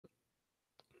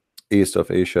east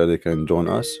of Asia, they can join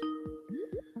us.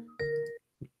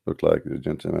 Look like the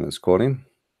gentleman is calling.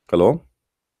 Hello.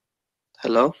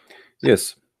 Hello.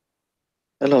 Yes.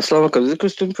 Hello. Assalamu alaikum. Is it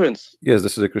Christian Prince? Yes,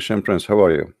 this is a Christian Prince. How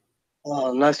are you?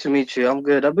 Oh, nice to meet you. I'm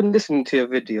good. I've been listening to your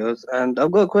videos, and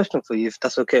I've got a question for you, if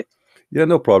that's okay. Yeah,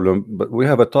 no problem. But we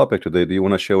have a topic today. Do you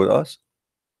want to share with us?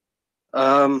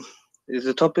 Um, is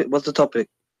the topic? What's the topic?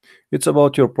 It's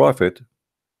about your prophet.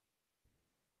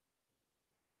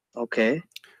 Okay.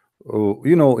 Oh,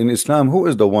 you know, in Islam, who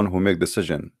is the one who make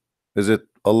decision? Is it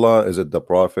Allah? Is it the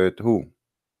prophet? Who?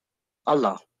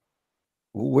 Allah.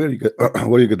 Where you get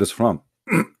where you get this from?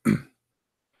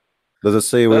 Does it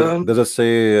say Um. does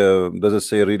it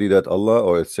say really that Allah,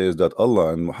 or it says that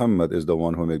Allah and Muhammad is the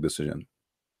one who make decision?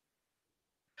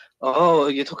 Oh,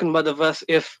 you're talking about the verse.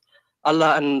 If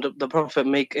Allah and the Prophet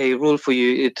make a rule for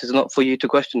you, it is not for you to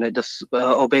question it. Just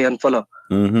obey and follow.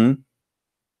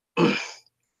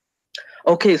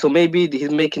 Okay, so maybe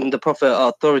he's making the Prophet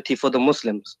authority for the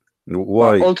Muslims.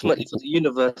 Why? But ultimately, for the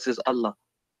universe is Allah.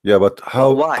 Yeah, but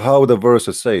Why? how the verse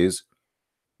says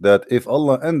that if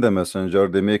Allah and the messenger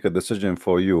they make a decision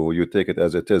for you, you take it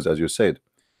as it is, as you said.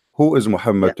 Who is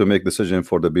Muhammad to make decision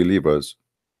for the believers?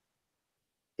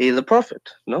 He is a prophet,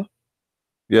 no?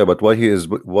 Yeah, but why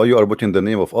you are putting the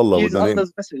name of Allah He's with the name?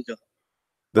 Allah's messenger.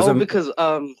 Doesn't... because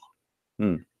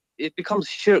it becomes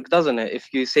shirk, doesn't it?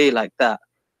 If you say like that.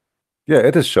 Yeah,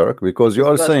 it is shirk because you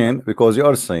are saying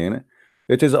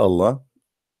it is Allah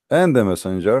and the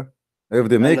messenger. If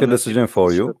they make a decision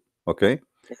for you, okay,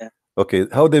 okay,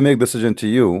 how they make decision to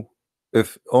you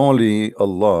if only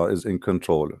Allah is in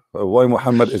control? Why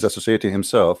Muhammad is associating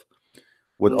himself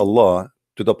with Allah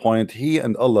to the point he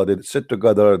and Allah they sit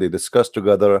together, they discuss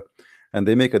together, and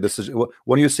they make a decision.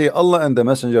 When you say Allah and the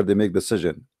messenger they make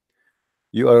decision,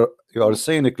 you are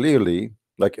saying it clearly.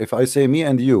 Like if I say me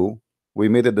and you we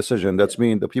made a decision, that's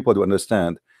mean the people do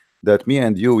understand that me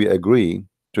and you we agree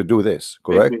to do this,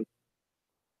 correct?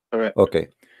 Correct. Okay,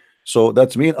 so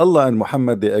that's mean Allah and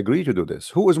Muhammad they agree to do this.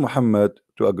 Who is Muhammad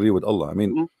to agree with Allah? I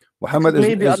mean, Muhammad is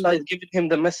maybe Allah is giving him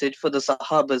the message for the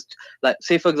Sahabas, like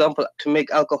say for example to make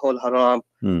alcohol haram.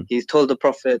 He's told the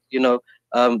Prophet, do not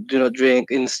drink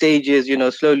in stages,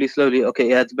 slowly,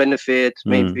 okay, it has benefits,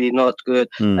 maybe not good,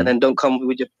 and then don't come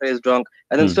with your prayers drunk,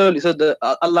 and then slowly, so the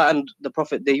Allah and the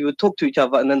Prophet they would talk to each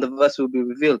other, and then the verse will be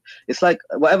revealed. It's like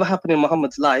whatever happened in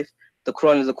Muhammad's life, the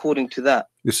Quran is according to that.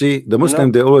 You see, the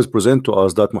Muslim they always present to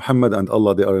us that Muhammad and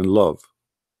Allah they are in love.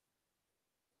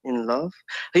 In love?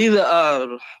 He's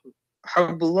Habibullah,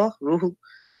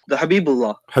 the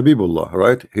Habibullah. Habibullah,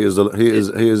 right? He is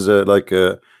like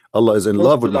Allah is in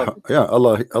love with Muhammad. Yeah,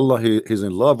 Allah he's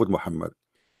in love with Muhammad.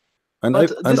 And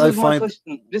this is my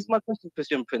question,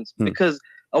 Christian Prince, because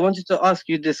I wanted to ask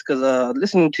you this because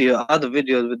listening to your other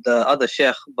videos with the other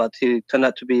sheikh, but he turned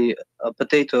out to be a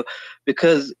potato,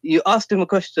 because you asked him a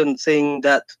question saying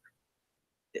that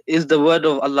is the word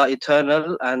of Allah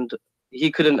eternal, and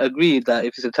he couldn't agree that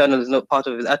if it's eternal is not part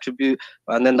of his attribute.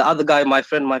 And then the other guy, my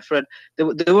friend, they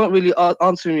weren't really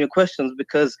answering your questions,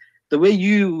 because the way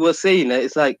you were saying it,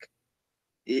 it's like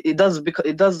it does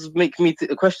make me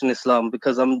question Islam,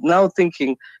 because I'm now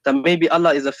thinking that maybe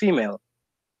Allah is a female.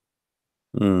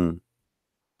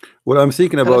 Well, I'm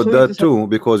thinking about that too,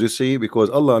 because you see, because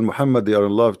Allah and Muhammad they are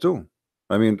in love too.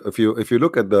 I mean, if you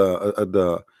look at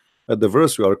the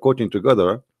verse we are quoting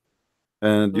together,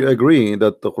 and you agree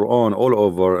that the Quran all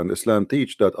over and Islam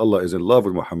teach that Allah is in love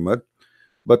with Muhammad,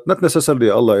 but not necessarily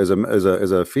Allah is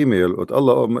a female, but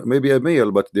Allah maybe a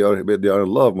male, but they are in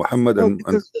love Muhammad.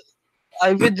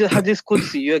 I read the Hadith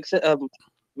Qudsi.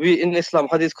 We in Islam,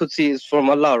 Hadith Qudsi is from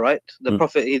Allah, right? The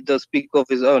Prophet, he does speak of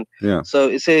his own. Yeah. So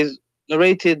it says,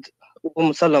 narrated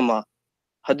Salama,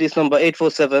 Hadith number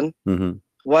 847.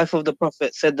 Wife of the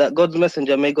Prophet said that God's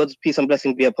messenger, may God's peace and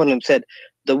blessing be upon him, said,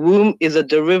 the womb is a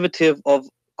derivative of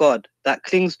God that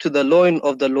clings to the loin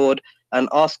of the Lord and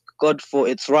asks God for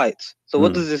its rights. So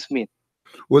what does this mean?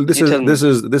 Well, this is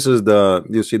the,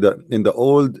 you see that in the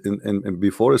old in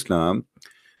before Islam,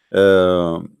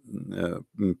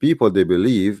 people they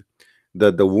believe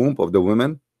that the womb of the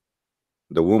woman,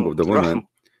 Rahim.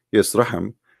 yes,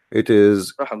 Rahim, it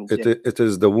is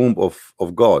the womb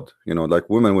of God, like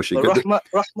women when she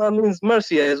Rahma means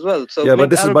mercy as well. So yeah, but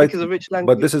this Arabic is a rich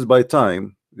language. But this is by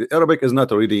time. The Arabic is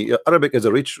not really, Arabic is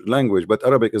a rich language, but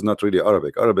Arabic is not really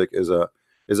Arabic. Arabic is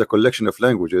a collection of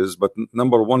languages, but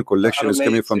number one collection is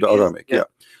coming from the Aramaic. Yeah.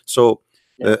 So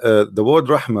the word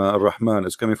Rahma, Rahman,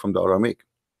 is coming from the Aramaic,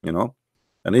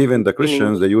 and even the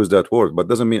Christians they use that word, but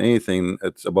doesn't mean anything.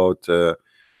 It's about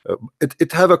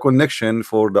It have a connection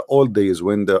for the old days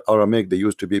when the Aramaic they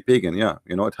used to be pagan. Yeah,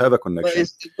 you know, it have a connection.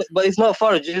 But it's not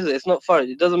farj, is it? It's not farj.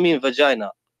 It doesn't mean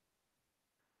vagina.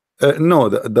 No,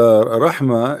 the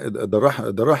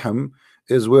rahma, the rahim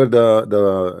is where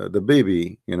the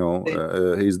baby, you know,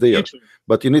 he's there.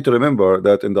 But you need to remember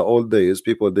that in the old days,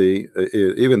 people they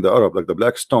even the Arab, like the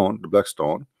black stone,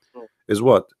 is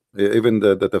what even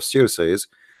the tafsir says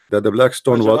that the black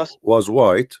stone was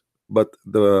white, but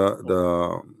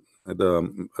the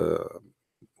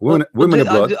women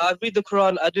blood. I read the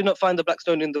Quran. I do not find the black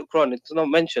stone in the Quran. It's not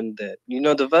mentioned there. You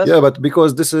know the verse? Yeah, but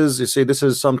because this is, you see, this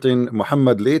is something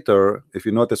Muhammad later. If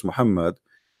you notice, Muhammad,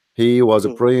 he was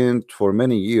praying for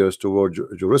many years toward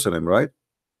Jerusalem, right?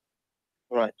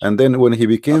 Right. And then when he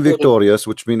became victorious,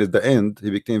 which means at the end he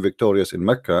became victorious in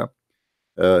Mecca,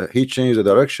 he changed the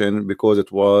direction because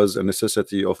it was a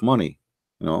necessity of money.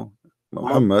 You know,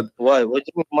 Muhammad. Why? What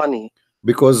do you mean money?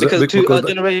 Because to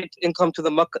generate income to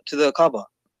the Makkah, to the Kaaba.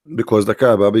 Because the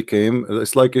Kaaba became,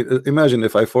 it's like, imagine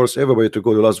if I force everybody to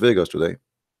go to Las Vegas today,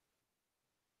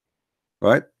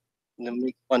 right?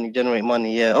 Make money, generate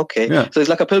money. Yeah, okay. Yeah. So it's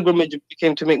like a pilgrimage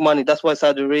became to make money. That's why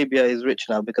Saudi Arabia is rich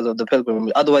now, because of the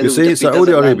pilgrimage. Otherwise, you see,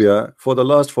 Saudi Arabia for the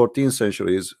last 14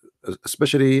 centuries,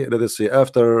 especially let us say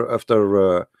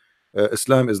after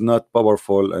Islam is not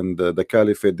powerful and the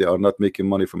caliphate, they are not making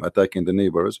money from attacking the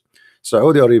neighbors.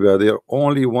 Saudi Arabia, their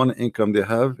only one income they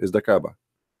have is the Kaaba.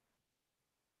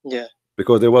 Yeah.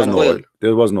 Because there was no oil.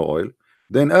 There was no oil.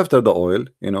 Then after the oil,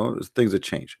 you know, things that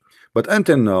change. But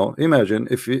until now, imagine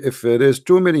if there's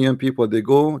 2 million people, they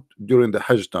go during the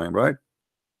Hajj time, right?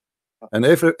 And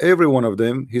every one of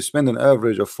them, he spend an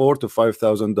average of $4,000 to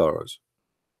 $5,000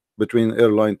 between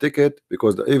airline ticket,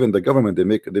 because even the government they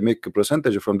make a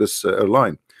percentage from this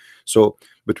airline. So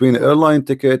between airline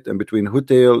ticket and between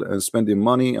hotel and spending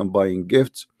money and buying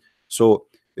gifts. So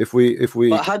if we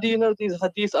But how do you know these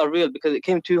hadiths are real? Because it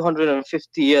came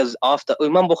 250 years after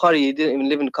Imam Bukhari. He didn't even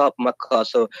live in Makkah.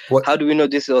 So how do we know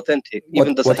this is authentic?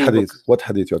 Even the Sahih hadith? books. What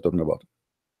hadith you're talking about?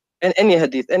 And any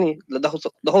hadith, the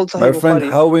whole Sahih My friend,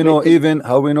 Bukhari, how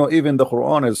we know even the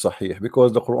Quran is Sahih?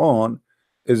 Because the Quran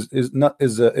is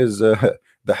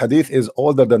the hadith is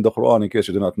older than the Quran. In case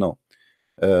you do not know,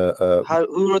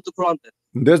 who wrote the Quran then?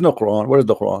 There's no Quran. Where is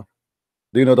the Quran?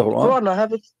 Do you know the Quran? Quran, I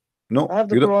have it. No, I have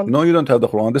the Quran. No, you don't have the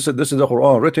Quran. This is the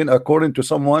Quran written according to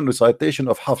someone recitation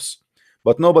of Hafs,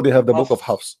 but nobody have the book of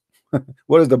Hafs.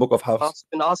 Where is the book of Hafs? Hafs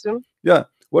bin Asim? Yeah,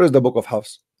 where is the book of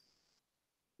Hafs?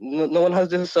 No one has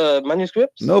this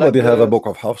manuscript. Nobody have a book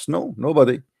of Hafs. No,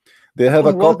 nobody. They have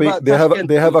a copy. They have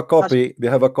a copy. They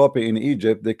have a copy in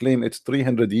Egypt. They claim it's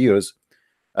 300 years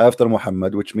after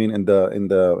Muhammad, which mean at the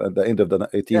end of the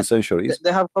 18th centuries.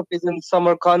 They have copies in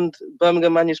Samarkand,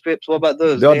 Birmingham manuscripts. What about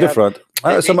those? They are different.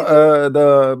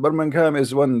 The Birmingham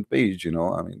is one page, you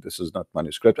know. I mean, this is not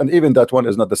manuscript, and even that one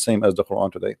is not the same as the Quran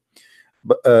today.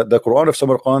 But the Quran of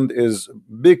Samarkand is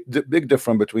big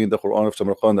difference between the Quran of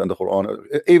Samarkand and the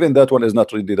Quran. Even that one is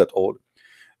not really that old.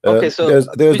 Okay, so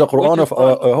there's the Quran of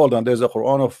hold on. There's the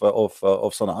Quran of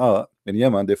Sana'a in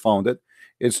Yemen. They found it.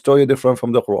 It's totally different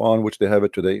from the Quran which they have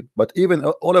it today. But even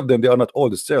all of them, they are not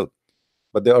old still.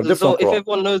 But they are different. So if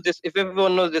everyone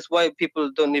knows this, why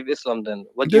people don't leave Islam then?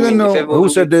 What do you mean? Know, who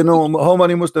said they know? How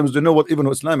many Muslims do know what even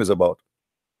Islam is about?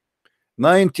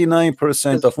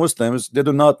 99% of Muslims, they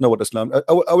do not know what Islam.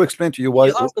 I will explain to you why.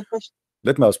 You asked the question.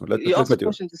 Let me ask. You asked the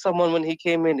question to someone when he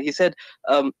came in. He said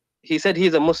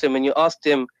he's a Muslim, and you asked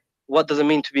him what does it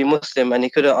mean to be Muslim, and he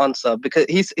couldn't answer because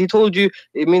he told you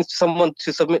it means someone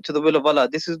to submit to the will of Allah.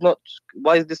 This is not.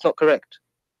 Why is this not correct?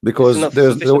 Because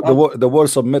there's the word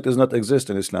submit does not exist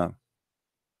in Islam.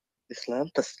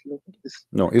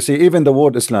 No, you see, even the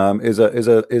word Islam is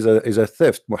a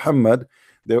theft. Muhammad.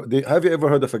 Have you ever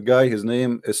heard of a guy? His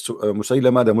name is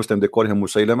Musaylama. The Muslim, they call him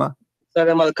Musaylama.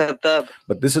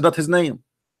 But this is not his name.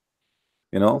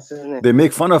 You know, they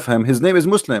make fun of him. His name is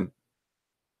Muslim.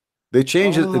 They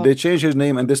change his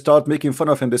name and they start making fun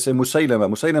of him. They say Musaylama.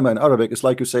 Musaylama in Arabic is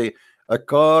like you say a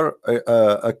car,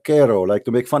 a caro, like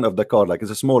to make fun of the car, like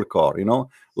it's a small car. You know,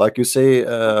 like you say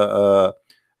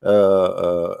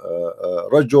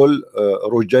rajul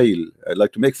rujail,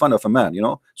 like to make fun of a man, you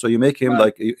know. So you make him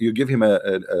like you give him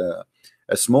a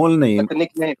small name, like a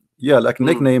nickname. Yeah, like a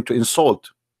nickname to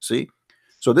insult. See,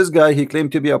 so this guy, he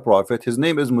claimed to be a prophet. His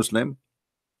name is Muslim,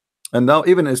 and now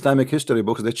even in Islamic history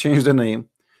books they changed the name,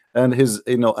 and his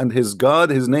his God,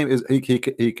 his name is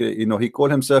he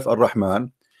called himself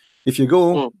Ar-Rahman. If you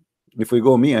go, if we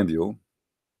go, me and you.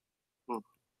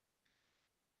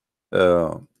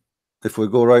 If we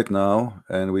go right now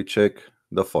and we check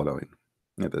the following,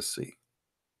 let us see.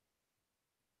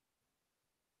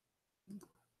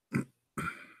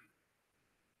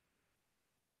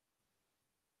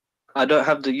 I don't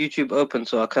have the YouTube open,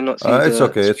 so I cannot see It's the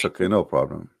okay. It's screen. okay. No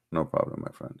problem. No problem,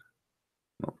 my friend.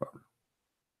 No problem.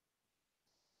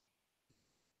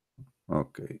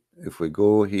 Okay. If we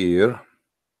go here.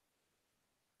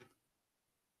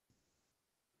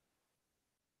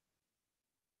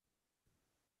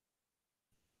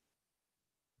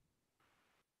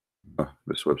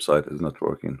 This website is not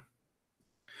working.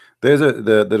 There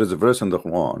is a verse in the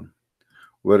Quran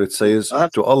where it says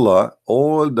to Allah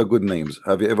all the good names.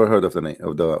 Have you ever heard of the name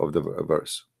of the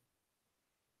verse?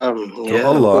 To Yeah.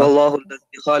 Allah.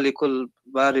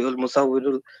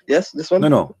 Yes, this one.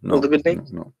 No. All the good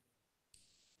names. No.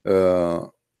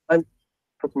 I'm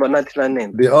talking about 99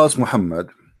 names. They asked Muhammad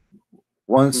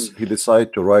once he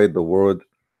decided to write the word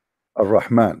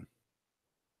Ar-Rahman.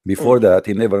 Before that,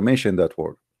 he never mentioned that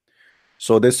word.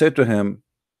 So they said to him,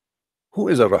 who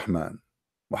is Ar-Rahman?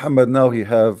 Muhammad, now he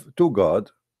have two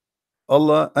God,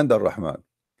 Allah and Ar-Rahman.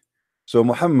 So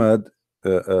Muhammad,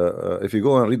 if you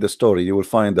go and read the story, you will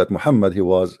find that Muhammad, he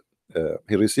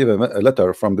received a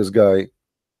letter from this guy,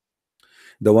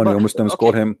 the one your Muslims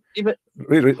call him.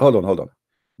 Hold on.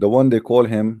 The one they call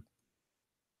him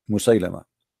Musaylama.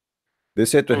 They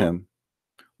said to him,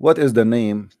 what is the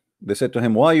name? They said to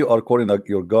him, why you are calling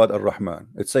your God Ar-Rahman?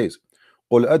 It says,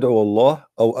 قل أدعو الله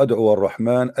أو أدعو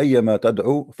الرحمن أيما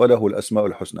تدعو فله الأسماء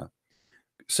الحسنى.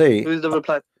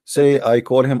 Say I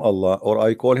call him Allah or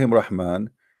I call him Rahman,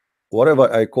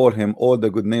 whatever I call him, all the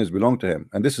good names belong to him.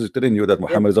 And this is telling you that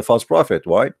Muhammad is a false prophet.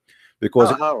 Why?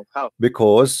 Because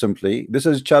because simply this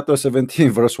is chapter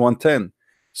 17 verse 110.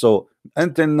 So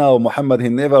until now Muhammad he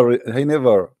never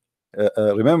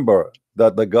remember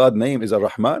that the God name is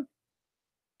Ar-Rahman.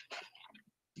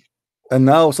 And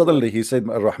now suddenly he said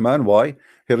Ar-Rahman. Why?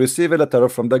 He received a letter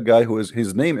from that guy who is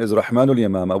his name is Rahmanul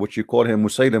Yamama, which you call him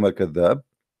Musaylim al-Kadhab,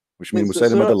 which means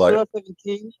Musaylim the liar.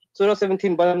 Surah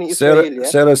 17 Bani Israel, yeah?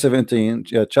 Surah 17,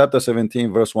 chapter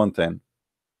 17 verse 110.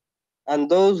 And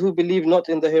those who believe not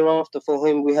in the hereafter, for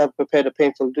whom we have prepared a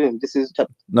painful doom. This is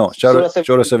chapter. No, Surah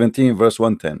 17 verse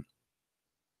 110.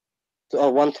 Oh,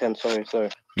 110. Sorry.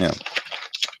 Yeah.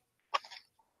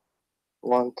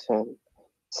 110.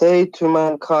 Say to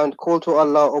mankind, call to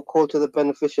Allah or call to the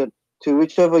beneficent. To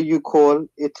whichever you call,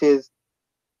 it is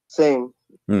same.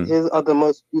 His are the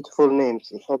most beautiful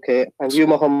names. Okay. And you,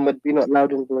 Muhammad, be not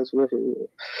loud in voice.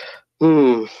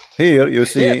 Here you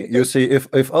see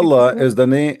if Allah is the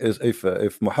name, is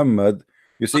if Muhammad,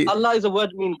 you see Allah is a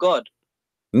word mean God.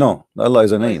 No, Allah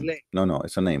is a name. No,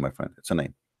 it's a name, my friend. It's a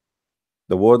name.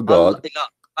 The word God.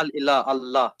 Al-Ilah,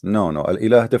 Allah. No,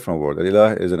 Al-Ilah, different word.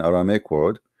 Al-Ilah is an Aramaic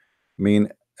word, mean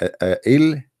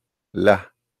Il-lah,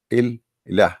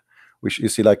 which you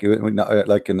see like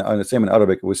in same in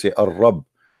Arabic we say Ar-Rab.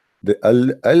 The al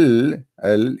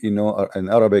you know in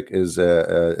Arabic is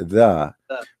the,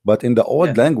 but in the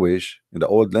old language,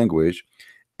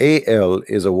 al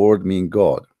is a word mean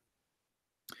God,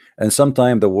 and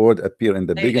sometimes the word appear in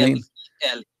the beginning.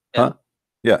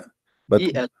 Yeah, but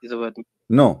el is a word.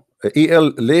 No,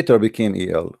 el later became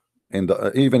el in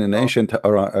the even in ancient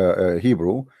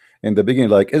Hebrew. In the beginning,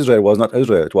 like Israel was not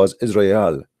Israel, it was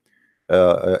Israel.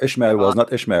 Ishmael was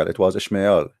not Ishmael, it was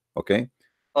Ishmael. Okay.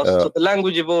 So the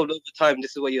language evolved over time.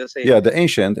 This is what you're saying. Yeah, in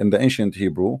the ancient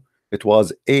Hebrew, it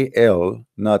was al,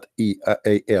 not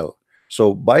al.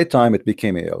 So by time it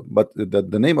became al. But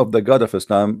the name of the God of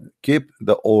Islam keep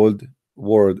the old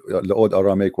word, the old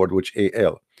Aramaic word, which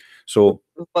al. So,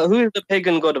 but who is the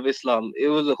pagan god of Islam? It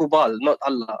was Hubal, not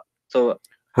Allah. So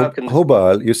how can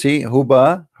Hubal? You see,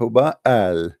 Huba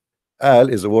al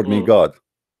is the word mean God,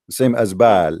 same as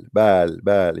Baal.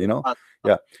 You know,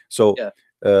 yeah. So.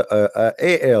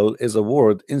 Al is a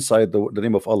word inside the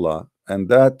name of Allah, and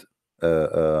that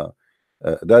will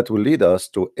lead us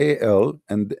to al.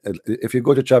 And if you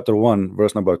go to chapter 1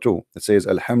 verse number 2, it says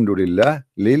Alhamdulillah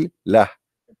lillah.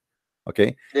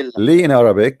 Okay, li in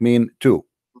Arabic mean two.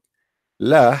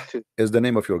 Lah is the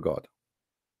name of your God.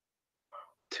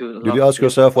 Did you ask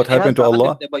yourself what happened to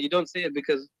Allah? But you don't say it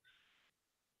because.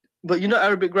 But you know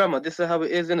Arabic grammar, this is how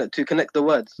it is, isn't it? To connect the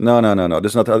words. No.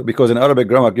 This is not, because in Arabic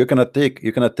grammar you cannot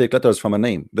take letters from a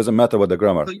name. Doesn't matter what the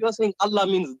grammar. So you're saying Allah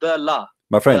means the La.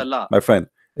 My friend,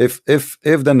 if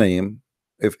the name,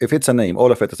 if it's a name,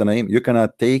 all of it is a name, you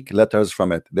cannot take letters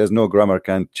from it. There's no grammar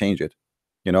can change it.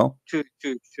 You know? True.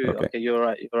 Okay, you're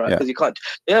right. Because you can't.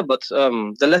 Yeah, but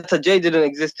the letter J didn't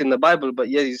exist in the Bible, but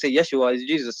yeah, you say Yeshua is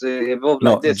Jesus. It evolved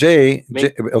like this. J.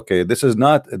 Okay, this is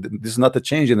not a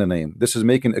change in the name. This is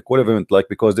making equivalent, like,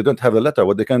 because they don't have the letter,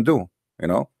 what they can do. You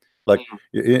know, like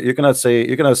you cannot say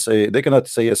they cannot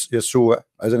say Yeshua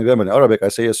as an example. In Arabic, I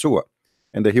say Yeshua.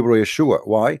 In the Hebrew, Yeshua.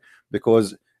 Why?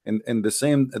 Because in the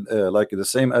same like the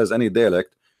same as any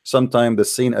dialect, Sometimes the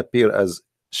scene appear as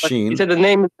sheen. You said the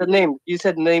name is the name. You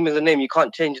said name is the name. You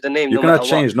can't change the name. You no cannot matter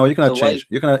change. what. No, you cannot So change.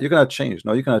 You cannot change.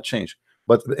 No, you cannot change.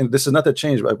 But this is not a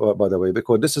change, by the way,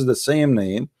 because this is the same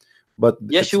name. But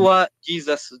Yeshua,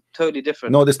 Jesus, totally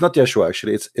different. No, it's not Yeshua.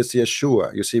 Actually, it's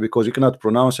Yeshua. You see, because you cannot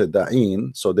pronounce it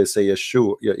Da'in, so they say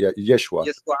Yeshua,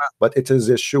 Yeshua. But it is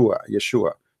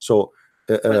Yeshua. So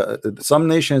some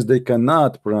nations they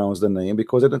cannot pronounce the name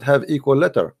because they don't have equal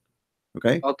letter.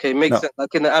 Okay. Okay, makes sense.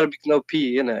 Like in the Arabic, no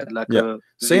P in it. Like yeah.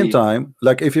 Same time,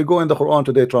 like if you go in the Quran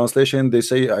today translation, they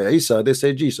say Isa, they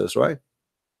say Jesus, right?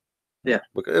 Yeah.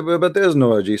 But there is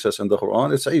no Jesus in the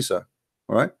Quran. It's Isa,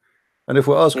 right? And if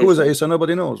we ask who is Isa,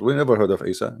 nobody knows. We never heard of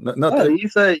Isa.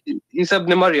 Isa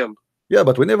ibn Maryam. Yeah,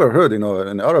 but we never heard, in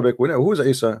Arabic, who's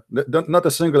Isa? Not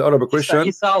a single Arabic Christian.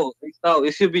 Isa.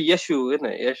 It should be Yeshu, isn't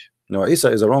it? Yes. No,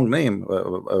 Isa is a wrong name.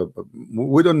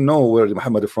 We don't know where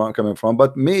Muhammad is coming from,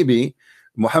 but maybe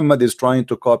Muhammad is trying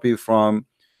to copy from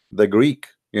the Greek,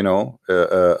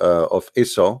 of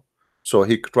Isa. So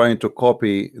he trying to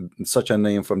copy such a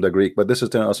name from the Greek. But this is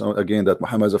telling us again that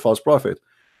Muhammad is a false prophet,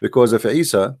 because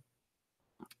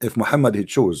if Muhammad he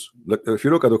chose, if you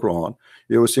look at the Quran,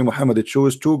 you will see Muhammad he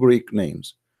chose two Greek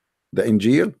names, the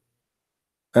Injil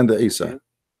and the Isa.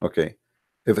 Okay.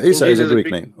 If Isa is a Greek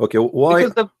name, okay, why?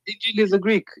 Because the Injil is a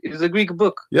Greek. It's a Greek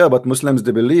book. Yeah, but Muslims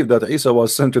they believe that Isa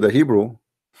was sent to the Hebrew.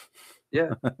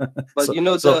 Yeah, but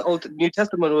the Old New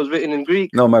Testament was written in Greek.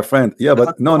 No, my friend. Yeah,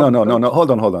 but no.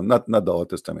 Hold on. Not the Old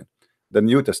Testament, the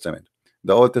New Testament.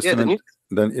 The Old Testament.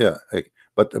 Then yeah.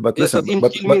 But listen.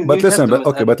 But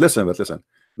listen.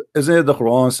 Isn't it the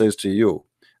Quran says to you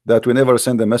that we never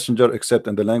send a messenger except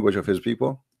in the language of his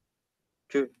people?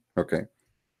 True. Okay.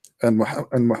 And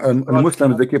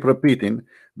Muslims they keep repeating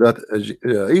that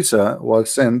Isa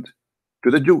was sent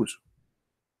to the Jews.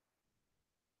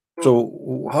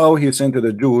 So how he sent to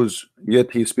the Jews, yet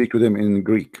he speak to them in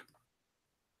Greek?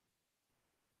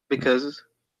 Because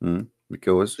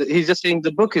he's just saying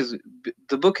the book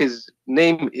is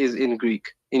name is in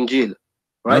Greek, Injil,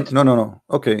 right? No.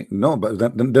 Okay, no, but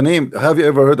the name. Have you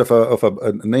ever heard of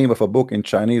a name of a book in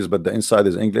Chinese, but the inside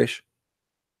is English?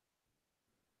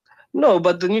 No,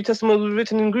 but the New Testament was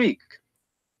written in Greek.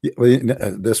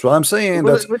 Yeah, that's what I'm saying.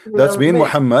 That's mean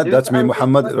Muhammad. That's mean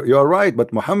Muhammad. You are right,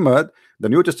 but Muhammad, the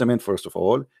New Testament, first of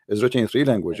all, is written in three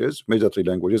languages, major three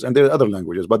languages, and there are other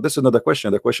languages. But this is not the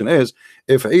question. The question is,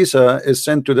 if Isa is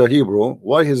sent to the Hebrew,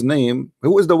 why his name?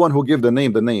 Who is the one who gave the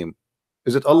name? The name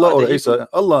is it Allah or Isa?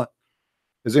 Allah.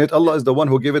 Isn't it Allah is the one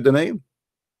who gave it the name?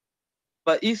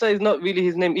 But Isa is not really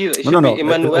his name either. It no. Be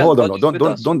Emmanuel. Hold on.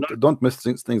 Don't mess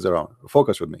things around.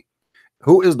 Focus with me.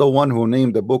 Who is the one who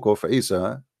named the book of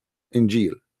Isa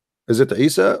Injil? Is it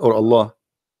Isa or Allah?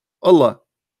 Allah.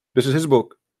 This is his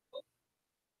book.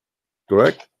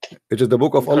 Correct? It is the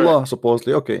book of Allah,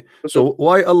 supposedly. Okay. So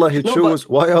why Allah he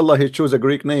choose a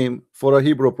Greek name for a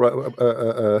Hebrew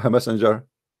messenger?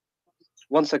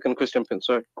 1 second, Christian Prince.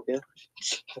 Sorry. Yeah.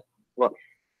 What?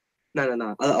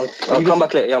 No. I'll come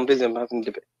back later. Yeah, I'm busy. I'm having a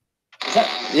debate.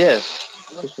 Yeah.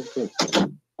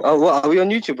 Oh, what? Are we on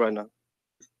YouTube right now?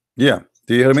 Yeah.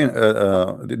 Do you hear me?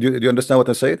 Do you understand what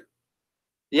I said?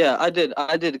 Yeah, I did.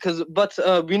 But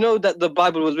we know that the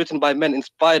Bible was written by men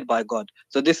inspired by God.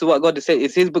 So this is what God is saying.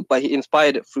 It's His book, but He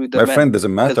inspired it through the men. My friend,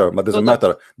 doesn't matter. But doesn't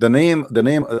matter. The name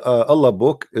Allah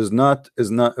book is not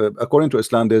according to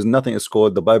Islam. There's nothing is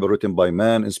called the Bible written by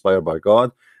man, inspired by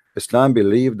God. Islam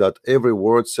believe that every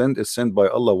word sent is sent by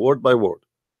Allah, word by word.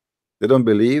 They don't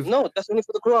believe. No, that's only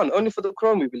for the Quran. Only for the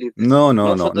Quran we believe this.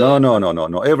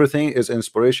 No. Everything is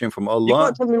inspiration from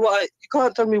Allah. You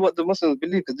can't tell me what the Muslims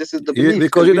believe, because this is the belief.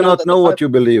 Because you do not know what you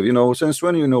believe. Since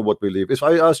when you know what believe? If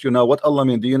I ask you now what Allah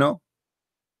means, do you know?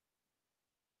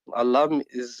 Allah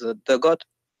is the God.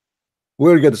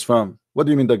 Where you get this from? What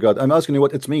do you mean the God? I'm asking you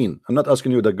what it means. I'm not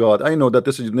asking you the God. I know that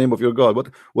this is the name of your God.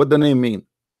 What the name mean?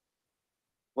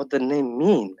 What the name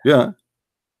mean? Yeah.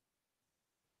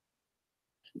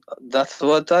 That's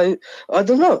what I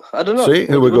don't know. See,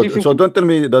 here we go. So don't tell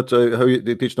me that how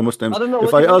they teach the Muslims. I don't know.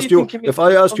 If I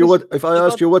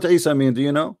ask you what Isa means, do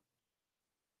you know?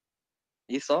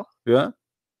 Esau? Yeah.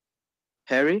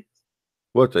 Hairy?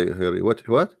 What hairy?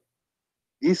 What?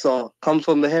 Esau comes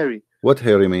from the hairy. What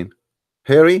hairy mean?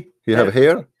 Hairy? You have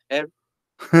hair? Hair.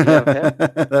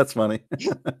 That's funny.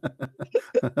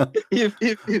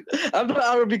 I'm not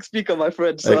Arabic speaker, my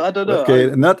friend, so I don't know. Okay,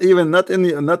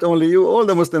 not only you, all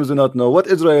the Muslims do not know what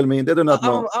Israel mean. They do not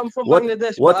know I'm from what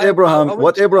Bangladesh, what but Abraham I went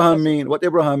what to school in Abraham Basel. mean. What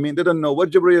Abraham mean. They don't know what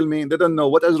Jibril mean. They don't know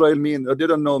what Israel mean. Or they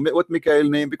don't know what Mikael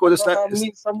name, because it's not. Abraham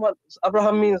means someone.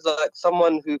 Abraham means like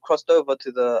someone who crossed over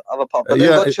to the other part. But then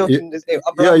Yeah, God shortened his name.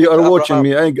 yeah, Abraham you means are watching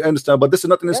Abraham. me. I understand, but this is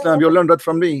not in Yeah, Islam. You learned that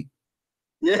from me.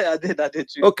 yeah, I did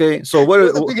too. Okay, so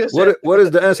You're the biggest chef. what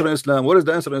is the answer in Islam? What is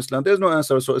the answer in Islam? There's no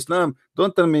answer. So Islam,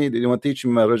 don't tell me that you want to teach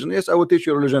me my religion. Yes, I will teach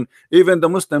you religion. Even the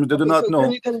Muslims, they do Okay, not so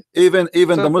know. can Even so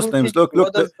the can you Muslims, teach me look,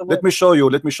 what does the let word? me show you.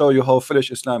 Let me show you how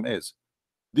foolish Islam is.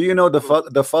 Do you know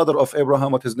Hmm. the father of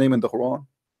Abraham? What his name in the Quran?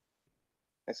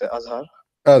 I said Azhar.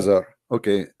 Azar.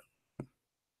 Okay,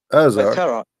 Like Azar.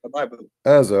 Terra, the Bible.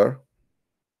 Azar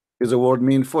is a word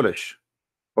mean foolish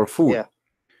or fool. Yeah,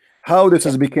 How this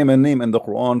yeah. has became a name in the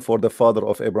Quran for the father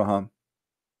of Abraham?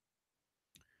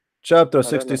 Chapter I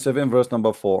don't know. 67, verse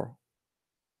number 4.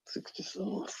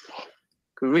 67.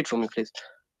 Could you read for me, please?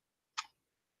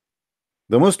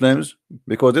 The Muslims,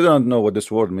 because they don't know what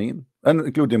this word means, and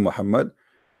including Muhammad,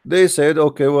 they said,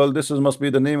 okay, well, this must be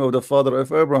the name of the father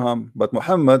of Abraham, but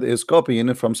Muhammad is copying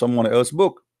it from someone else's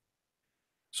book.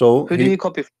 So Who do you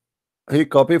copy from? he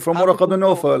copied from How Waraq people ibn know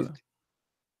all these Nawfal. things?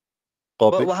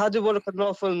 Copy. But how do Waraq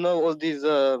al-Nawfal know all these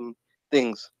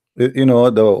things? You know,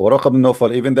 the Waraq ibn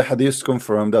Nawfal, even the hadith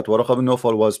confirmed that Waraq ibn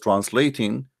Nawfal was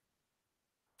translating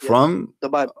Yes, from the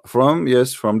Bible. from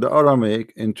the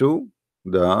Aramaic into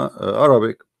the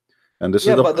Arabic, and this is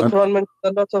Yeah, the but the Quran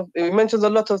mentions a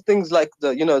lot of things like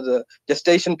the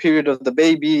gestation period of the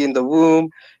baby in the womb.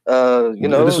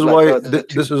 this is Like why the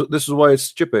two. this is why it's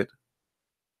stupid.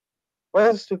 Why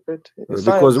is it stupid? It's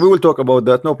Because we science. will talk about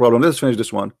that. No problem. Let's finish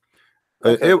this one.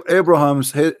 Okay. Abraham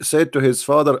said to his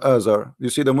father Azar. You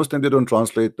see, the Muslim, they don't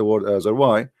translate the word Azar.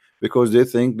 Why? Because they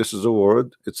think this is a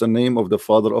word. It's a name of the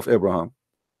father of Abraham.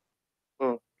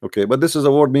 Mm. Okay, but this is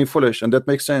a word being foolish, and that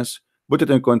makes sense. Put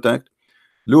it in contact.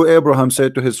 Lou Abraham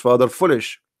said to his father,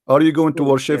 "Foolish. Are you going to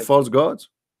Foolish. worship Yeah, false gods?"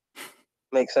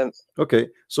 makes sense. Okay,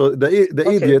 so Okay.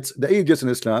 the idiots in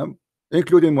Islam,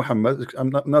 including Muhammad. I'm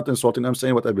not insulting. I'm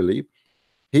saying what I believe.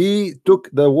 He took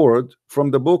the word from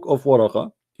the book of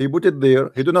Waraqa. He put it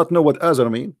there. He do not know what Azar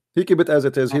mean. He keep it as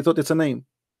it is. He thought it's a name.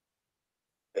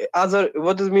 Azar,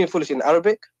 what does it mean foolish in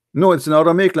Arabic? No, it's an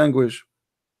Aramaic language.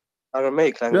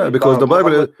 Aramaic Yeah, language. because But the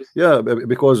Bible is, Muhammad was yeah,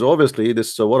 because obviously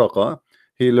this Waraqa,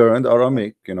 he learned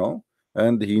Aramaic, you know,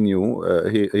 and he knew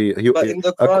but in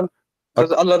the Quran,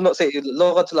 does Allah not say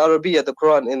Lughat al-Arabiya, the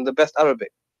Quran, in the best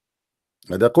Arabic?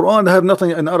 the Quran have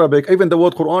nothing in Arabic. Even the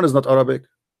word Quran is not Arabic.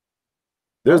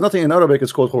 There's What? nothing in Arabic.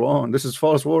 It's called Quran. This is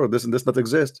false word. This not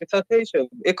exist. Citation.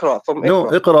 Iqra, from No,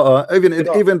 Iqra. Iqra.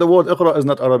 Qira. Even the word Iqra is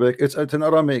not Arabic. It's in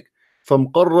Aramaic. From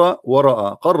Qarra wa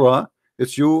Ra'a. Qarra,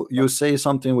 it's you say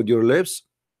something with your lips.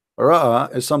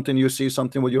 Ra'a is something you see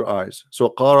something with your eyes. So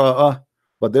Qara'a,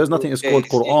 but there's nothing is Okay, called see.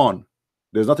 Quran.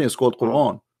 There's nothing is called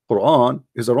Quran. Quran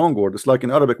is a wrong word. It's like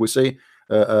in Arabic we say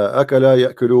akala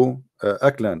ya'kulu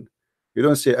aklan. You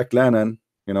don't say aklanan,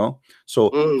 you know. So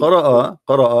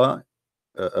qara'a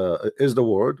is the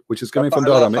word which is coming from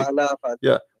the Fa'ala, Aramaic. fa'ala, fa'ala.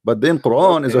 Yeah, but then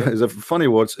Quran Okay. is a funny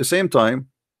word. At the same time,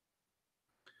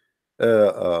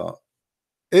 uh, uh,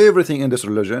 everything in this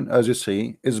religion, as you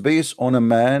see, is based on a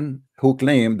man who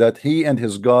claimed that he and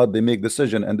his God they make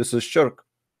decision, and this is shirk.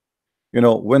 You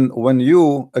know, when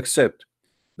you accept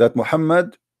that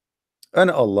Muhammad and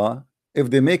Allah, if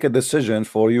they make a decision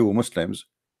for you Muslims,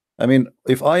 I mean,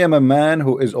 if I am a man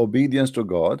who is obedience to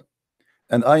God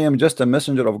and I am just a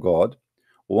messenger of God,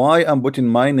 why I'm putting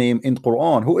my name in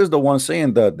Quran? Who is the one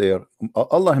saying that there?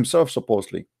 Allah himself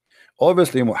supposedly.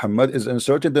 Obviously Muhammad is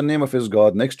inserted the name of his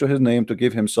God next to his name to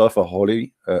give himself a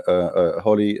holy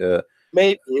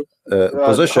Maybe holy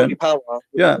position. power,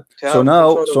 Yeah, to have so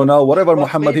control over. now whatever But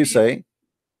Muhammad he maybe. say,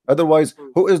 otherwise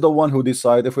who is the one who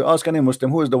decide? If we ask any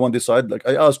Muslim, who is the one decide? Like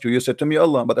I asked you, you said to me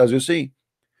Allah, but as you see,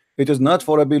 it is not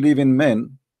for a believing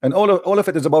men, and all of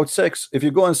it is about sex. If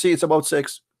you go and see, it's about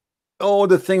sex. All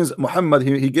the things Muhammad,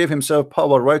 he gave himself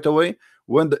power right away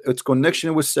when its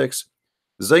connection with sex.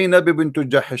 Zainab bint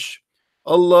Jahish,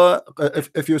 Allah,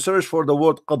 if you search for the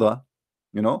word qada,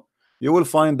 you know, you will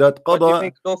find that What do you qada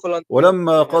think? Lawful until.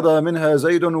 ولما قضى منها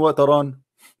زيد وتران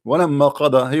ولما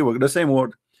قضى, he the same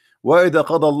word. وإذا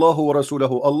قضى الله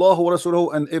ورسوله, Allah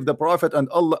ورسوله, and if the Prophet and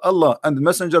Allah and the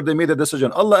Messenger they made a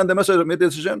decision, Allah and the Messenger made a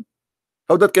decision,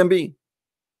 how that can be?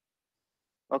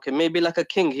 Okay, maybe like a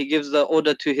king, he gives the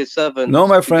order to his servants. No,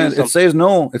 my to do friend, it something. says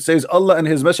no. It says Allah and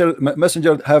his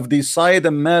messenger have decided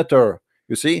a matter.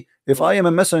 You see, if I am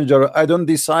a messenger, I don't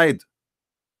decide.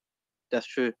 That's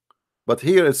true. But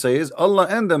here it says Allah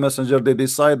and the messenger, they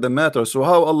decide the matter. So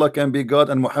how Allah can be God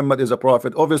and Muhammad is a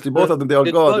prophet? Obviously both of them, they are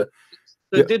God.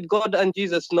 So did God and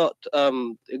Jesus not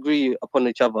agree upon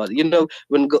each other? You know,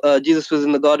 when Jesus was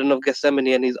in the Garden of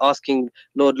Gethsemane and he's asking,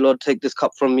 Lord, Lord, take this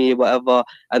cup from me, whatever,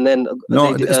 and then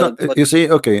no, it's not. You see,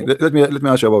 okay, let me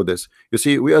ask you about this. You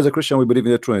see, we as a Christian, we believe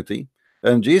in the Trinity,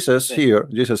 and Jesus here,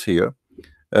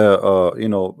 you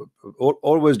know,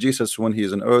 always Jesus, when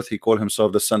he's on earth, he called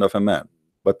himself the Son of a Man.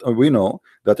 But we know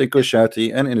that in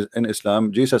Christianity and in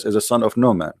Islam, Jesus is a son of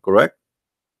no man, correct?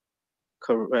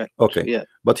 Correct. Okay. Yeah.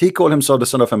 But he called himself the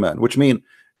Son of a Man, which means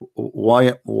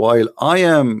while I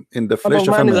am in the flesh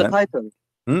of a man, is a title.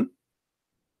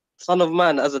 Son of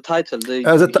Man as a title.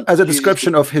 As a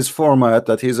description of his format,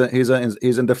 that he's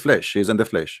in the flesh. He's in the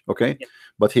flesh. Okay. Yeah.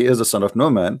 But he is the son of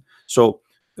no man. So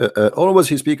always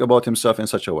he speak about himself in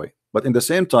such a way. But in the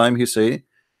same time, he say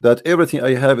that everything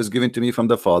I have is given to me from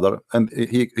the Father, and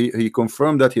he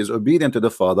confirmed that he is obedient to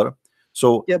the Father.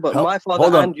 So yeah, but my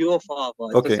father and your father,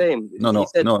 it's okay. The same.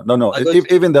 No.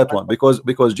 Even that one,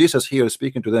 because Jesus here is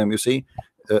speaking to them. You see,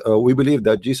 we believe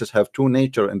that Jesus have two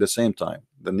nature in the same time,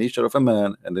 the nature of a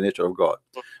man and the nature of God.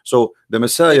 So the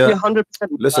Messiah, 100%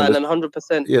 listen, and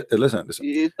 100%. Yeah, listen.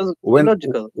 It doesn't,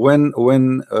 illogical. When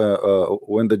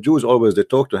the Jews always they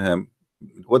talk to him,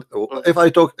 what if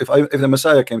the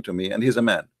Messiah came to me and he's a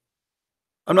man?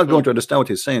 I'm not going to understand what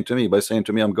he's saying to me by saying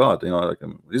to me I'm God. You know, like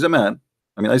he's a man.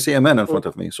 I mean, I see a man in front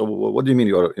of me. So what do you mean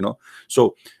you are? You know.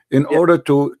 So in order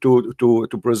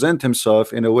to present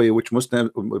himself in a way which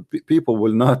Muslim people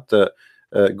will not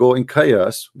go in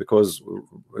chaos, because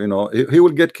you know he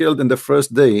will get killed in the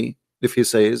first day if he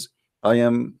says I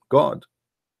am God.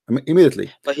 I mean, immediately.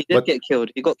 But he did get killed.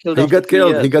 He got killed.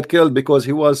 He got killed because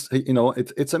he was, you know,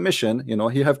 it's a mission. You know,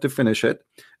 he have to finish it.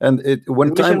 And the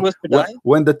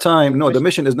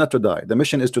mission is not to die. The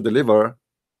mission is to deliver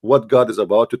what God is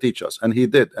about to teach us, and he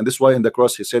did. And this is why in the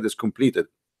cross he said it's completed.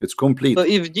 It's complete. So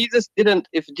if Jesus didn't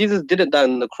die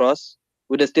on the cross,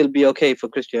 would it still be okay for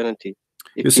Christianity?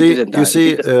 It's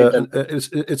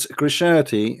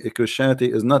Christianity.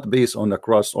 Christianity is not based on the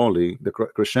cross only. The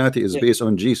Christianity is based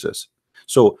on Jesus.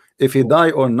 So if he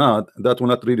die or not, that will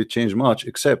not really change much,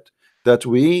 except that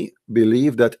we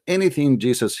believe that anything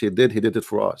Jesus he did it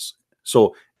for us.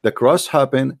 So the cross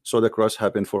happened, so the cross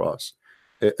happened for us.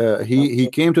 He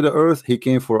came to the earth, he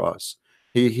came for us.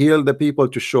 He healed the people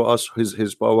to show us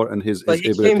his power and his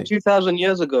ability. But he came 2,000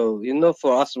 years ago, you know,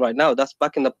 for us right now. That's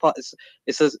back in the past.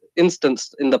 It's an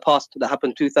instance in the past that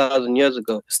happened 2,000 years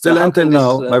ago. Still until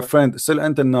now, my friend, still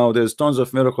until now, there's tons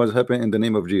of miracles happening in the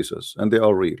name of Jesus, and they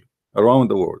are real around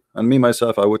the world. And me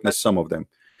myself, I witnessed some of them.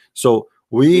 So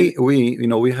we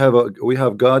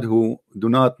have God who do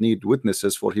not need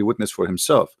witnesses, for he witnessed for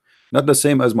himself. Not the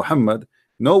same as Muhammad.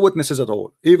 No witnesses at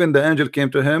all. Even the angel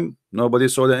came to him, nobody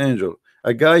saw the angel.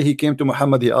 A guy, he came to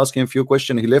Muhammad, he asked him a few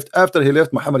questions, he left. After he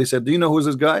left, Muhammad, he said, do you know who's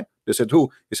this guy? They said, who?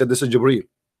 He said, this is Jibreel.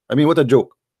 I mean, what a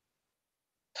joke.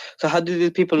 So how did these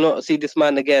people not see this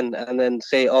man again and then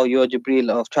say, oh, you're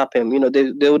Jibreel, or trap him? You know,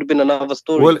 there would have been another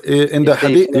story. Well, in the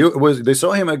hadith, they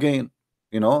saw him again.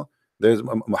 You know, there's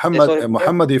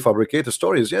Muhammad, he fabricated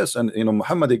stories, yes, and you know,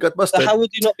 Muhammad, he got busted. So how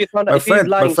would you not be found out if he's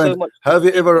lying so much? Have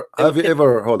you ever have you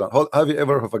ever heard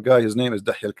of a guy, his name is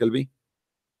Dihyah Al-Kalbi?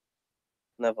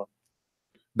 Never.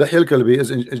 Dihyah Al-Kalbi is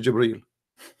Jibreel.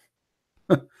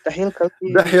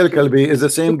 Dihyah Al-Kalbi is the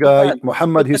same guy.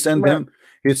 Muhammad, he sent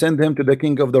him to the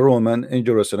king of the Roman in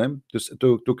Jerusalem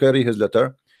to carry his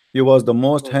letter. He was the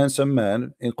most handsome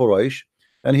man in Quraysh,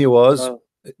 and he was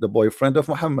the boyfriend of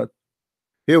Muhammad.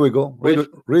 Here we go.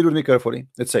 Read with me carefully.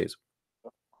 It says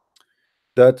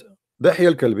that Dihyah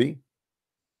Al-Kalbi,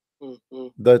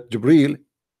 that Jibreel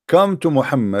come to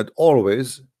Muhammad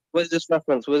always. Where's this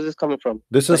reference? Where's this coming from?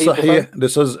 This is Sahih.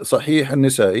 This is Sahih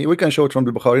An-Nisa'i. We can show it from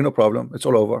the Bukhari, no problem. It's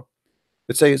all over.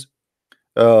 It says,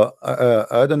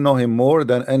 I don't know him more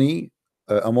than any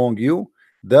among you.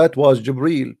 That was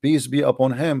Jibreel, peace be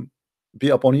upon him, be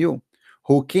upon you,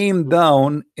 who came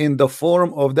down in the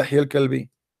form of Dihyah Al-Kalbi.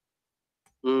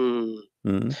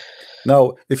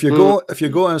 Now, if you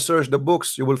go and search the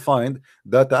books, you will find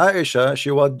that Aisha,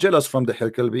 she was jealous from Dihyah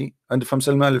Al-Kalbi and from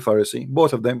Salman al-Farisi,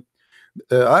 both of them.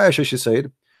 Aisha, she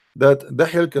said that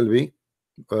Dihyah Al-Kalbi,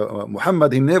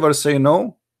 Muhammad, he never say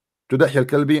no to Dihyah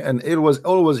Al-Kalbi, and it was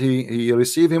always he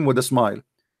received him with a smile,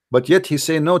 but yet he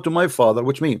say no to my father,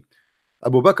 which means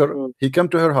Abu Bakr, he come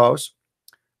to her house,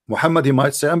 Muhammad, he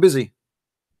might say I'm busy,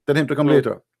 tell him to come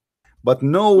later, but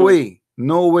no way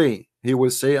he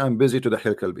will say I'm busy to Dihyah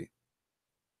Al-Kalbi.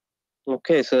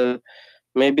 Okay, so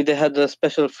maybe they had a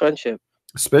special friendship.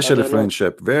 Special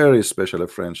friendship, very special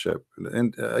friendship,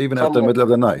 and even at the middle of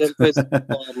the night.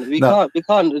 We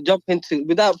can't jump into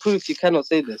without proof. You cannot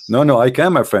say this. No, I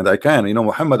can, my friend. I can. You know,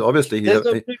 Muhammad. Obviously, there is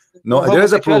a proof. No, there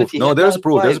is a proof.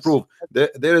 There's a proof.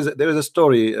 There is a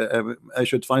story. I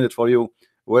should find it for you.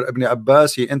 Where Ibn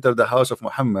Abbas, he entered the house of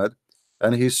Muhammad,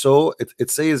 and he saw it. It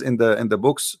says in the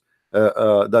books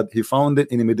that he found it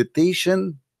in a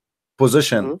meditation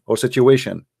position or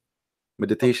situation.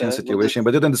 Meditation situation,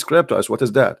 but didn't describe to us what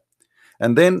is that.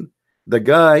 And then the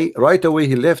guy right away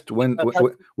he left when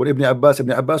Ibn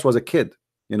Abbas was a kid,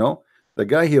 you know. The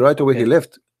guy he right away he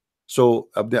left. So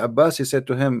Ibn Abbas he said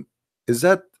to him, is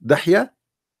that Dihyah?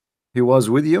 He was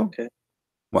with you?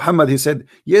 Muhammad he said,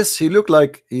 yes, he looked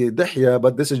like Dihyah,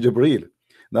 but this is Jibril.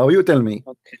 Now you tell me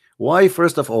why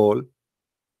first of all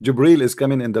Jibril is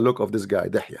coming in the look of this guy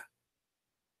Dihyah.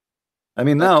 I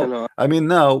mean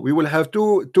now we will have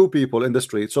two people in the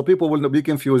street, so people will not be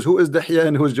confused who is Dihyah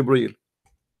and who is Jibril.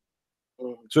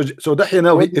 So Dihyah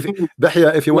now,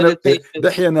 if you want to,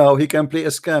 Dihyah now he can play a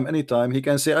scam anytime. He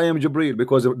can say I am Jibril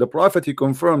because the Prophet he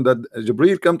confirmed that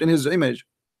Jibril comes in his image.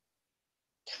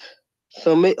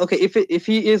 So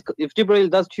if Jibril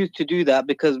does choose to do that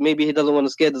because maybe he doesn't want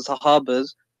to scare the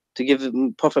Sahabas to give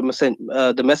Prophet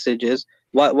the messages,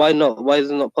 why not? Why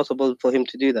is it not possible for him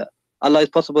to do that? Allah is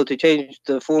possible to change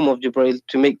the form of Jibril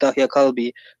to make Dihyah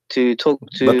Al-Kalbi to talk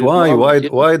to. But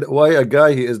why a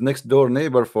guy he is next door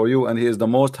neighbor for you and he is the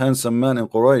most handsome man in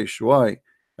Quraysh? Why?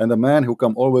 And the man who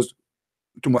come always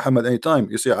to Muhammad anytime.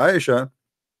 You see Aisha,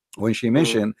 when she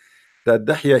mentioned that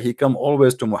Dihyah he come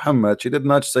always to Muhammad, she did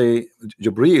not say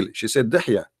Jibril, she said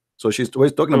Dihyah. So she's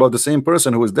always talking about the same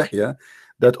person who is Dihyah,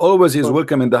 that always is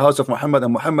welcome in the house of Muhammad,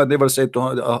 and Muhammad never said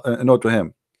to no to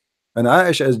him. And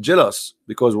Aisha is jealous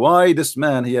because why this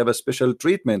man he have a special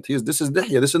treatment? This is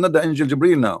Dihyah, this is not the angel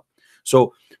Jibril now.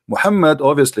 So Muhammad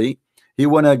obviously he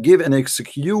wanna give an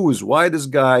excuse why this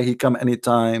guy he come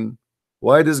anytime,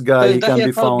 why this guy he can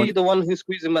be found. Be the one who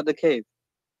squeezed him at the cave.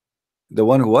 The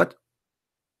one who what?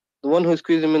 The one who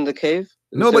squeezed him in the cave.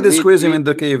 Nobody squeezed him in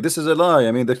the cave. This is a lie.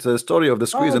 I mean, the story of the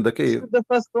squeeze in the cave. This is the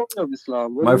first story of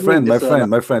Islam. My friend.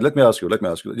 Let me ask you.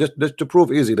 Just to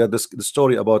prove easy that the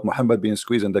story about Muhammad being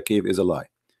squeezed in the cave is a lie.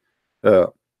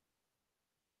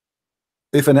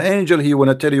 If an angel he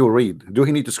wanna tell you read, do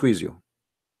he need to squeeze you?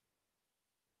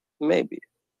 Maybe.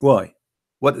 Why?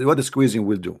 What the squeezing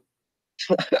will do?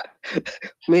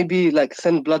 Maybe like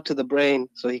send blood to the brain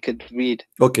so he could read.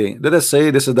 Okay, let us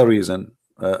say this is the reason.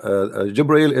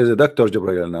 Jibril is a Dr.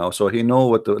 Jibril now, so he know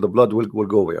what the blood will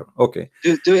go where. Okay.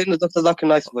 Do it in the Dr. Zakir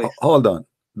nice way. Hold on.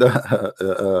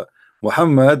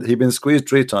 Muhammad he been squeezed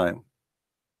 3 times.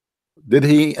 Did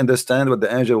he understand what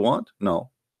the angel want?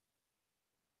 No.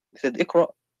 He said Iqra.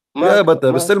 Yeah,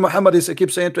 but still Muhammad he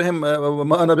keeps saying to him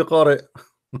Ma ana biqari.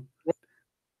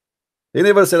 He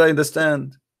never said I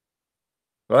understand.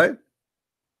 Right?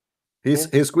 He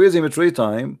squeezed him 3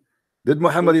 times. Did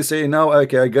Muhammad say now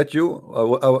okay I get you I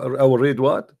will read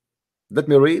what? Let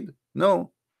me read?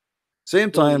 No.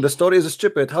 Same time the story is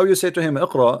stupid. How you say to him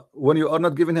Iqra when you are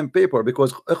not giving him paper?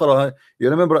 Because Iqra, you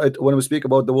remember when we speak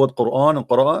about the word Quran and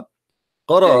Qara?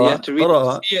 Qara, you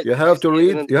have to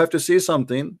read, you have to see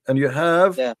something, and you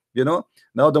have you know,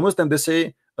 now the Muslim they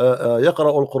say Yaqra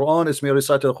al-Quran is me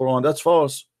recite al-Quran. That's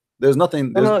false. There's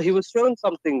nothing. No, he was shown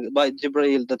something by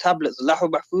Jibril, the tablets,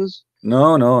 Lahu Mahfuz.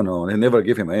 No. They never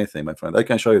give him anything, my friend. I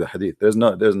can show you the hadith. There's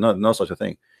no such a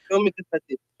thing. Show me the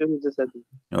hadith. Show me the hadith.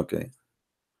 Okay.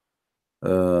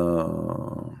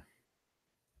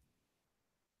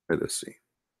 Let's see.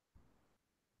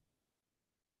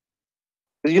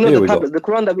 You know the tablet, the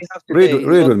Quran that we have today.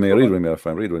 Read with me, my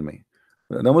friend. Read with me.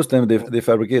 The Muslim they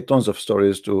fabricate tons of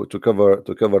stories to cover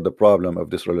the problem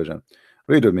of this religion.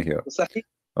 Read with me here.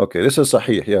 Okay, this is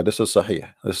Sahih. Yeah, this is Sahih.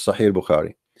 This is Sahih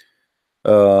Bukhari.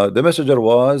 The messenger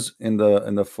was in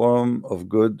the form of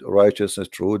good, righteousness,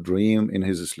 true dream in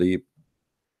his sleep.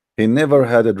 He never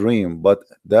had a dream, but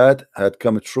that had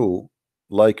come true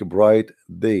like bright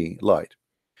daylight.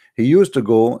 He used to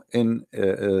go in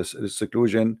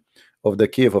seclusion of the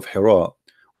cave of Hira,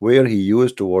 where he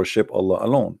used to worship Allah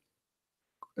alone.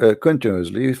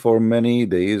 Continuously for many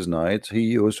days, nights, he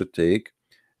used to take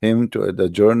him to the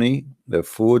journey, the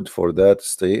food for that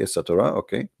stay, etc.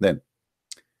 Okay,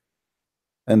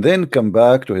 and then come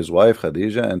back to his wife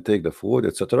Khadija and take the food,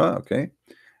 etc. Okay,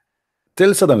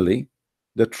 till suddenly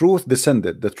the truth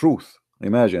descended. The truth.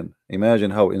 Imagine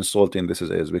how insulting this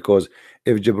is. Because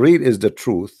if Jibril is the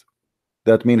truth,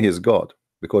 that means he is God.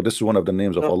 Because this is one of the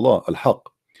names of Allah, Al-Haq.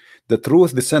 The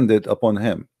truth descended upon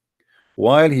him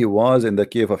while he was in the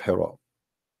cave of Hira.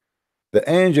 The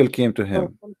angel came to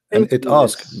him and it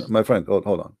asked, my friend, hold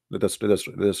on, let's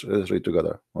read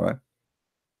together. All right.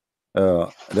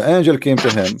 The angel came to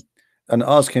him and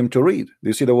asked him to read. Do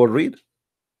you see the word read?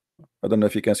 I don't know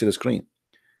if you can see the screen.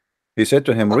 He said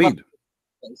to him, read.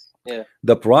 Yeah.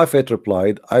 The prophet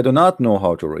replied, I do not know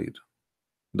how to read.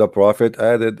 The prophet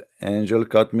added, angel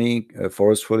cut me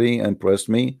forcefully and pressed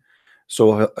me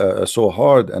so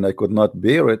hard, and I could not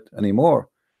bear it anymore.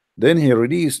 Then he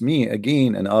released me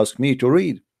again and asked me to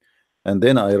read. And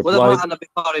then I replied,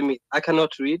 I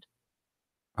cannot read.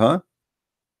 Huh?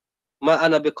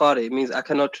 Ma'ana biqari means I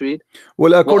cannot read.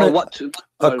 Well,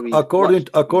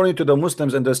 according to the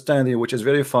Muslims' understanding, which is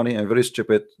very funny and very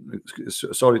stupid,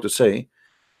 sorry to say,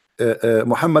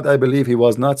 Muhammad, I believe he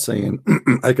was not saying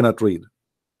I cannot read.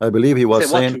 I believe he was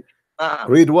saying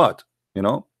read what, you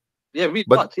know? Yeah, read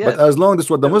but, what? Yeah. But as long as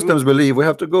what the Muslims believe, we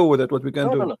have to go with it. What we can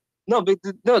do. No,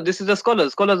 this is the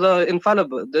scholars. Scholars are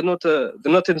infallible. They're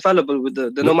not infallible with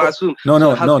the no ma'asum. No.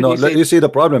 You see, the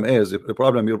problem is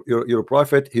your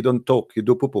prophet. He don't talk. He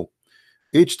do poo-poo.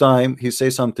 Each time he say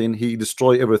something, he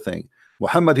destroy everything.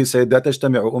 Muhammad, he said that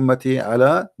tajtami'u ummati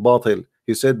ala batil.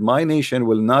 He said my nation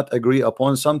will not agree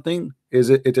upon something.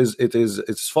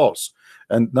 It's false.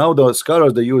 And now the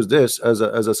scholars, they use this as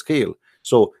a scale.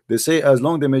 So they say as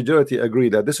long the majority agree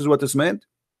that this is what is meant,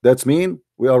 that's mean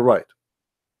we are right.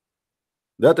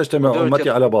 That tajtami'u ummati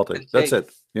ala batil. That's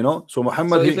it. You know. So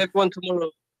Muhammad. So if everyone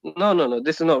tomorrow. No.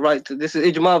 This is not right. This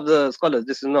is ijma of the scholars.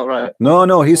 This is not right.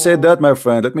 No. He said that, my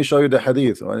friend. Let me show you the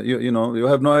hadith. You know, you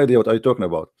have no idea what I'm talking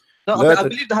about. No, I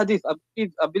believe the hadith. I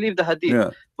believe the hadith. Yeah.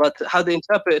 But how they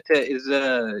interpret it is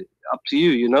up to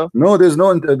you. You know. No, there's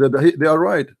no. They are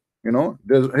right. You know,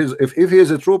 if he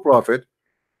is a true prophet,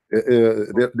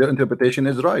 their interpretation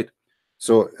is right.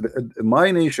 So my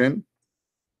nation,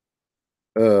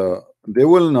 they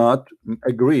will not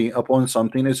agree upon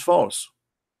something is false.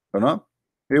 You know.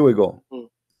 Here we go.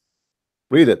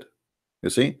 Read it. You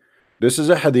see, this is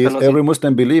a hadith. Every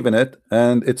Muslim believe in it,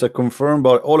 and it's a confirmed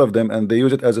by all of them, and they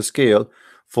use it as a scale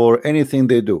for anything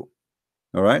they do.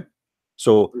 All right.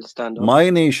 So my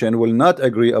nation will not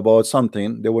agree about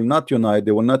something. They will not unite.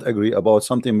 They will not agree about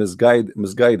something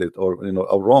misguided or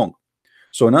or wrong.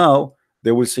 So now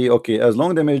they will see, okay, as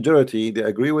long as the majority they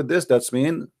agree with this, that's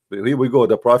mean here we go.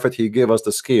 The prophet, he gave us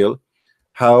the scale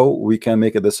how we can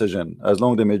make a decision. As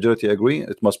long as the majority agree,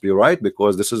 it must be right,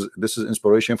 because this is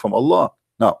inspiration from Allah.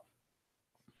 Now,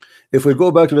 if we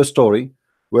go back to the story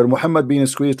where Muhammad being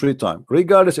squeezed 3 times,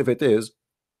 regardless if it is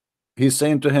he's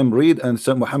saying to him read, and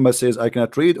Muhammad says I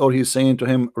cannot read, or he's saying to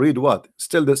him read what,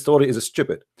 still the story is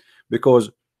stupid,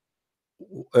 because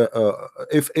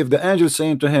if the angel is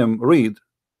saying to him read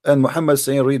and Muhammad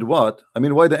saying read what, I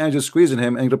mean, why the angel squeezing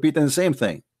him and repeating the same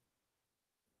thing?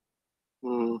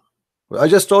 I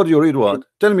just told you read what.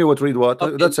 Tell me what read what.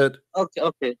 Okay. That's it.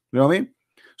 Okay. You know what I mean?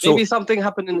 So, maybe something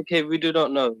happened in the cave we do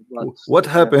not know. What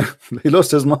happened? He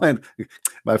lost his mind.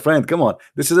 My friend, come on.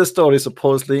 This is a story.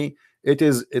 Supposedly,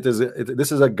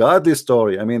 this is a godly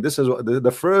story. I mean, this is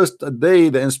the first day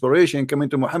the inspiration coming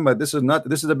to Muhammad. This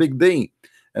is a big day.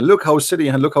 And look how silly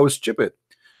and look how stupid.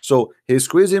 So he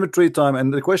squeezed him 3 times.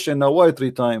 And the question now, why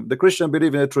 3 times? The Christian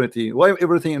believe in a Trinity. Why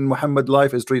everything in Muhammad's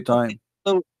life is 3 times?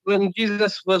 So when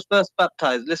Jesus was first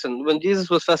baptized, listen, when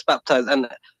Jesus was first baptized, and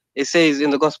it says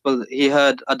in the gospel, he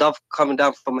heard a dove coming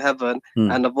down from heaven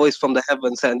and a voice from the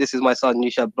heaven saying, this is my son, you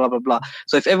shall blah, blah, blah.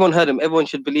 So if everyone heard him, everyone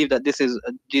should believe that this is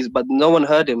Jesus, but no one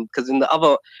heard him, because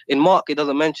in Mark, it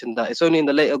doesn't mention that. It's only in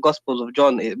the later gospels of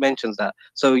John, it mentions that.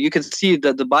 So you can see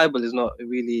that the Bible is not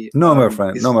really. No, my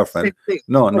friend. No, my friend.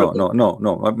 No,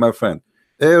 my friend.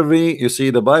 You see,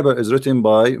 the Bible is written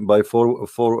by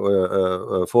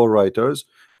four writers,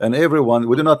 and everyone,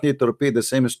 we do not need to repeat the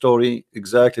same story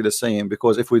exactly the same,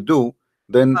 because if we do,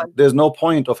 then there's no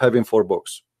point of having 4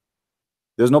 books.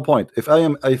 There's no point. If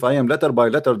I am letter by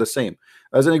letter the same.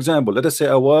 As an example, let us say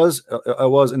I was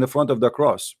in the front of the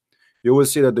cross. You will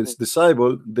see that this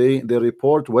disciple, they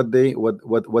report what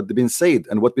been said,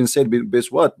 and what been said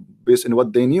based in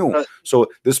what they knew. So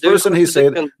this person, he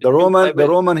said, the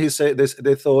Roman he said this,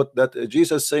 they thought that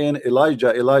Jesus saying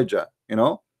Elijah, you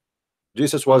know,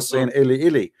 Jesus was saying Eli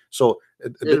Eli. So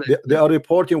they are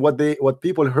reporting what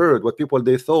people heard, what people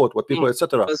they thought, what people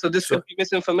etc. So this could be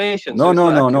misinformation.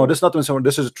 No, this is not misinformation.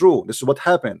 This is true. This is what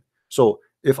happened. So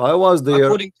if I was there,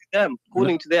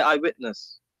 according to their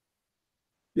eyewitness.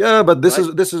 Yeah, but this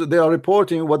is they are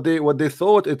reporting what they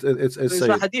thought it's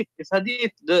hadith. It's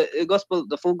hadith, the gospel,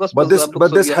 the full gospel.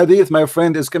 But this hadith, my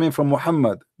friend, is coming from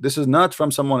Muhammad. This is not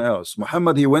from someone else.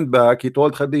 Muhammad, he went back, he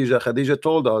told Khadija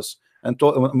told us, and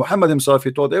told Muhammad himself,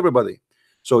 he told everybody.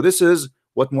 So this is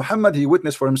What Muhammad he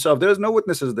witnessed for himself, there is no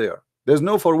witnesses there. There's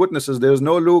no four witnesses. There's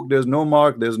no Luke. There's no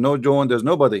Mark. There's no John. There's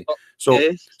nobody.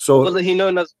 Okay. So wasn't he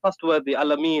known as trustworthy,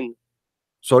 Al-Amin?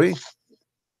 Sorry?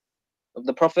 Of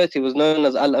the Prophet, he was known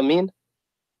as Al-Amin.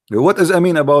 What is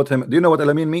Amin about him? Do you know what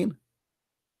Al-Amin mean?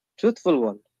 Truthful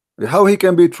one. How he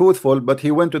can be truthful, but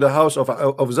he went to the house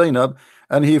of Zainab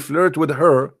and he flirted with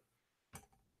her.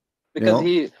 Because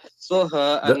he saw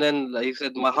her and then he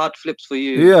said, my heart flips for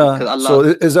you. Yeah. Allah, so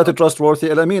is that a trustworthy?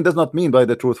 Al-Amin does not mean by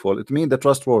the truthful. It means the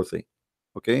trustworthy.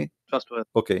 Okay. Trustworthy.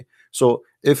 Okay. So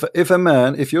if a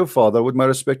man, if your father, with my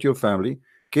respect, your family,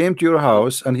 came to your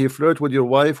house and he flirted with your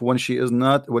wife when she is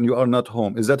not, when you are not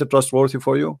home, is that a trustworthy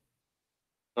for you?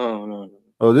 Oh no.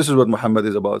 Oh, this is what Muhammad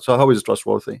is about. So how is it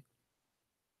trustworthy?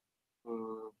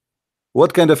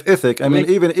 What kind of ethic? I mean,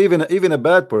 even a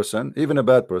bad person,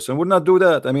 would not do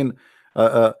that. I mean,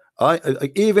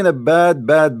 even a bad,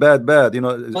 you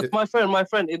know. That's my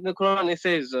friend. In the Quran, it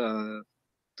says, the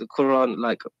Quran,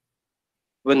 like,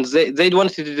 when they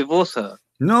wanted to divorce her.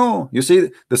 No, you see,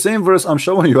 the same verse I'm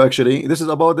showing you, actually, this is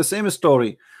about the same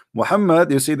story. Muhammad,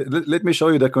 you see, let me show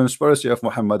you the conspiracy of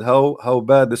Muhammad, how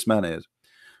bad this man is.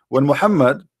 When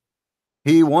Muhammad,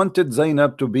 he wanted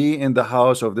Zainab to be in the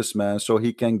house of this man so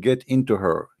he can get into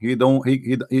her. He's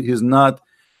not,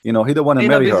 you know, he don't want to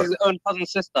marry her. His own cousin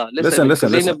sister. Listen.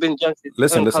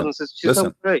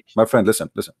 My friend,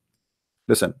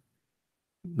 listen.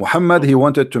 Muhammad, he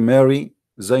wanted to marry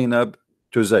Zainab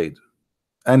to Zayd,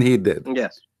 and he did.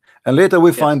 Yes. And later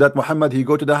we find that Muhammad, he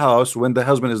go to the house when the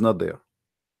husband is not there.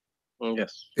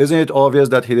 Yes. Isn't it obvious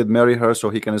that he did marry her so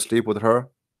he can sleep with her?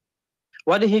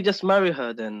 Why did he just marry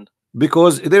her then?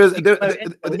 Because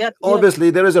obviously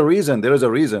there is a reason.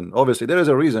 Obviously there is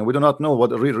a reason. We do not know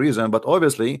what the real reason, but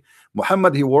obviously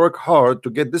Muhammad, he worked hard to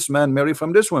get this man married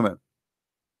from this woman.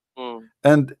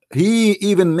 And he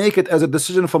even make it as a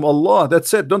decision from Allah.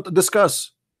 That's it. Don't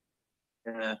discuss.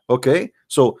 Yeah. Okay,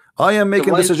 so I am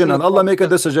making a decision and Allah make a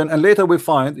decision, and later we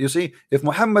find, you see, if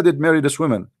Muhammad did marry this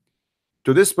woman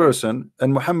to this person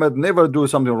and Muhammad never do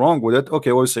something wrong with it,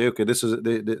 okay, we'll say, okay, this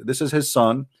is his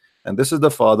son and this is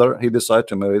the father, he decided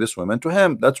to marry this woman to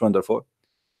him. That's wonderful.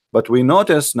 But we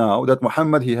notice now that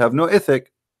Muhammad, he have no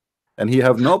ethic and he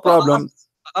have no problem.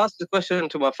 I asked the question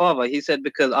to my father. He said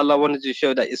because Allah wanted to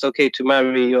show that it's okay to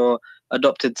marry your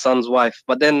adopted son's wife.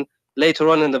 But then later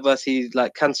on in the verse, he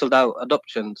like cancelled out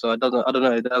adoption. So I don't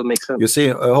know if that'll make sense. You see,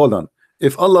 hold on.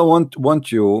 If Allah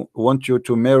want you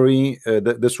to marry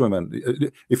this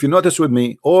woman, if you notice with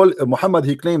me, all Muhammad,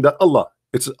 he claimed that Allah,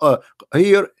 it's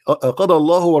here قَضَى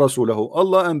اللَّهُ وَرَسُولَهُ,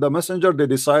 Allah and the messenger, they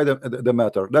decide the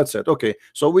matter. That's it. Okay,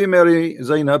 so we marry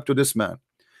Zainab to this man.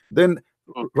 Then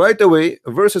right away,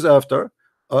 verses after,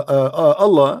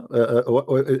 Allah,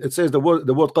 it says the word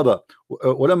قضى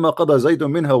ولما قضى زيد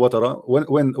منها وترى,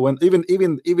 when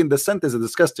even the sentence is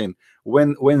disgusting,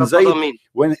 when Zayd,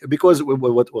 because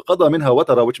what قضى منها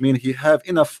وترى, which means he have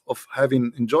enough of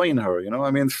having enjoying her, you know,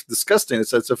 I mean, it's disgusting.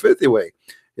 It's a filthy way.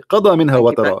 قضى منها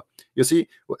وترى. You see,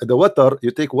 the water,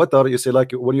 you take water, you say,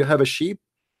 like when you have a sheep,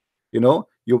 you know,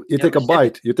 you take a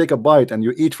bite, and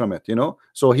you eat from it, you know.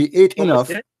 So he ate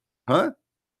enough. Huh?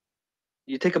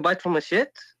 You take a bite from a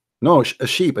shit? No, a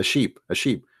sheep.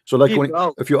 So like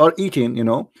if you are eating, you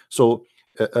know, so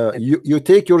you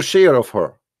take your share of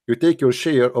her. You take your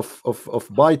share of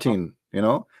biting, you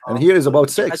know. And here is about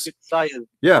sex.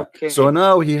 Yeah. Okay. So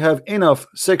now he have enough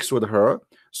sex with her.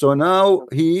 So now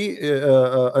he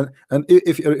and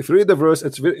if you read the verse,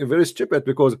 it's very, very stupid,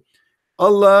 because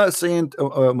Allah saying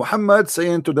Muhammad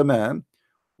saying to the man,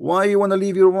 why you want to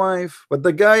leave your wife? But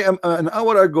the guy an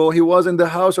hour ago, he was in the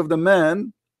house of the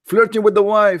man flirting with the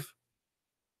wife.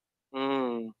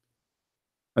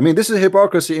 I mean, this is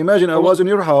hypocrisy. Imagine I was in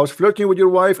your house flirting with your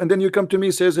wife, and then you come to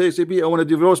me, says, hey CP, I want to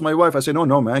divorce my wife. I say,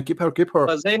 no man, keep her.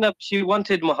 But Zainab, she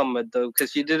wanted Muhammad though,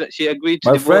 because she agreed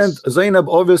to my divorce. Friend, Zainab,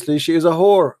 obviously she is a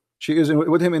whore. She is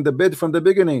with him in the bed from the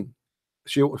beginning.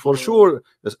 She for sure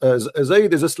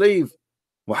Zayd is a slave.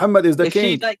 Muhammad is the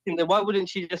king. If she liked him, then why wouldn't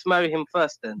she just marry him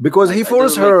first then? Because he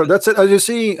forced her. That's it. As you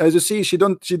see, she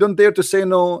don't dare to say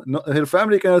no. Her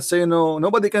family cannot say no.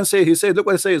 Nobody can say. He said, look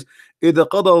what it says. إِذَا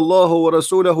قَضَى اللَّهُ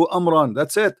وَرَسُولَهُ أَمْرًا.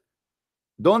 That's it.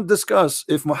 Don't discuss.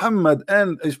 If Muhammad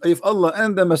and if Allah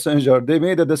and the messenger, they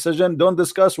made a decision, don't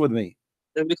discuss with me.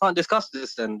 Then we can't discuss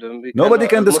this then. Nobody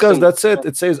can discuss. That's it.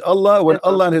 It says Allah, when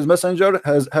Allah and his messenger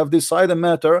have decided a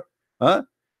matter, huh?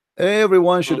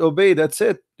 Everyone should obey. That's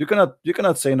it. You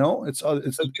cannot say no.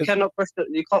 You cannot question.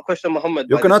 You can't question Muhammad.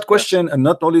 You cannot question, and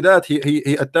not only that,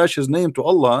 he attached his name to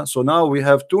Allah. So now we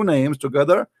have two names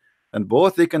together, and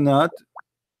both they cannot,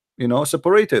 you know,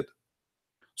 separate it.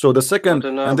 So the second,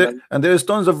 and there is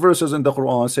tons of verses in the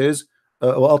Quran says,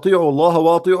 وأطيعوا الله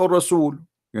وأطيعوا الرسول.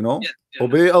 You know,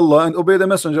 obey Allah and obey the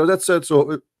messenger. That's it.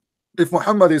 So if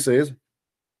Muhammad, he says,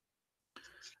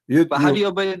 but how do you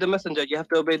obey the messenger? You have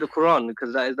to obey the Quran,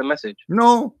 because that is the message.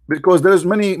 No, because there is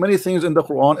many things in the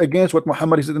Quran against what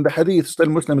Muhammad is in the Hadith. Still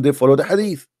Muslims, they follow the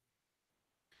Hadith.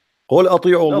 قل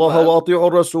أطيعوا الله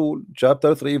وأطيعوا الرسول,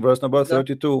 chapter 3 verse number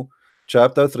 32,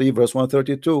 chapter 3 verse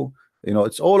 132. You know,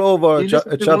 it's all over.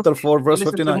 Chapter 4 verse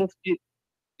 59.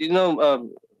 You know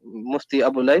Mufti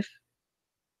Abu Laif?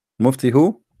 Mufti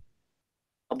who?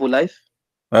 Abu Laif.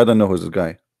 I don't know who's this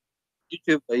guy.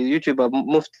 YouTuber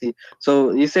Mufti.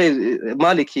 So he says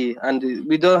Maliki, and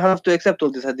we don't have to accept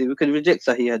all this hadith. We can reject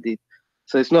Sahih hadith.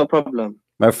 So it's not a problem.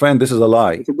 My friend, this is a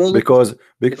lie. Because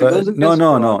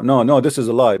no, this is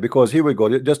a lie. Because here we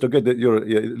go. Just to get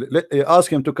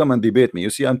ask him to come and debate me. You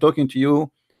see, I'm talking to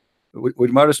you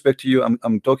with my respect to you.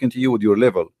 I'm talking to you with your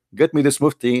level. Get me this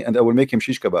Mufti and I will make him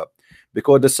shish kebab.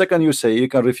 Because the second you say you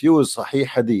can refuse Sahih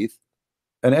hadith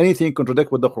and anything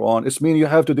contradict with the Quran, it's mean you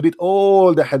have to delete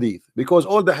all the hadith, because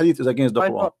all the hadith is against the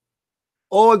Quran.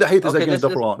 All the hadith is against the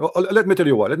Quran. Let me tell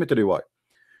you why. Let me tell you why.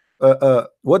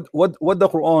 What the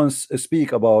Quran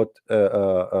speak about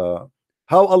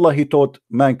how Allah he taught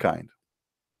mankind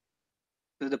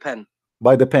with the pen.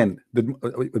 By the pen. The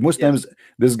Muslims,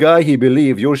 this guy, he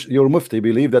believe, your Mufti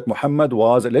believe that Muhammad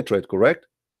was illiterate, correct?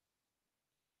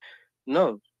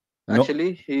 No.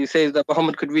 Actually, he says that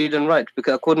Muhammad could read and write,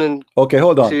 because according okay,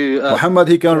 hold on. To, Muhammad,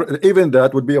 he can, even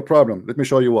that would be a problem. Let me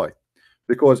show you why.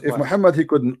 Because if Muhammad, he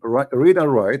couldn't read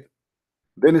and write,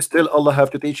 then still Allah have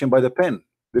to teach him by the pen.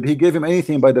 Did he give him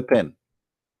anything by the pen?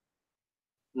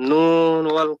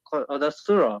 No, that's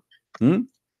surah.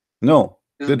 No.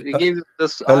 He gave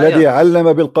this الذي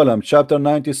علم بالقلم, chapter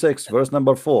 96 verse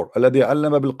number 4. الذي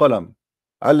علم بالقلم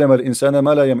علم الإنسان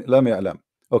ما لم يعلم.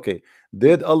 Okay,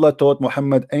 did Allah taught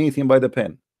Muhammad anything by the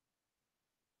pen?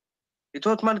 He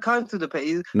taught mankind through the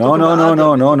pen. No.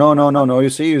 You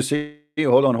see.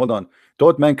 Hold on.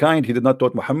 Taught mankind. He did not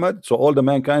taught Muhammad. So all the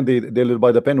mankind they live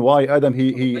by the pen. Why? Adam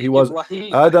he was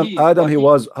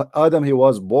Adam he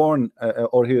was born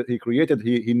or he created.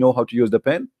 He know how to use the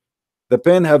pen. The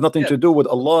pen have nothing to do with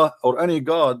Allah or any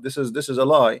God. This is a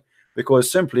lie,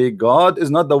 because simply God is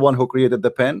not the one who created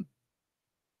the pen.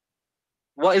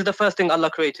 What is the first thing Allah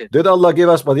created? Did Allah give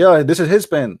us? But yeah, this is His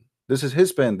pen. This is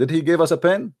His pen. Did He give us a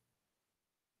pen?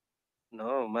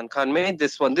 No, mankind made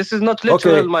this one. This is not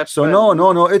literal, okay, my so friend.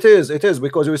 No, it is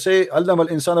because we say Allama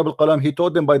al-insana bil qalam. He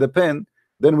taught them by the pen.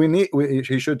 Then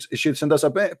he should send us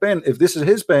a pen if this is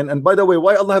His pen. And by the way,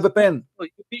 why Allah have a pen? Oh,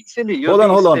 you're being silly.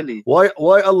 Hold on. Silly.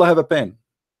 Why Allah have a pen?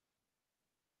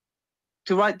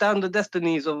 To write down the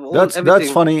destinies of all everything. That's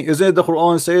funny, isn't it? The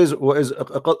Quran says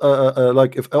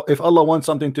like if Allah wants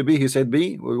something to be, He said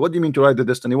be. What do you mean to write the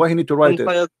destiny? Why He need to write it?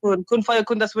 Kun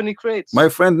fayakun, that's when He creates. My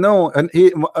friend, no. And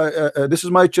this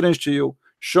is my challenge to you.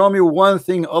 Show me one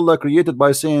thing Allah created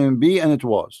by saying be, and it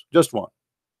was just one.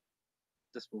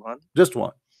 Just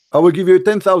one. I will give you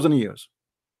 10,000 years.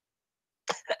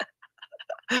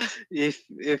 if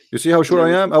you see how sure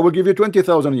I am, I will give you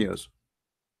 20,000 years.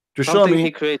 To show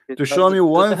me,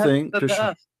 one thing,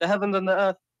 the heavens and the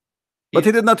earth. But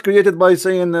He did not create it by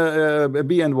saying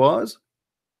be and was.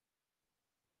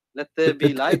 Let there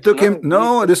be light. It took him.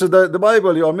 No, this is the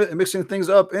Bible. You are mixing things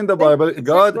up in the Bible.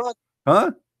 God,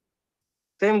 huh?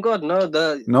 Same God. No,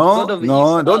 don't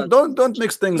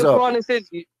mix things up.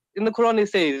 In the Quran it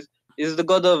says, is the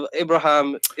God of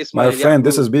Abraham, Ismail. My friend,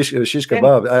 this is shish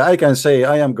kebab. I can say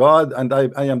I am God and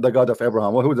I am the God of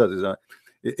Abraham. Well, who does it?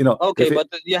 You know, okay, but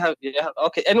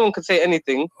okay, anyone can say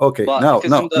anything. Okay, no,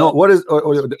 what is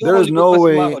there is no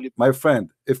way, my friend,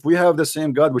 if we have the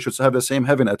same God, we should have the same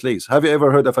heaven at least. Have you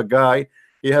ever heard of a guy,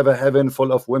 he have a heaven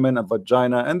full of women and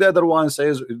vagina, and the other one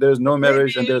says there's no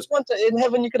marriage? Maybe and in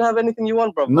heaven you can have anything you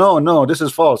want, bro. No, this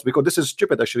is false, because this is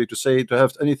stupid actually to say to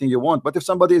have anything you want. But if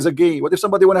somebody is a gay, what if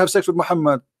somebody want to have sex with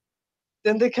Muhammad?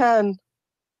 Then they can.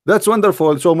 That's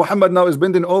wonderful. So Muhammad now is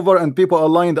bending over and people are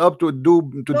lined up to do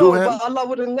him. But Allah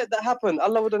wouldn't let that happen.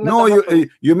 Allah wouldn't let that happen.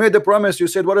 You made the promise. You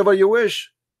said whatever you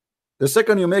wish. The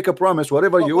second you make a promise,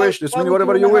 whatever you wish, this means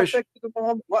whatever you wish.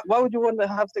 Why would you want to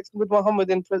have sex with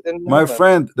Muhammad in prison? My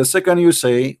friend, the second you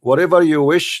say whatever you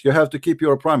wish, you have to keep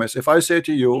your promise. If I say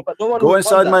to you, go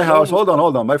inside my house. Hold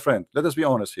on, my friend. Let us be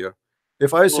honest here.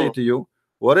 If I say to you,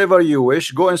 whatever you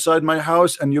wish, go inside my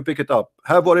house and you pick it up.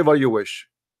 Have whatever you wish.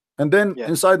 And then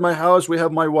inside my house we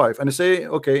have my wife, and I say,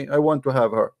 okay, I want to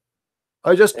have her.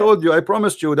 I just told you, I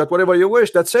promised you that whatever you wish,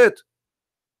 that's it.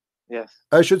 Yes.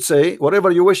 I should say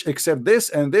whatever you wish except this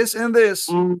and this and this.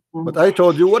 But I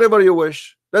told you whatever you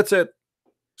wish. That's it.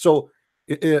 So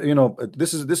you know,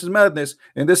 this is madness.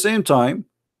 In the same time,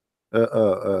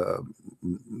 the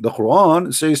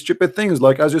Quran says stupid things,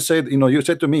 like as you said, you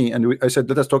said to me, and I said,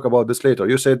 let us talk about this later.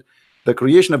 You said the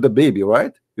creation of the baby,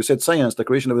 right? You said science, the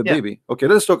creation of the baby. Okay,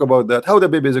 let's talk about that. How the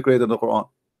baby is created in the Quran?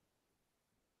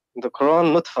 The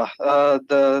Quran, nutfah,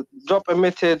 the drop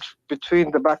emitted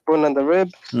between the backbone and the rib,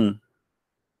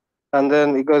 and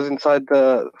then it goes inside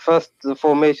the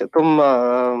formation.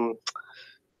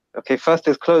 Okay, first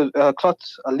is closed, clot,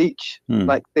 a leech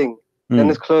like thing. Then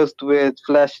it's closed with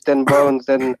flesh, then bones,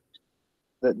 then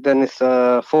it's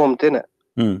formed in it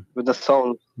with the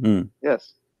soul.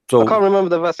 Yes. So I can't remember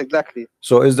the verse exactly.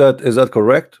 So is that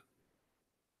correct?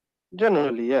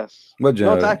 Generally, yes. But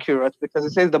generally, not accurate, because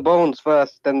it says the bones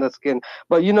first, then the skin.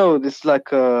 But this like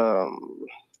how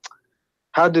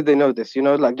did they know this?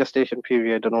 Like gestation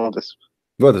period and all this.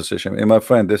 What gestation? My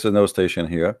friend, this is no station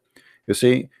here. You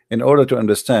see, in order to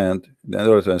understand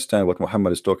what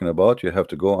Muhammad is talking about, you have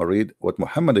to go and read what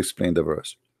Muhammad explained the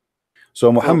verse.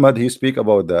 So Muhammad, he speak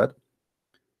about that.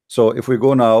 So if we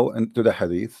go now into the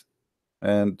hadith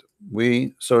and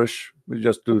we search, we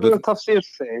just do the tafsir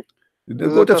say.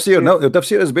 Go tafsir. No, the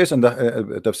tafsir is based on the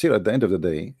tafsir. At the end of the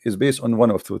day, is based on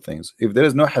one of two things. If there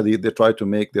is no hadith, they try to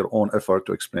make their own effort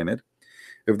to explain it.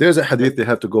 If there's a hadith, they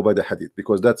have to go by the hadith,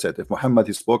 because that's it. If Muhammad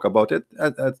he spoke about it,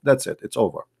 that's it. It's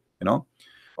over. Okay.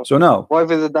 So now, why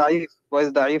is it da'if? Why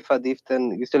is da'if hadith?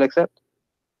 Then you still accept?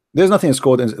 There's nothing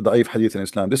called da'if hadith in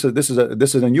Islam. This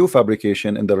is a new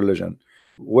fabrication in the religion.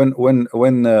 When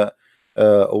the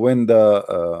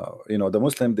the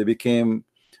Muslim, they became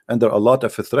under a lot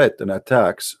of threat and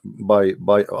attacks by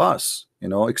us,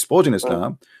 exposing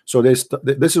Islam. So this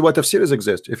is why tafsirs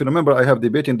exist. If you remember, I have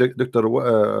debating Dr.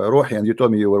 Rohi, and you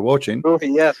told me you were watching.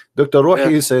 Rohi, yes. Dr.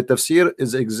 Rohi said tafsir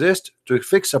exist to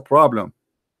fix a problem.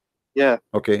 Yeah.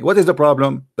 Okay. What is the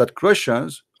problem? That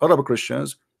Christians, Arab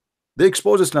Christians, they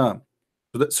expose Islam.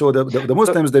 So the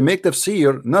Muslims, they make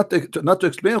tafsir not to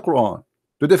explain the Quran,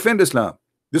 to defend Islam.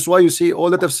 This is why you see all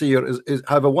the tafsir is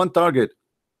have a one target,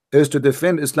 is to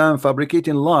defend Islam,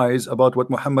 fabricating lies about what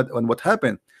Muhammad and what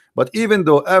happened. But even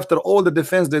though after all the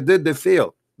defense they did, they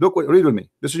failed. Look, read with me.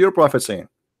 This is your prophet saying.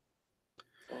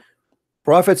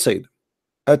 Prophet said,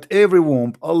 at every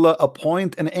womb Allah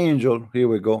appoint an angel. Here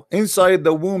we go. Inside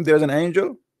the womb there's an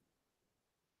angel.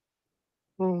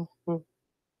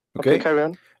 Okay, carry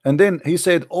on. And then he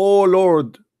said, oh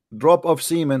Lord, drop of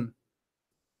semen.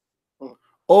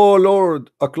 Oh Lord,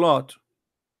 a clot.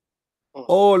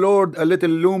 Oh Lord, a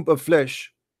little lump of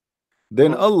flesh.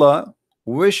 Then Allah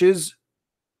wishes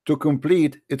to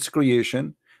complete its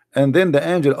creation, and then the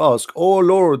angel asks, oh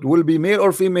Lord, will be male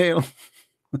or female?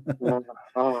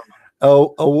 A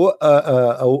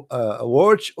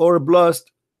watch or a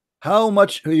blast? How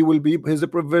much he will be, his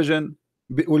provision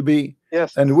will be,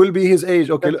 yes, and will be his age.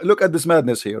 Okay, look at this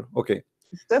madness here. Okay,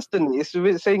 it's destiny. It's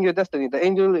saying your destiny. The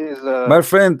angel is my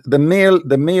friend, the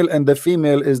male and the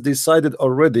female is decided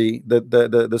already.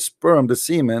 The sperm, the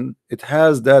semen, it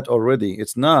has that already.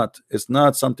 It's not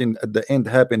something at the end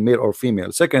happen, male or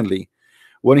female. Secondly,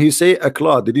 when he say a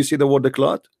clot, did you see the word the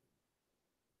clot?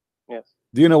 Yes.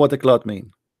 Do you know what a clot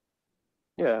mean?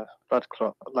 Yeah, blood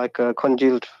clot, like a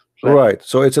congealed flesh. Right.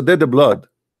 So it's a dead blood.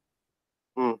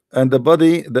 And the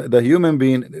body, the human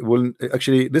being will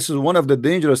actually, this is one of the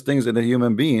dangerous things in the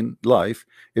human being life.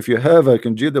 If you have a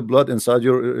congealed blood inside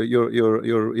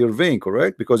your vein,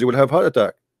 correct? Because you will have heart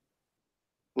attack.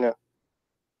 Yeah.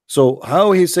 So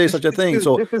how he says such a thing?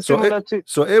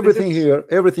 So everything here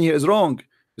is wrong.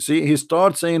 You see, he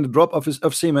starts saying the drop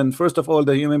of semen. First of all,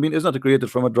 the human being is not created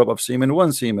from a drop of semen,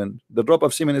 one semen. The drop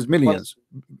of semen is millions,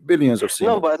 billions of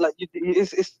semen. No, but like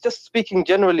it's just speaking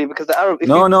generally, because the Arab.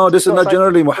 No, this is not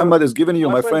generally. Muhammad is giving you,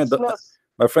 my friend.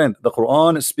 My friend, the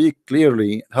Quran speak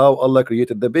clearly how Allah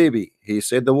created the baby. He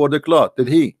said the word clot. Did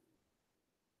he?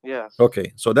 Yes.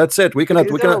 Okay, so that's it. We cannot.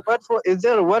 Is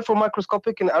there a word for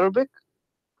microscopic in Arabic?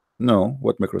 No,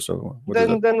 what microscopic?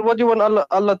 Then what do you want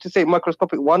Allah to say?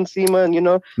 Microscopic, one semen,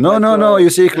 No, no.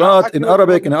 You see, clot in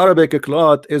Arabic. In Arabic, a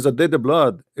clot is a dead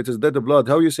blood. It is dead blood.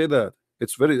 How you say that?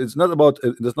 It's not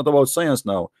about science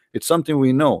now. It's something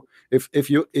we know. If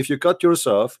you cut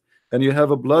yourself and you have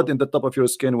a blood in the top of your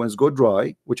skin when it's go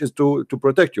dry, which is to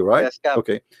protect you, right? Yes,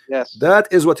 okay. Yes. That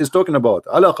is what he's talking about.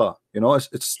 Alaqa.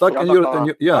 It's stuck in your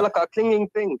yeah. Alaqa, a clinging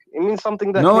thing. It means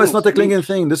something that. No, clings. It's not a clinging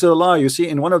thing. This is a lie. You see,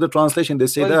 in one of the translation they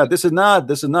say that this is not.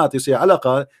 You see,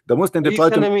 alaqa. The Muslim they try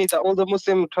to. Telling me that all the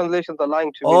Muslim translations are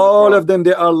lying to me. All of them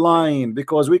they are lying,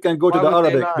 because we can go to the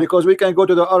Arabic. Because we can go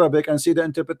to the Arabic and see the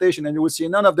interpretation, and you will see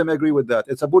none of them agree with that.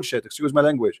 It's a bullshit. Excuse my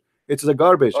language. It's a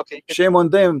garbage. Okay. Shame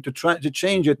on them to try to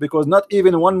change it, because not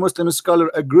even one Muslim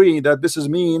scholar agree that this is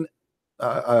mean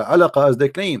alaqa as they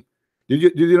claim.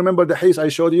 Did you remember the hadith I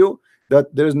showed you,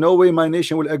 that there is no way my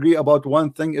nation will agree about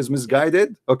one thing is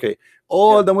misguided? Okay,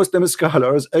 all the Muslim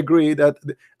scholars agree that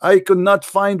I could not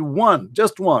find one,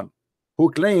 just one,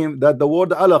 who claimed that the word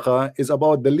alaqa is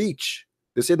about the leech.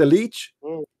 They say the leech,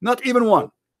 not even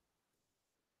one.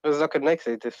 What's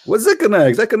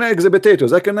Zakanak? Zakanak is a potato.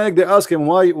 Zakanak, they ask him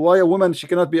why a woman, she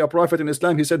cannot be a prophet in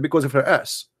Islam. He said because of her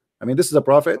ass. I mean, this is a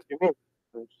prophet.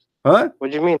 Huh? What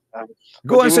do you mean?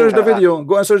 Go and search the video.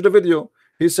 Go and search the video.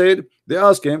 He said, they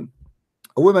asked him,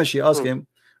 a woman, she asked him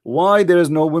why there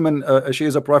is no woman, she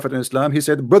is a prophet in Islam. He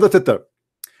said, brother Titter,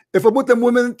 if a Muslim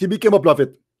woman, he became a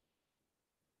prophet,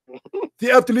 they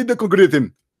have to lead the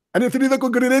congregation, and if you lead the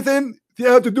congregation, they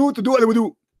have to do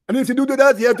al-wudu, and if you do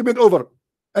that, you have to bend over,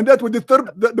 and that would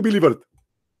disturb the believer.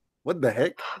 What the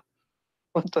heck?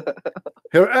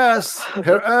 Her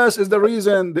ass is the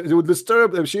reason it would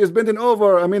disturb them. She is bending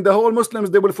over. I mean, the whole Muslims,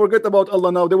 they will forget about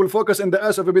Allah now. They will focus in the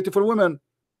ass of a beautiful woman.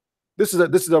 This is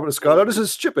a scholar. This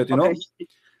is stupid, you know.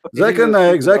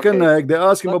 Zakanak, they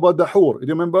ask him about the hur. You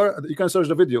remember? You can search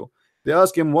the video. They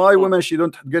ask him why women, she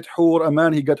don't get hur, a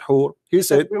man he get hur. He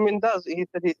said women does. He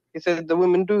said the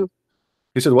women do.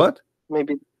 He said what?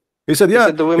 Maybe. He said,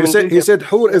 yeah, he said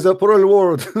hur is a plural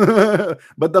word.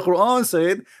 But the Quran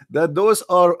said that those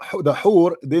are the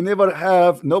hur, they never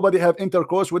have, nobody have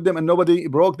intercourse with them, and nobody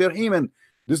broke their hymen.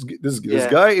 This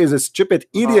guy is a stupid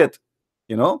idiot.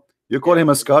 You know, you call him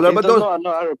a scholar, but those,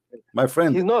 my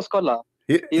friend, he's not a scholar.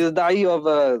 He's the Da'i of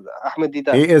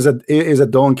Ahmadiyya. He is a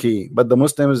donkey. But the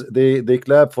Muslims, they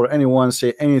clap for anyone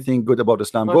say anything good about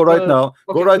Islam. Go right now.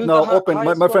 Go right now.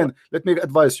 Open, my friend. Let me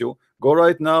advise you. Go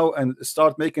right now and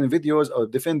start making videos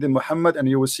of defending Muhammad, and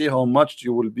you will see how much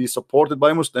you will be supported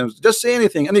by Muslims. Just say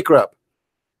anything, any crap.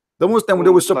 The Muslim,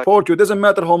 they will support you. It doesn't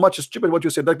matter how much is stupid what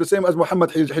you said. Like the same as Muhammad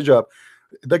hijab.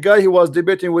 The guy he was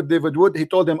debating with David Wood, he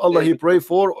told him Allah he pray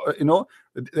for, you know,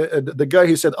 the guy,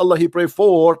 he said Allah he pray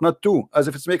for, not to, as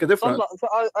if it's make a difference.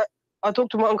 I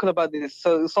talked to my uncle about this.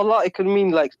 So salah, it can mean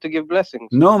like to give blessings.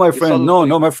 No, my friend, no,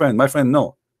 my friend,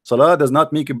 no. Salah does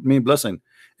not mean blessing.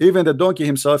 Even the donkey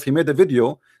himself, he made a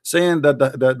video saying that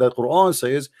the Quran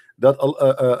says that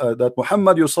that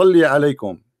Muhammad yusalli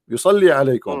alaykum.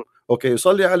 Okay,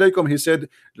 yusalli alaykum, he said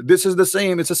this is the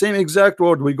same, it's the same exact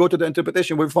word. We go to the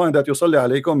interpretation, we find that yusalli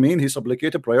alaykum mean he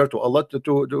supplicated prayer to Allah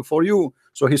to for you.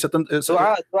 So he said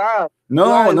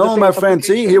no, my friend,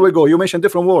 see, here we go, you mentioned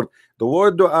different word. The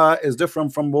word dua is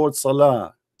different from word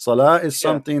salah. Salah is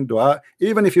something, dua,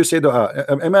 even if you say dua,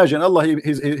 imagine Allah,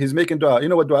 he's making dua. You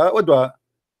know what dua?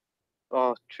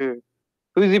 Oh, true.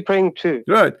 Who is he praying to?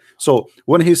 Right. So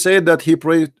when he said that he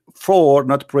prayed for,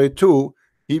 not pray to,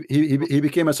 he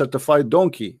became a certified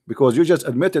donkey, because you just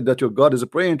admitted that your God is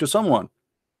praying to someone.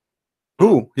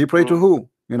 Who? He prayed to who?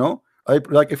 You know,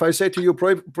 like if I say to you,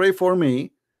 pray for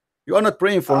me, you are not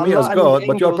praying for me as God,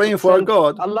 but you are praying for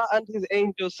God. Allah and his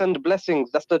angels send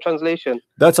blessings. That's the translation.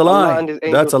 That's a lie.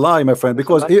 That's a lie, my friend.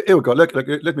 Because here we go.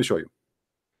 Let me show you.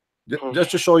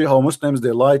 Just to show you how Muslims,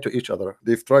 they lie to each other.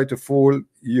 They've tried to fool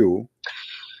you.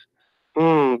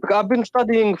 Because I've been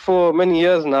studying for many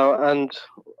years now, and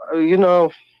you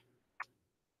know,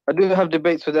 I do have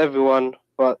debates with everyone,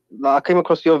 but I came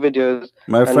across your videos.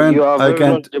 My friend, you are I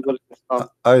can't. knowledgeable.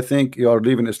 I think you are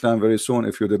leaving Islam very soon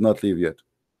if you did not leave yet.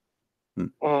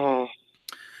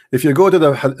 If you go to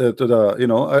the you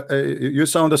know, you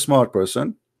sound a smart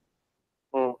person,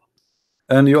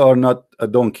 and you are not a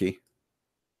donkey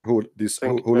who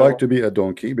like to be a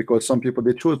donkey, because some people,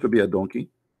 they choose to be a donkey.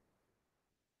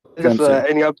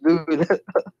 Any Abdul.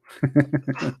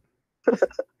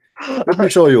 Let me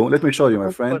show you,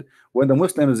 my friend. When the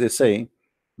Muslims, they say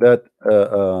that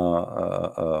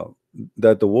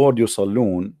that the word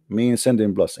yusallun means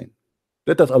sending blessing,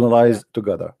 let us analyze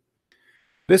together.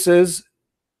 This is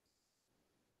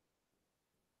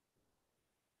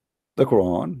the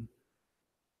Quran.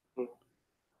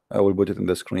 I will put it in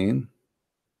the screen.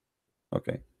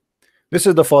 Okay, this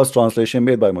is the fast translation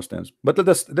made by Muslims, but let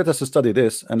us study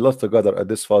this and look together at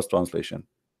this fast translation.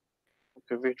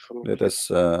 Let us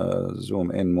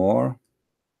zoom in more.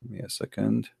 Give me a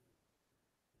second.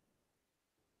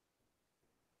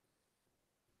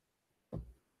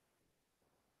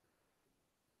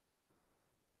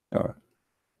 All right.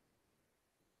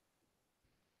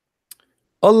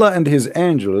 Allah and his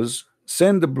angels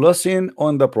send the blessing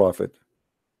on the Prophet.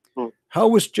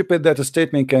 How stupid that a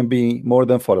statement can be more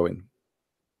than following.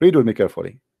 Read with me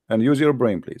carefully and use your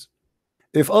brain, please.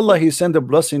 If Allah, he sent a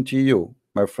blessing to you,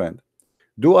 my friend,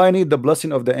 do I need the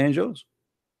blessing of the angels?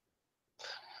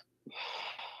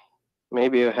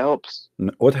 Maybe it helps.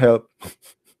 What help?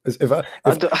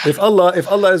 If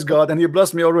Allah is God and he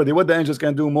blessed me already, what the angels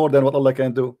can do more than what Allah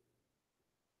can do?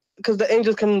 because the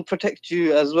angels can protect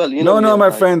you as well. You No, know me no, and my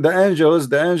I. friend, the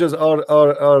angels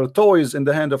are toys in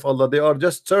the hand of Allah. They are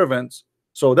just servants.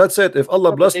 So that's it. If Allah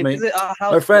No, but blessed they me, visit our my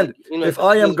house, friend, like, you know, if the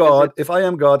I am angels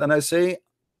visit. God, and I say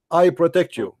I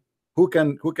protect Mm. you,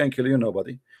 who can kill you?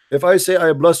 Nobody. If I say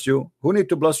I bless you, who need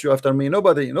to bless you after me?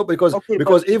 Nobody. No, because Okay,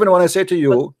 because even when I say to but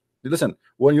you, listen,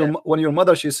 when yeah, your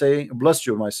mother, she say bless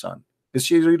you, my son, is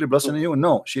she really blessing mm, you?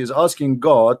 No, she is asking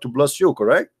God to bless you,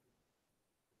 correct?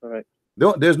 all right.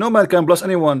 There's no man can bless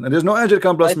anyone, and there's no angel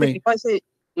can bless I think me. if I say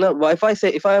no, but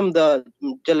if I am the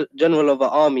general of an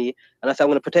army and I say I'm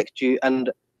going to protect you,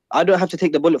 and I don't have to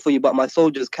take the bullet for you, but my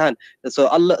soldiers can. And so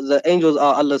Allah, the angels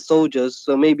are Allah's soldiers,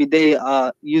 so maybe they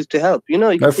are used to help. You know,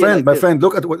 you can My see it friend, like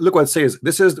this. look what it says.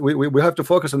 This is we have to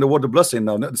focus on the word blessing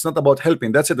now. It's not about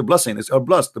helping. That's it. The blessing is our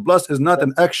blessed. The blessed is not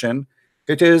an action.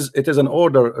 It is an Mm.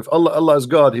 order. If Allah is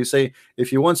God, He say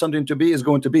if you want something to be, it's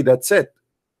going to be. That's it.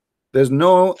 There's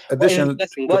no What is addition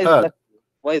blessing? to What is add. blessing?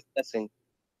 What is blessing?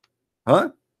 Huh?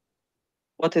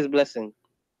 What is blessing?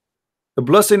 The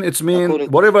blessing, it's mean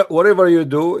According to whatever you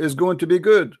do is going to be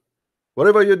good.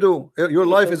 Whatever you do, your you.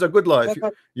 life So is a good life. what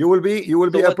kind- You will be so a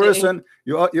what the angel? person.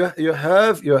 You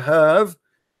have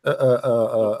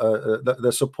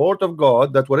the support of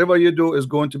God, that whatever you do is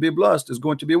going to be blessed, is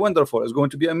going to be wonderful, is going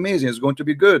to be amazing, is going to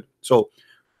be good. So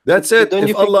that's But it. don't you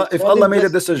If think Allah if if God is Allah made a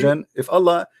blessing you? decision, if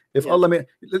Yeah. Allah made,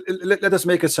 let us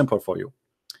make it simple for you.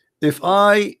 If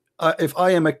Mm.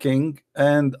 I am a king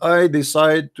and I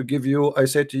decide to give you, I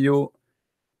say to you,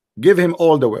 give him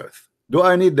all the wealth. Do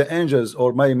I need the angels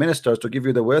or my ministers to give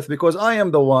you the wealth? Because I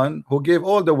am the one who gave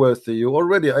all the wealth to you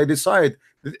already. I decide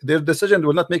their decision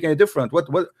will not make any difference. What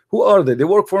who are they? They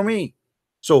work for me.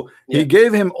 So he Yeah.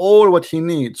 gave him all what he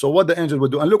needs. So what the angels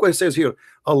would do, and look what it says here: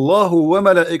 Allahu wa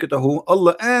malaikatahu,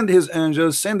 Allah and his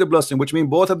angels send the blessing, which means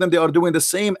both of them, they are doing the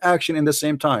same action in the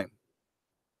same time.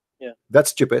 Yeah.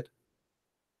 That's stupid,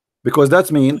 because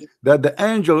that means that the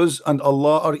angels and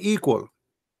Allah are equal.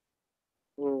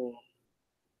 Mm.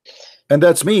 And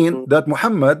that's mean Mm. that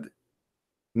Muhammad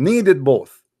needed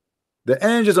both the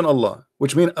angels and Allah,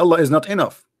 which mean Allah is not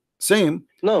enough. Same.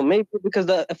 No, maybe because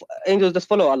if angels just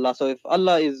follow Allah. So if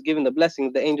Allah is giving the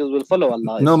blessings, the angels will follow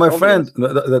Allah. No, It's my friend,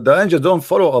 obvious. the angels don't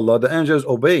follow Allah. The angels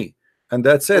obey, and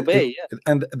that's it. Obey, yeah.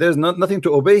 And there's nothing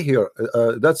to obey here.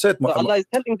 That's it. But Allah is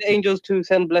telling the angels to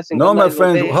send blessings. No, Allah my is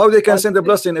friend, obeying. how they can God send the is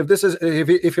blessing if this is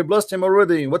if he blessed him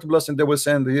already? What blessing they will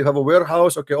send? You have a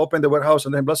warehouse, okay, open the warehouse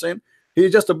and then bless him. He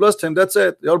just blessed him. That's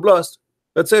it. You're blessed.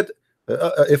 That's it.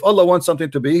 If Allah wants something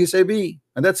to be, He say be,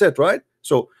 and that's it, right?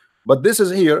 So, but this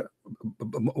is here.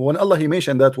 When Allah, He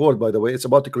mentioned that word, by the way, it's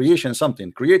about the creation,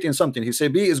 something, creating something. He say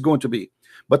be is going to be.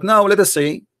 But now let us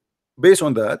say, based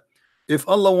on that, if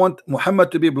Allah want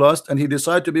Muhammad to be blessed and he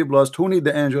decide to be blessed, who need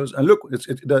the angels? And look,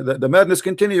 the madness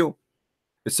continue.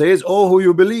 It says, oh, who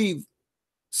you believe,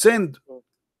 send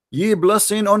ye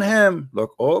blessing on him.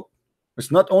 Look, oh,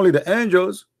 it's not only the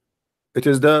angels, it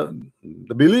is the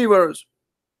believers.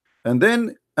 And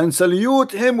then, and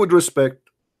salute him with respect.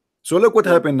 So look what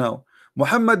happened now.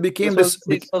 Muhammad became This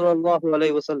was sallallahu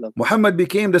alayhi wasallam. Muhammad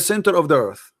became the center of the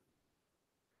earth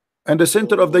and the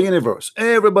center of the universe.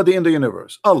 Everybody in the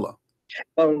universe, Allah.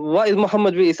 What is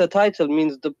Muhammad really? It's a title,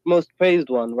 means the most praised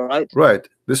one, right? Right.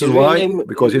 This is His real why, name,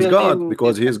 because his he's real God, name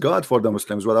because is he is God for the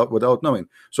Muslims without knowing.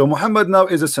 So Muhammad now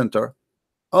is a center.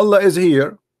 Allah is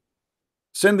here,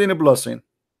 sending a blessing,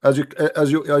 as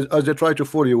they try to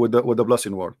fool you with the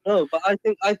blessing word. No, but I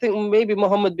think maybe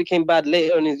Muhammad became bad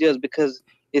later in his years, because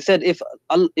he said if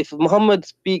Muhammad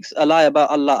speaks a lie about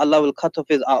Allah, Allah will cut off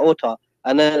his aorta.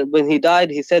 And then when he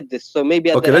died, he said this. So maybe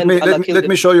at Okay, the end, Allah killed let him.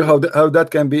 me show you how that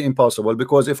can be impossible.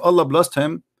 Because if Allah blessed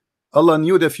him, Allah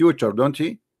knew the future, don't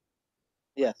He?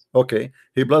 Yes. Okay,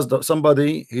 He blessed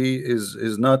somebody. He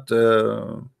is not.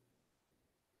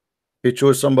 He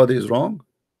chose somebody is wrong.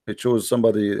 He chose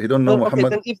somebody. He don't know So, okay,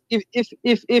 Muhammad. then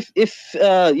if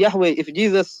Yahweh, if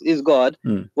Jesus is God,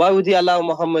 why would He allow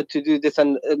Muhammad to do this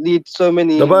and lead so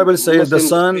many? The Bible says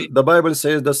Muslims the Bible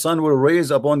says the Son will raise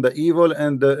upon the evil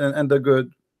and the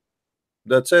good.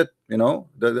 That's it. You know,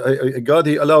 God,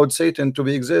 He allowed Satan to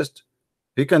be exist.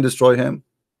 He can destroy him.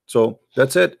 So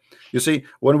that's it. You see,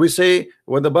 when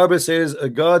the Bible says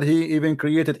God, He even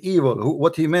created evil,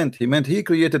 what He meant? He meant He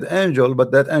created angel,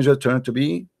 but that angel turned to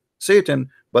be Satan.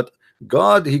 But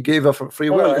God, He gave a free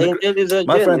will. angel is a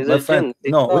My jinn. friend, Is a jinn.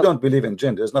 no, we don't believe in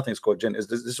jinn. There's nothing called jinn.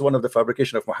 This is one of the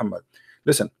fabrication of Muhammad.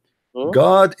 Listen,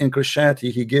 God in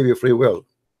Christianity, He gave you free will.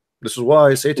 This is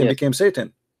why Satan became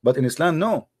Satan. But in Islam,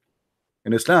 no.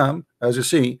 In Islam, as you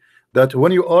see, that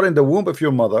when you are in the womb of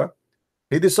your mother,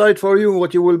 He decide for you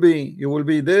what you will be. You will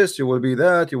be this, you will be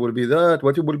that, you will be that,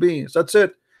 what you will be. That's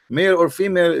it. male or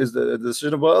female is the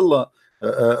decision of Allah.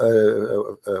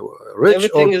 Rich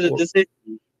everything or is a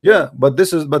decision. yeah, but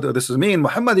this is mean.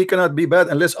 Muhammad, he cannot be bad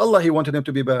unless Allah he wanted him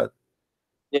to be bad.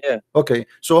 Yeah. Okay,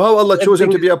 so how Allah chose him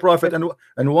to be a prophet, everything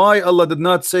and why Allah did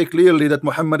not say clearly that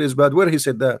Muhammad is bad? Where he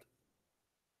said that?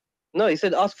 No, he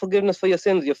said ask forgiveness for your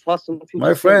sins, your past and future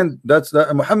My friend, sins. that's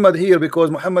the Muhammad here,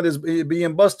 because Muhammad is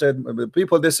being busted.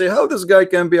 People, they say, how this guy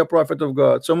can be a prophet of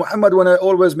God? So Muhammad want to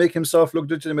always make himself look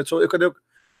legitimate. So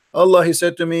Allah, he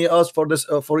said to me, ask for this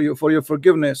for your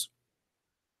forgiveness.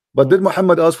 But did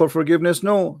Muhammad ask for forgiveness?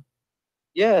 No.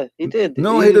 Yeah, he did.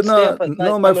 No, he did not.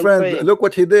 No, my friend, look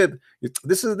what he did.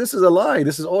 This is a lie.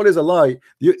 This is always a lie.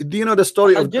 Do you know the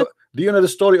story of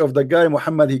the guy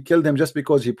Muhammad? He killed him just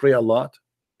because he prayed a lot.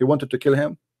 He wanted to kill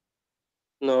him.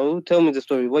 No, tell me the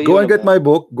story. What Go and get my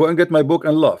book. Go and get my book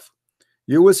and laugh.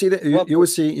 You will see that. You will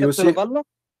see. Deception of Allah?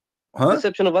 Huh?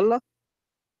 Deception of Allah?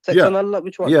 Section Allah?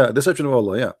 Which one? Yeah, deception of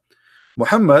Allah. Yeah.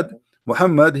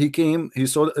 Muhammad, he came. He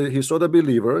saw the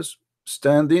believers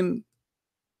standing,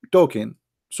 talking.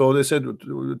 So they said,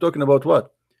 we're talking about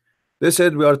what? They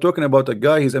said, we are talking about a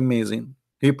guy. He's amazing.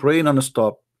 He praying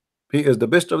non-stop. He is the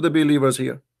best of the believers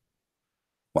here.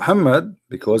 Muhammad,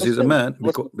 because he's a man,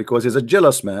 because he's a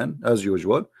jealous man, as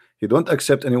usual, he don't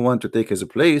accept anyone to take his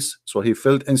place, so he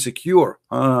felt insecure.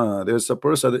 There's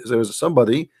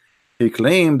somebody, he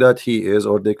claimed that he is,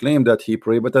 or they claim that he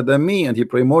pray better than me, and he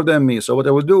pray more than me. So what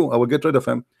I will do, I will get rid of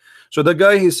him. So the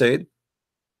guy, he said,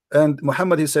 and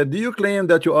Muhammad, he said, do you claim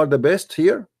that you are the best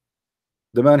here?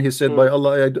 The man, he said, by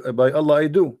Allah I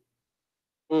do.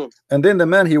 And then the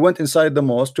man, he went inside the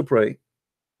mosque to pray.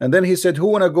 And then he said, who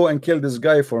wanna go and kill this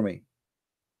guy for me?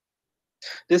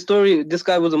 This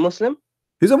guy was a Muslim?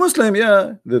 He's a Muslim,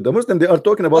 yeah. The Muslim, they are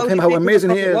talking about him, how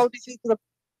amazing he is.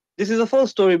 This is a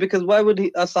false story, because why would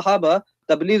a Sahaba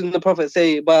that believes in the Prophet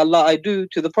say, by Allah I do,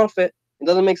 to the Prophet? It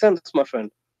doesn't make sense, my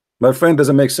friend. My friend,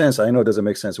 doesn't make sense. I know it doesn't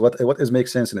make sense. What is make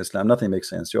sense in Islam? Nothing makes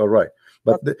sense. You are right.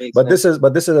 But this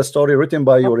is a story written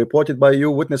by you, reported by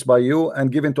you, witnessed by you,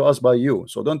 and given to us by you.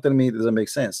 So don't tell me it doesn't make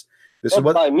sense. This is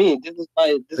what by me. This is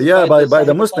by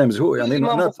the Muslims. Who I mean,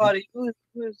 not Bukhari. Who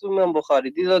is Imam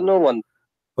Bukhari? These are no one.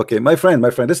 Okay, my friend,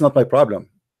 this is not my problem.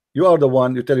 You are the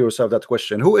one. You tell yourself that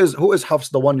question. Who is Hafs,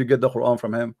 the one you get the Quran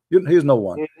from him? He's no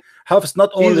one. Hafs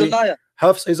not only. He's a liar.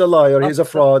 Hafs is a liar. He's a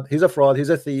fraud. He's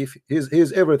a thief.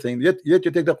 He's everything. Yet you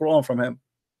take the Quran from him.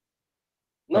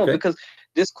 No, because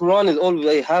this Quran is all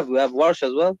we have. We have Warsh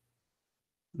as well.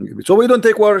 So we don't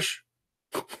take Warsh.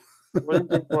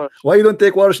 Why you don't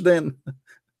take Warsh then?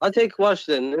 I take Warsh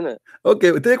then, innit?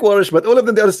 Okay, we take Warsh, but all of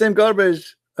them, they are the same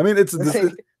garbage. I mean, it's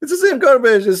the same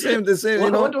garbage. The same.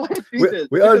 You know,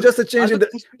 we are just a change in the.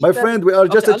 My friend, we are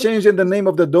just a change in the name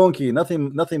of the donkey.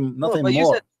 Nothing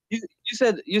more. You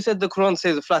said the Quran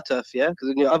says a flat earth, yeah? Because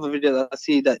in your other video I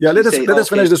see that. Yeah, let us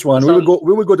finish this one. We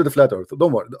will go to the flat earth.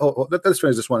 Don't worry. Let's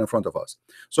finish this one in front of us.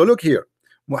 So look here.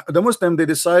 The Muslim, they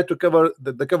decide to cover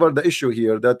the issue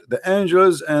here, that the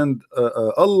angels and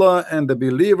Allah and the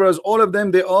believers, all of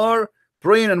them, they are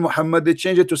praying, and Muhammad, they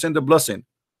change it to send a blessing.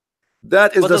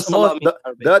 That is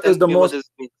the most.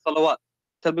 Salawat.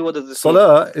 Tell me, what does this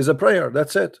Salah mean? Is a prayer.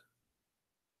 That's it.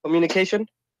 Communication?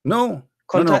 No.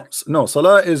 No.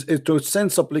 Salah is to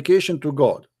send supplication to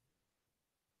God.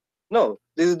 No,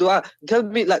 this is dua. Tell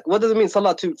me, like, what does it mean,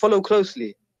 salah? To follow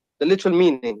closely. The literal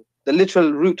meaning, the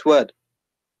literal root word.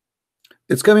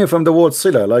 It's coming from the word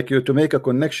sila, like you to make a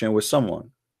connection with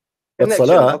someone. But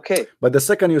salah, okay. But the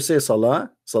second you say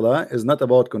salah is not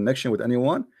about connection with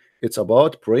anyone. It's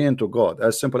about praying to God.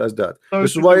 As simple as that.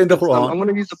 This is why in the Quran. I'm going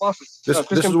to use the bathroom. This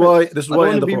is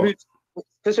why in the Quran.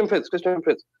 Christian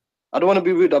Prince. I don't want to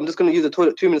be rude. I'm just going to use the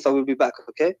toilet 2 minutes. I will be back.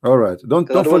 Okay. All right. Don't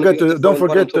forget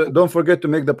to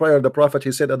make the prayer. The Prophet,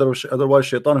 he said, otherwise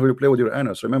Shaitan will play with your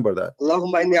anus. Remember that.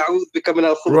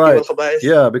 Right.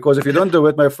 Yeah, because if you don't do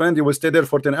it, my friend, you will stay there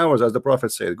for 10 hours, as the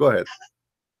Prophet said. Go ahead.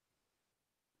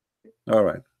 All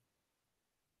right.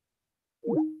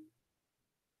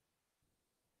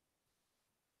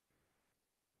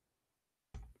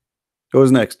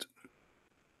 Who's next?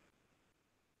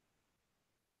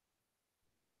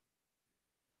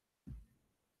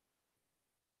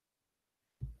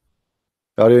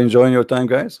 Are you enjoying your time,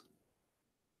 guys?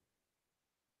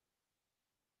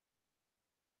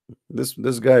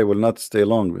 This guy will not stay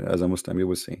long as a Muslim, you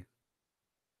will see.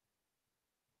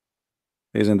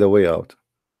 He's in the way out.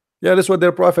 Yeah, that's what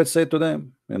their prophet said to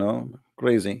them, you know,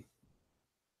 crazy.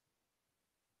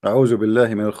 A'udhu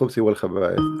billahi min al-khubthi wal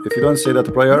khaba'ith. If you don't say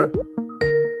that prayer,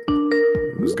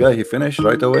 this guy, he finished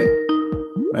right away.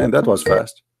 Man, that was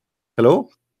fast. Hello?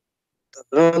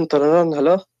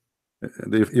 Hello?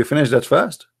 You finished that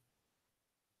fast?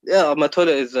 Yeah, my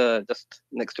toilet is just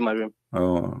next to my room.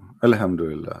 Oh,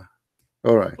 Alhamdulillah.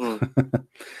 All right.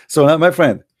 So now, my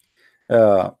friend,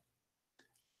 the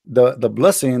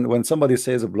blessing, when somebody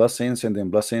says a blessing, sending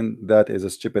blessing, that is a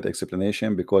stupid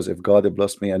explanation, because if God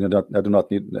blessed me, I do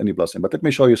not need any blessing. But let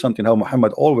me show you something, how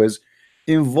Muhammad always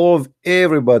involve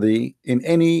everybody in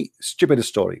any stupid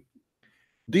story.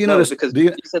 Do you know this? Because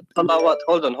you said salawat.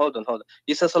 Hold on.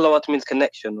 You said salawat means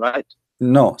connection, right?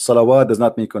 No, salawat does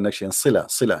not mean connection. Sila,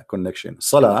 connection.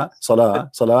 Salah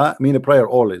mean a prayer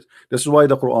always. This is why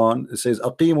the Quran says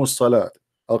aqimu salat.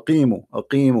 Aqimu.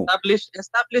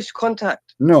 Establish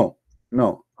contact. No.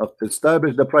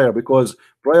 Establish the prayer, because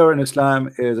prayer in Islam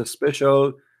is a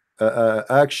special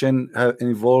action,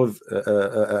 involve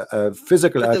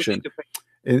physical action.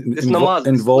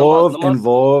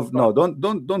 Involve. No,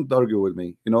 don't argue with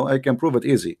me. You know, I can prove it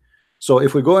easy. So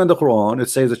if we go in the Quran, it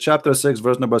says chapter 6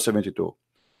 verse number 72,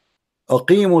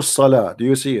 aqimu salah. Do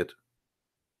you see it?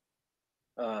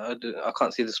 I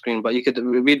can't see the screen, but you could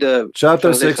read the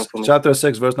chapter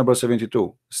 6 verse number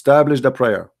 72. Establish the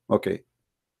prayer. Okay,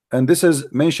 and this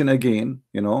is mentioned again,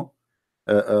 you know,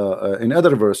 in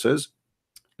other verses.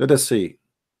 Let us see.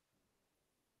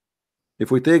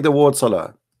 If we take the word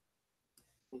salah,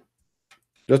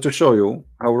 just to show you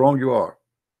how wrong you are.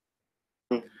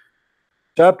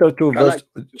 Chapter 2 verse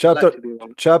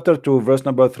chapter 2 verse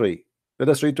number 3. Let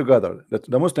us read together. That's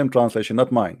the Muslim translation,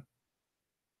 not mine.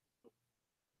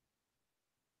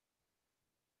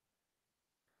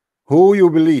 Who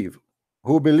believe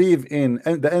in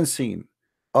the unseen,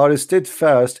 are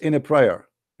steadfast in a prayer.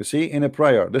 You see, in a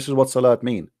prayer. This is what salat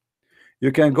mean.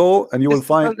 You can go and you will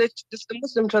find this is the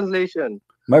Muslim translation.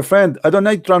 My friend, I don't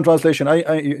need translation.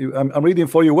 I'm reading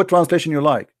for you. What translation you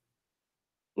like?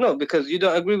 No, because you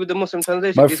don't agree with the Muslim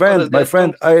translation. My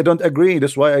friend, I don't agree.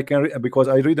 That's why I can read, because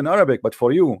I read in Arabic. But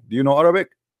for you, do you know Arabic?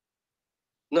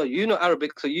 No, you know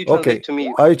Arabic, so you translate to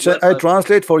me. I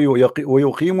translate for you.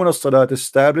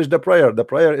 Establish the prayer. The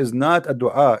prayer is not a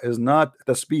dua, is not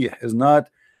tasbih, is not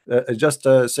just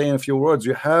saying a few words.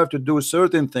 You have to do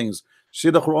certain things. See,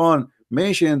 the Quran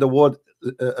mentioning the word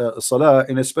salah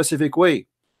in a specific way.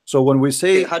 So when we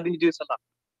say, how do you do salah?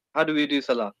 How do we do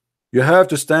salah? You have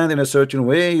to stand in a certain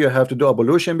way. You have to do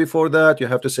ablution before that. You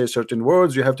have to say certain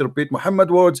words. You have to repeat Muhammad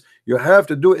words. You have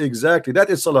to do exactly that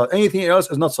is salah. Anything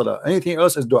else is not salah. Anything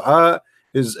else is dua,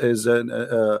 is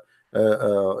you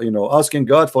know, asking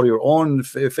God for your own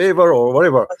favor or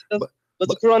whatever. But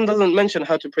the Quran doesn't mention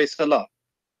how to pray salah.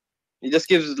 It just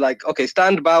gives like, okay,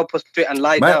 stand, bow, prostrate, and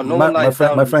lie down. No one lies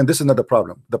down. My friend, this is not the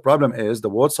problem. The problem is the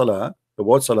word salah. The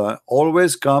word salah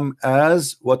always come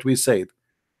as what we said.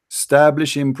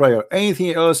 Establishing prayer.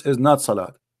 Anything else is not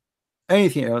salat.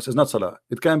 Anything else is not salah.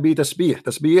 It can be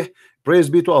tasbih, praise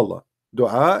be to Allah.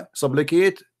 Dua,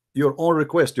 supplicate your own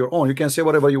request, your own. You can say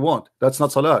whatever you want. That's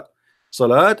not salat.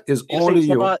 Salat is only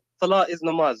you. Salah is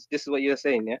namaz. This is what you're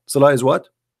saying, yeah? Salah is what?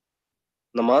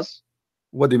 Namaz.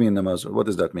 What do you mean namaz? What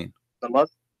does that mean?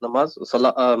 Namaz.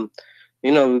 Salah.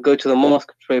 You know, we go to the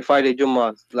mosque, pray Friday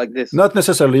Jummah, like this. Not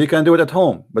necessarily. You can do it at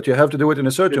home, but you have to do it in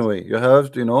a certain way. You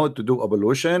have to, you know, to do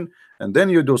ablution, and then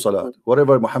you do salat.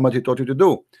 Whatever Muhammad he taught you to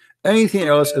do. Anything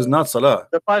else is not salah.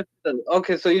 The 5.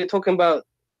 Okay, so you're talking about.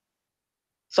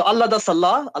 So Allah does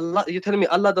salah. Allah, you're telling me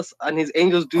Allah does, and His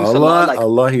angels do salah. Like,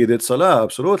 Allah he did salah.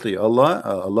 Absolutely.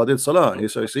 Allah did salah. You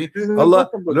see, Allah.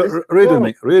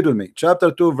 Read with me. Chapter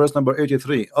 2, verse number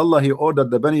 83. Allah he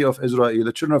ordered the Bani of Israel,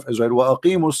 the children of Israel, wa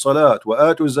aqimu salat wa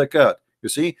atu zakat. You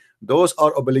see, those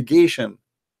are obligation.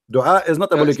 Dua is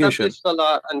not obligation. Establish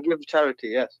salah and give charity.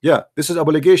 Yes. Yeah, this is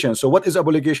obligation. So what is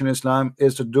obligation in Islam?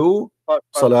 Is to do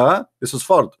salah. This is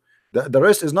fard. The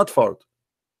rest is not fard.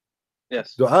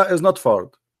 Yes. Dua is not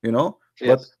fard. You know,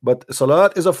 yes. but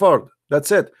salat is a fard.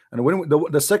 That's it. And when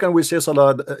the second we say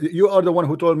salat, you are the one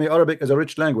who told me Arabic is a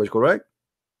rich language, correct?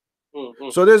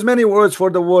 So there's many words for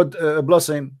the word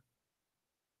blessing.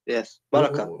 Yes,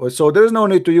 barakah. So there's no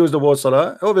need to use the word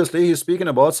salah. Obviously, he's speaking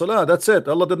about salah. That's it.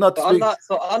 Allah did not speak.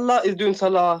 So Allah is doing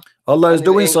salah. Allah is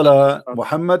doing salah.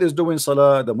 Muhammad is doing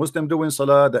salah. The Muslim doing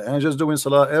salah. The angels doing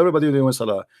salah. Everybody doing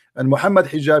salah. And Muhammad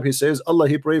hijab, he says Allah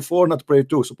he pray for, not pray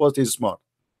to. Suppose he's smart.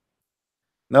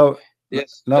 Now,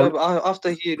 yes. Now,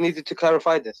 after he needed to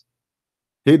clarify this,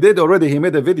 he did already. He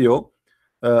made a video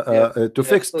to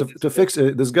fix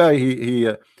this guy.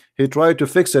 He tried to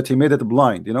fix it. He made it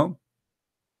blind. You know.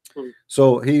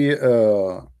 So he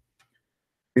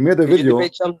made a video.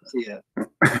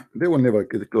 They will never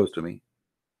get close to me.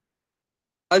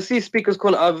 I see Speaker's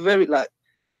Corner are very like.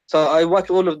 So I watch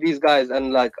all of these guys,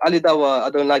 and like Ali Dawa, I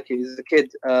don't like him. He's a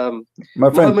kid. My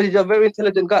friend, Muhammad is a very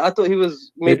intelligent guy. I thought he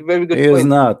was made very good. He is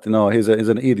not. No, he's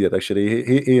an idiot. Actually,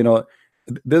 he you know,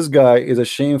 this guy is a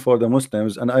shame for the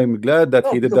Muslims, and I'm glad that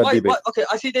he did that debate. Okay,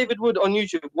 I see David Wood on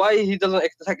YouTube. Why he doesn't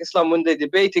attack Islam when they're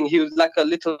debating? He was like a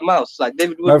little mouse. Like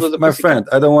David Wood was a my friend.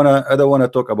 I don't wanna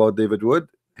talk about David Wood.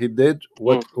 He did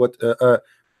what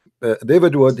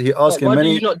David Wood. He asked him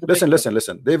many.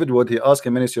 Listen. David Wood. He asked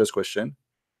him many serious questions.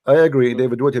 I agree.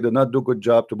 David Wood, he did not do a good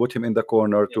job to put him in the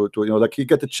corner, to like he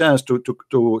get a chance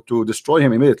to destroy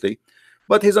him immediately.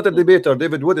 But he's not a debater.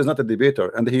 David Wood is not a debater,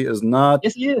 and he is not.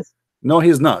 Yes, he is. No,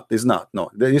 he's not. He's not. No,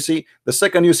 you see, the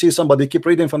second you see somebody keep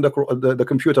reading from the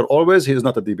computer, always, he is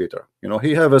not a debater.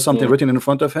 He have something written in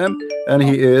front of him, and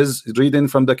he is reading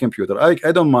from the computer. I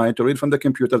don't mind to read from the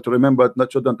computer, to remember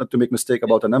not to make mistake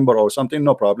about a number or something,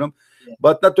 no problem.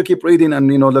 But not to keep reading and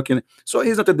looking. So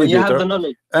he's not a debater. You have the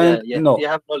knowledge. And you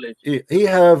have knowledge. He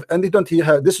have, and he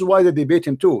have. This is why they debate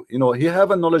him too. He have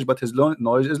a knowledge, but his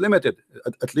knowledge is limited.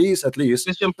 At least.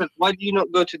 Christian Prince, why do you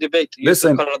not go to debate?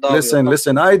 Listen.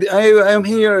 I am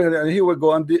here, and he will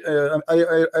go on.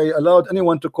 I allowed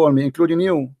anyone to call me, including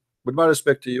you. With my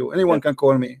respect to you, anyone can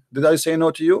call me. Did I say no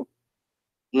to you?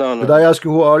 No. Did I ask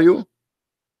you who are you?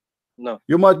 No.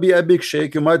 You might be a big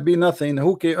sheikh, you might be nothing.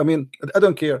 Who care? I mean, I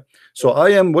don't care. So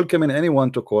I am welcoming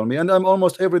anyone to call me, and I'm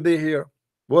almost every day here.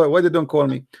 Why they don't call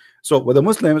me? So with the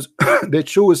Muslims, they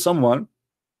choose someone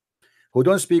who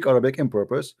don't speak Arabic in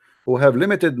purpose, who have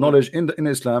limited knowledge in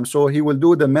Islam, so he will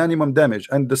do the minimum damage.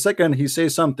 And the second he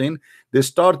says something, they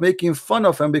start making fun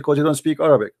of him because he don't speak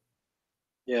Arabic.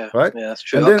 Yeah, right. Yeah, that's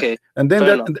true. And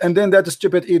then that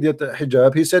stupid idiot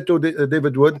Hijab, he said to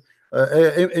David Wood,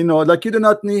 like, you do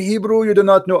not know Hebrew, you do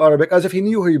not know Arabic, as if he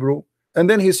knew Hebrew. And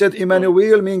then he said,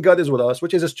 Emmanuel mean God is with us,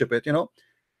 which is stupid.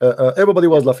 Everybody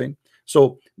was laughing.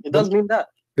 So it does mean that.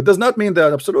 It does not mean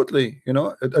that, absolutely.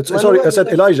 Sorry, I said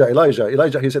Elijah.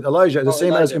 He said Elijah is the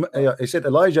same as he said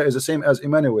Elijah is the same as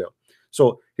Emmanuel.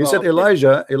 So he said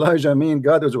Elijah mean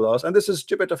God is with us, and this is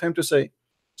stupid of him to say.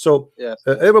 So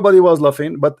everybody was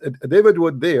laughing, but David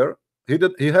Wood there,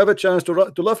 he have a chance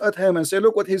to laugh at him and say,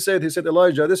 look what he said. He said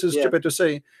Elijah, this is stupid to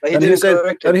say. And he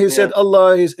said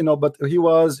Allah is, but he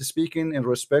was speaking in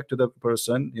respect to the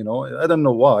person. I don't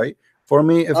know why. For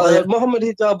me, if Muhammad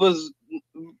Hijab was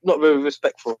not very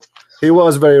respectful. He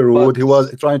was very rude. He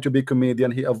was trying to be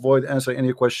comedian. He avoid answering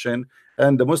any question.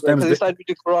 And the Muslims, he started with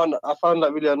the Quran. I found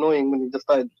that really annoying when he just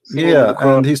started singing.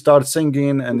 And he started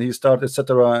singing, and he started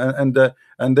etc.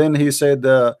 And then he said,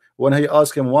 when he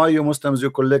asked him, why you Muslims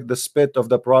you collect the spit of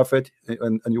the Prophet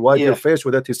and you wipe your face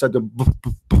with it, he said,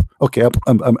 okay,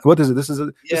 what is it? This is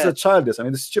a childish. I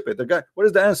mean, this is stupid. The guy, what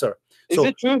is the answer? Is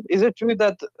it true? Is it true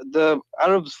that the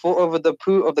Arabs fought over the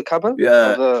poo of the camel?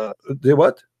 Yeah. The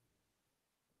what?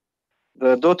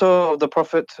 The daughter of the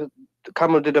Prophet, the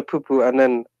camel did a poo, and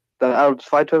then the Arabs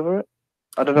fight over it.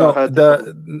 I don't know.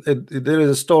 There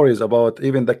is stories about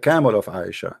even the camel of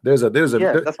Aisha. There's a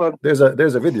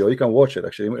video, you can watch it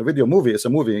actually. A video movie. It's a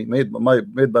movie made by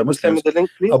Muslims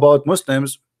about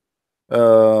Muslims. I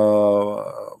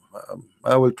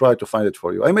will try to find it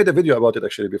for you. I made a video about it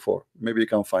actually before. Maybe you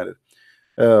can find it.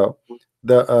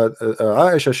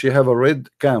 Aisha, she have a red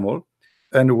camel,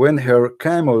 and when her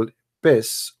camel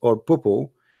piss or poo,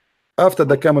 after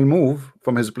the camel move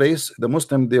from his place, the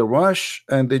Muslim, they rush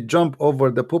and they jump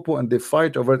over the poo and they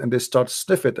fight over it, and they start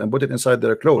sniff it and put it inside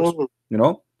their clothes.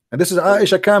 And this is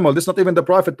Aisha camel. This is not even the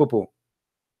Prophet poo.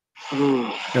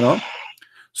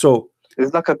 So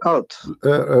it's like a cult.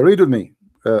 Read with me.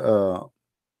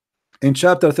 In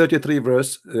chapter 33,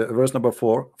 verse number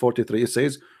 43, it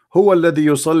says, "Huwa alladhi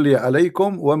yusalli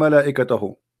alaykum wa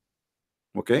malaikatahu."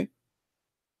 Okay.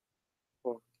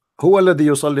 Huwa alladhi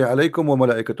yusalli alaykum wa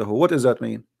malaikatahu. What does that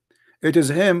mean? It is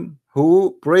him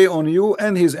who pray on you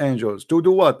and his angels. To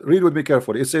do what? Read with me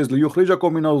carefully. It says,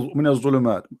 "Liyukhrijakum min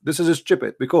az-zulumat." This is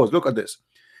stupid, because look at this.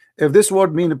 If this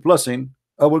word means blessing,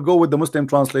 I will go with the Muslim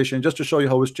translation just to show you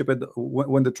how stupid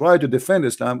when they try to defend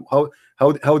Islam, how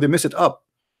they mess it up.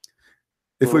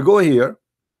 If we go here,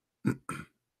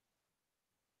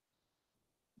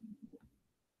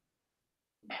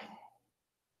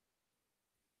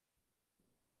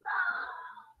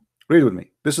 read with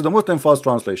me. This is the Muslim fast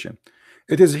translation.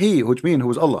 It is he, which means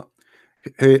who is Allah,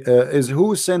 is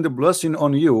who send a blessing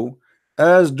on you,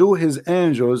 as do his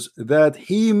angels, that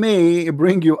he may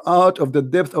bring you out of the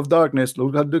depth of darkness.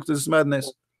 Look at this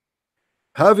madness.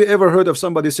 Have you ever heard of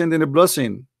somebody sending a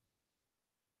blessing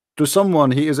to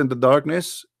someone he is in the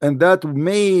darkness, and that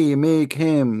may make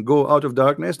him go out of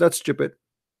darkness? That's stupid.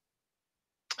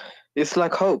 It's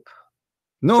like hope.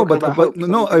 No, but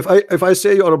no. If I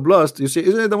say you are blessed, you see,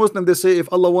 isn't it the Muslim? They say if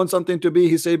Allah wants something to be,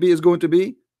 He say be is going to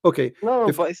be. Okay.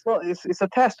 No, but it's not. It's a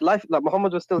test. Life, like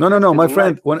Muhammad was still. No, my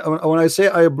friend. When I say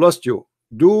I blessed you,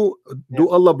 Do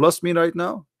Allah bless me right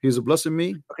now? He's blessing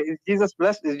me. Okay, is Jesus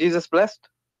blessed? Is Jesus blessed?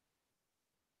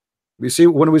 We see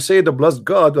when we say the blessed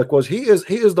God, because he is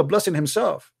the blessing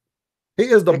himself. He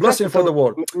is the blessing for the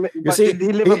world. You see, he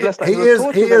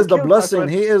is the blessing.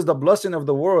 He is the blessing of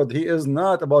the world. He is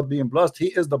not about being blessed. He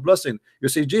is the blessing. You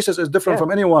see, Jesus is different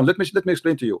from anyone. Let me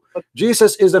explain to you.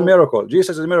 Jesus is a miracle.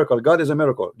 Jesus is a miracle. God is a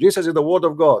miracle. Jesus is the word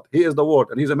of God. He is the word,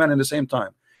 and he's a man in the same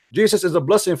time. Jesus is the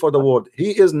blessing for the world.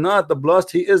 He is not the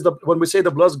blessed. He is the, when we say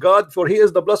the blessed God, for he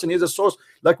is the blessing. He is the source.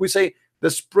 Like we say, the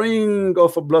spring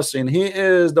of a blessing. He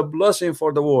is the blessing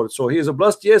for the world. So he is a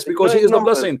blessed, yes, because he is the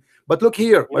blessing. But look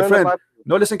here, my friend.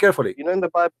 No, listen carefully. You know, in the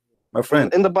Bible, my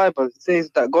friend, in the Bible, it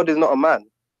says that God is not a man.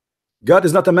 God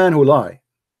is not a man who lie.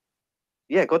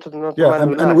 Yeah, God is not a man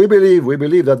who and we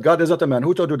believe that God is not a man.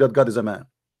 Who told you that God is a man?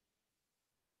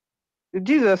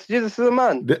 Jesus is a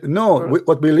man.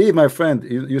 What believe, my friend,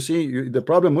 you see, the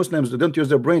problem, Muslims don't use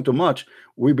their brain too much.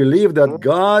 We believe that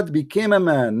God became a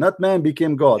man, not man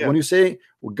became God. When you say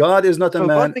God is not a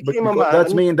man,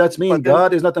 that's mean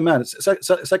God is not a man.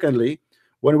 Secondly,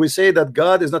 when we say that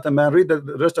God is not a man, read the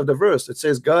rest of the verse. It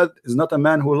says God is not a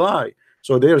man who lie.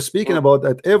 So they are speaking about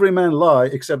that every man lie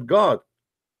except God.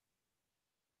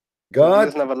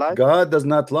 God does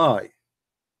not lie.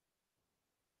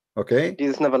 Okay,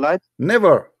 Jesus never lied.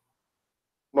 Never.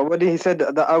 But when he said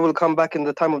that I will come back in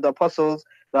the time of the apostles,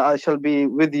 that I shall be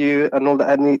with you and all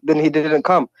that, and then he didn't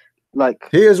come. Like,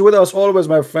 he is with us always,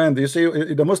 my friend. You see,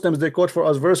 the Muslims, they quote for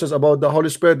us verses about the Holy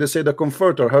Spirit. They say the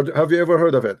Comforter. Have you ever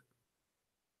heard of it?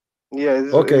 Yeah.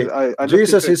 Okay.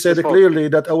 Jesus, he said clearly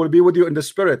that I will be with you in the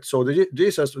Spirit. So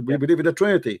Jesus, we believe in the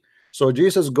Trinity. So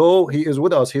Jesus go, he is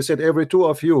with us. He said, every two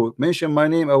of you mention my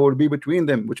name, I will be between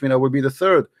them, which means I will be the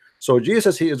third. So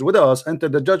Jesus, he is with us until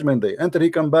the judgment day, until he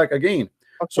come back again.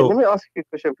 Okay, so let me ask you a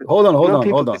question. Hold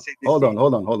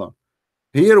on.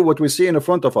 Here what we see in the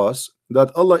front of us,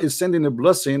 that Allah is sending a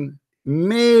blessing.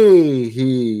 May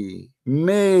he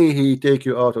take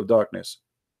you out of darkness.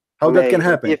 How that can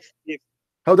happen?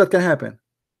 How that can happen?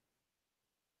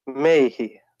 May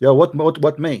he? Yeah, what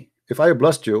may? If I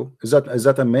blessed you, is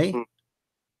that a may?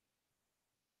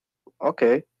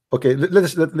 Okay. Okay,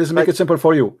 let's make it simple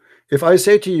for you. If I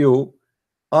say to you,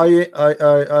 I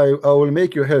will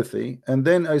make you healthy, and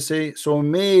then I say, so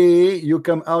may you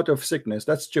come out of sickness.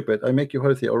 That's stupid. I make you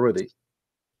healthy already.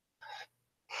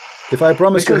 If I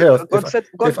promise you health, God said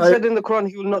in the Quran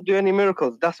he will not do any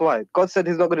miracles. That's why God said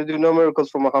he's not going to do no miracles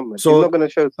for Muhammad. So, he's not going to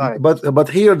show signs. But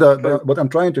here what I'm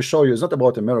trying to show you is not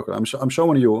about a miracle. I'm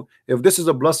showing you, if this is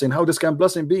a blessing, how this can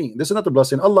blessing be? This is not a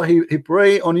blessing. Allah, he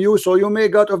pray on you so you may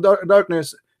go out of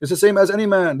darkness. It's the same as any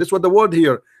man. This is what the word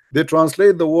here. They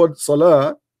translate the word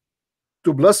salah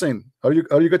to blessing. Are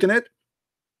you getting it?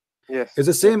 Yes. It's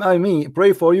the same. I mean,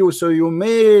 pray for you so you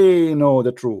may know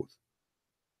the truth.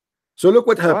 So look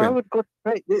what happened. Why would God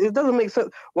pray? It doesn't make sense.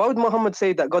 Why would Muhammad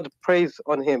say that God prays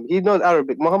on him? He knows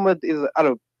Arabic. Muhammad is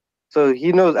Arab, so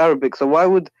he knows Arabic. So why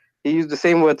would he use the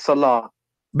same word salah?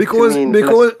 Because you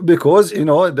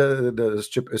know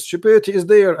the stupidity is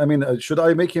there. I mean, should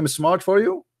I make him smart for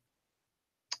you?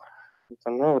 I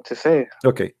don't know what to say.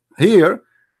 Okay, here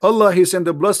Allah, he sent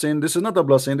a blessing. This is not a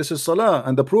blessing, this is salah,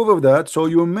 and the proof of that, so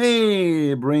you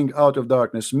may bring out of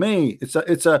darkness. May,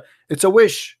 it's a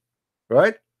wish,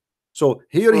 right? So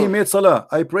here he made salah.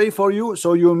 I pray for you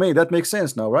so you may. That makes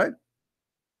sense now, right?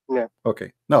 Yeah.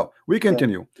 Okay, now we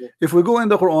continue. If we go in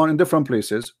the Quran in different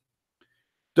places,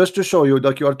 just to show you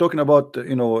that you are talking about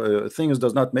things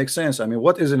does not make sense. I mean,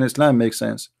 what is in Islam makes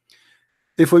sense.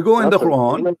 If we go in the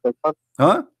Quran,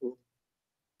 huh?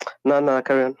 No,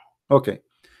 carry on. Okay,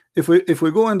 if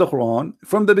we go in the Quran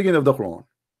from the beginning of the Quran,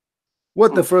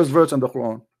 what the first verse in the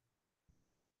Quran?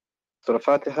 Surah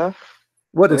Fatiha.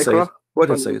 What it says? What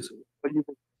it says?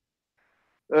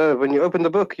 When you open the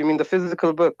book, you mean the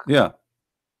physical book? Yeah.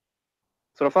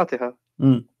 Surah Fatiha.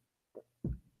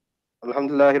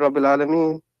 Alhamdulillahi Rabbil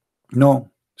Alameen.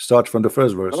 No, start from the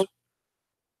first verse.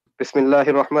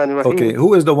 Bismillahir Rahmanir Rahim. Okay,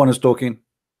 who is the one who's talking?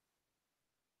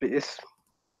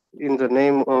 In the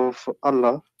name of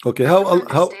Allah. Okay, how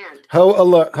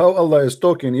Allah is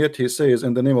talking, yet he says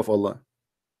in the name of Allah.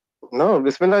 No,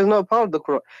 Bismillah is not part of the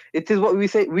Quran. It is what we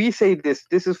say. We say this.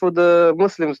 This is for the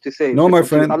Muslims to say. No, my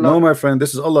friend. No, my friend.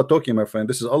 This is Allah talking, my friend.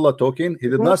 This is Allah talking. He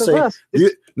did not say.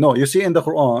 No, you see in the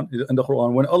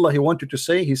Quran, when Allah he wanted to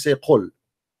say, he said qul.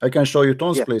 I can show you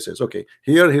tons of places. Okay,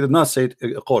 here he did not say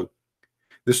qul.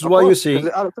 This is why you see.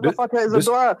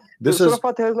 This is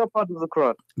not part of the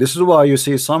Quran. This is why you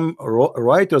see some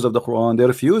writers of the Quran, they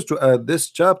refuse to add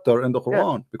this chapter in the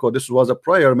Quran because this was a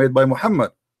prayer made by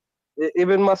Muhammad.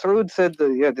 Ibn Mas'ud said,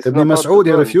 yeah, this Ibn is not Mas'ud,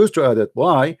 he refused to add it.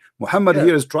 Why? Muhammad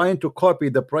here is trying to copy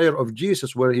the prayer of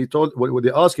Jesus, where he told, when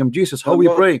they asked him, Jesus, how we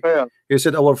pray? He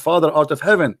said, our Father art of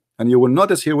heaven. And you will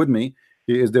notice here with me,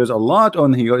 there's a lot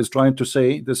on here is trying to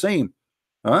say the same.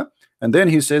 And then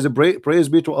he says, praise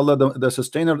be to Allah, the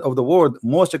sustainer of the world,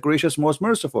 most gracious, most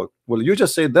merciful. Well, you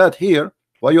just said that here.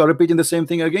 Why you are repeating the same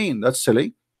thing again? That's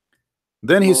silly.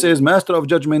 Then he says, master of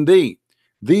judgment day,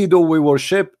 thee do we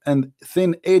worship and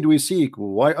thin aid we seek.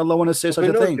 Why Allah want to say such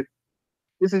a thing?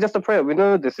 This is just a prayer. We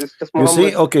know this. It's just you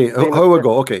see, okay, how we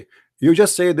go? Okay, you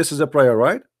just say this is a prayer,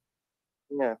 right?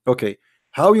 Yeah. Okay,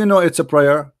 how you know it's a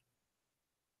prayer?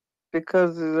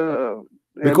 Because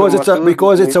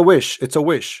it's a wish. It's a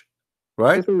wish,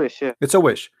 right? It's a wish, yeah. It's a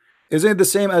wish. Isn't it the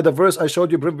same as the verse I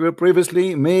showed you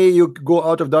previously? May you go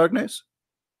out of darkness.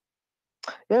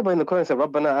 Yeah, but in the Quran it says,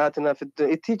 Rabbana atina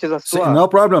it teaches us dua. No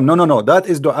problem. No. That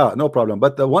is dua. No problem.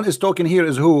 But the one is talking here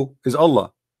is who? Is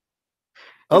Allah.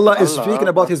 Allah is speaking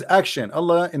about his action.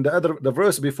 Allah in the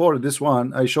verse before this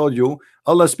one I showed you,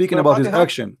 Allah is speaking about his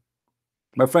action.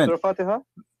 My friend.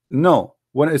 No.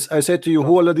 When I said to you,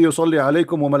 Huwa alladhi yusalli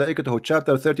alaykum wa malaikatahu,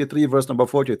 chapter 33, verse number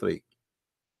 43.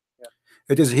 Yeah.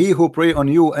 It is he who pray on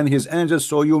you and his angels,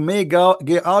 so you may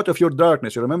get out of your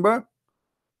darkness. You remember?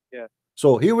 Yeah.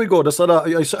 So here we go. The salah.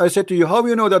 I said to you, how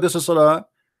you know that this is salah?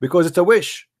 Because it's a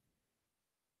wish.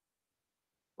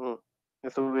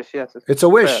 It's a wish. Yes. It's a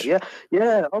wish. Yeah.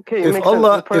 Yeah. Okay. If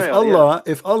Allah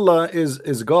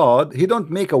is God, He don't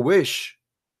make a wish.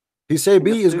 He say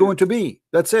be is going to be.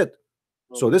 That's it.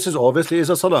 So this is obviously is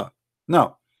a salah.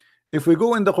 Now, if we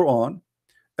go in the Quran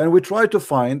and we try to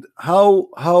find how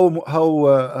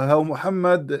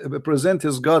Muhammad present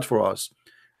his God for us,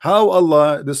 how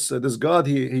Allah this God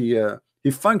he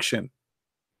function.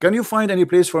 Can you find any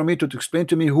place for me to explain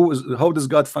to me how does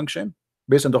God function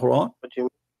based on the Quran? What do you mean?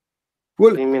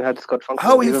 Well, what do you mean how does God function?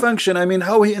 How he function? I mean,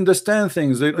 how he understand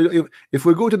things. If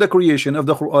we go to the creation of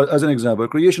the Quran as an example,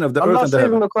 creation of the earth and the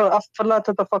heaven.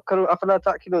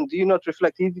 Do you not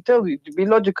reflect? He tells you to be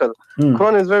logical.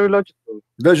 Quran is very logical.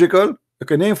 Logical?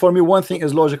 Okay, name for me one thing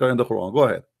is logical in the Quran. Go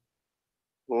ahead.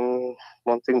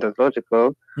 One thing that's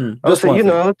logical. Just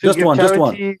one.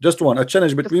 Just one. A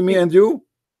challenge between me and you.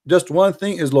 Just one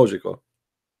thing is logical.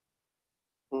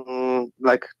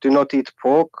 Like do not eat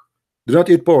pork. Do not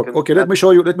eat pork. Okay, let me show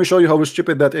you how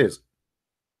stupid that is.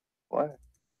 Why?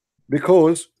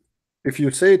 Because if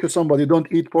you say to somebody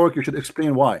don't eat pork, you should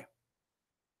explain why.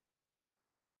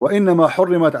 وَإِنَّمَا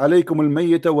حُرِّمَتْ عَلَيْكُمُ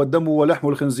الْمَيِّتَ وَالدَّمُ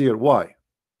وَلَحْمُ الْخِنْزِيرِ. Why?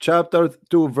 Chapter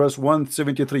 2 verse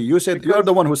 173. You said you are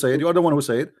the one who said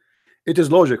it is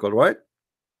logical, right?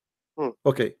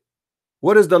 Okay.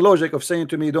 What is the logic of saying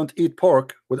to me don't eat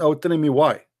pork without telling me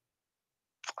why?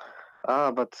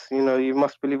 But you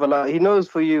must believe Allah. He knows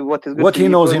for you what is good. What he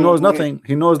knows? He knows nothing.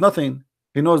 He knows nothing.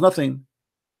 He knows nothing.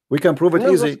 We can prove it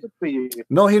easy.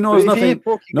 No, he knows nothing.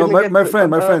 No, my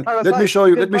friend. Let me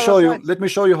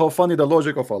show you how funny the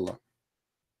logic of Allah.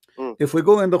 If we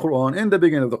go in the Quran, in the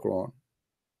beginning of the Quran,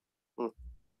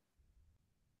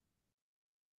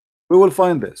 we will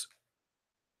find this.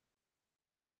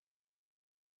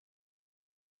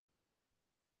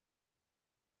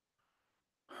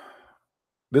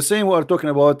 The same we are talking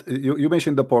about. You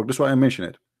mentioned the pork. That's why I mentioned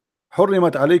it.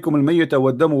 حرمت عليكم الميتة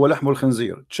والدم ولحم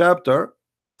الخنزير. Chapter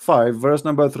 5 verse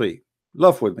number 3.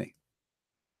 Laugh with me.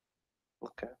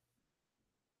 Okay.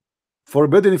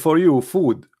 Forbidden for you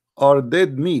food or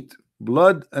dead meat,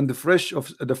 blood, and the flesh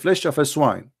of a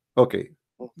swine. Okay.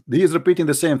 He is repeating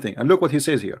the same thing. And look what he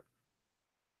says here.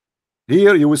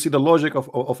 Here you will see the logic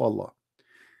of Allah.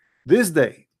 This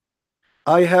day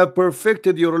I have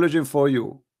perfected your religion for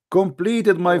you,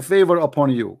 completed my favor upon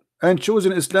you, and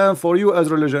chosen Islam for you as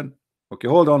religion. Okay,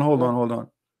 hold on.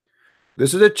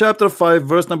 This is chapter 5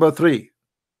 verse number 3.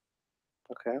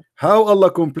 Okay. How Allah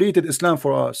completed Islam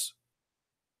for us.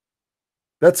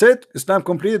 That's it. Islam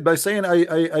completed by saying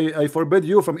I forbid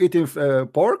you from eating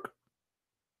pork.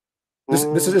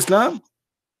 This is Islam.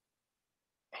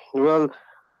 Well,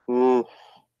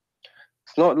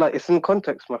 it's not like it's in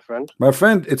context, my friend. My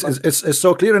friend, it's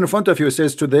so clear in front of you. It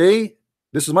says today.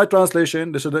 This is my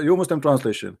translation. This is the Muslim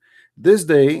translation. This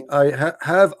day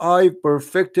I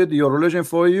perfected your religion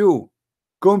for you,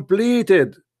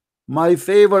 completed my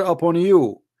favor upon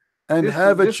you, and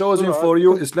have it chosen for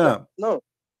you Islam. No,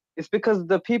 it's because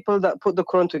the people that put the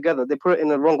Quran together, they put it in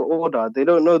the wrong order. They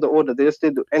don't know the order. They just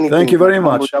did anything. Thank you very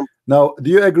much. Now, do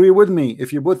you agree with me?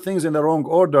 If you put things in the wrong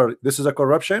order, this is a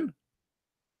corruption.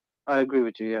 I agree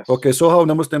with you. Yes. Okay, so how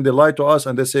the Muslim they lie to us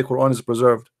and they say Quran is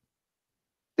preserved?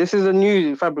 This is a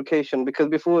new fabrication because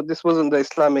before this wasn't the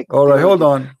Islamic. All right, hold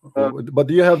on. But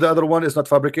do you have the other one? It's not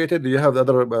fabricated. Do you have the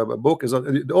other book? Is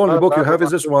the only book you have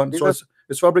is this one? So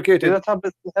it's fabricated. These are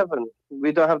tablets in heaven.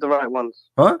 We don't have the right ones.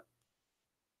 Huh?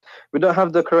 We don't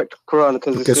have the correct Quran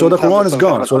because okay. So the Quran is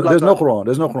gone. So there's no Quran.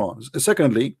 There's no Quran.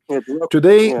 Secondly,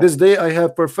 today, this day I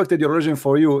have perfected your religion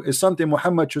for you is something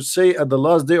Muhammad should say at the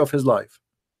last day of his life.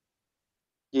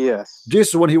 Yes.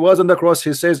 Jesus, when he was on the cross,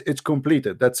 he says it's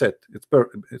completed. That's it.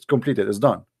 It's completed. It's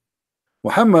done.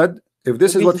 Muhammad, if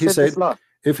this is what he said,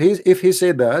 if he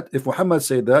said that, if Muhammad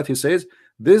said that, he says,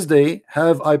 this day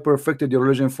have I perfected your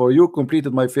religion for you,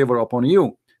 completed my favor upon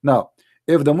you. Now,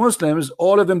 if the Muslims,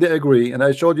 all of them, they agree, and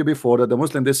I showed you before that the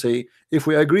Muslim, they say, if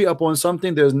we agree upon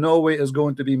something, there's no way it's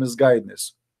going to be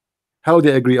misguidedness. How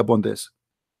they agree upon this?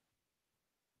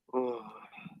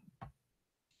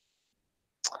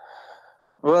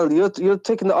 Well, you're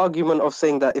taking the argument of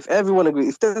saying that if everyone agrees,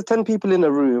 if there's 10 people in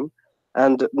a room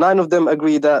and 9 of them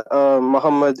agree that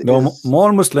Muhammad is...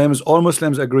 more Muslims, all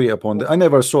Muslims agree upon that. I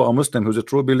never saw a Muslim who's a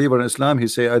true believer in Islam, he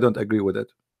say, I don't agree with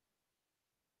it.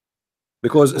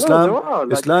 Because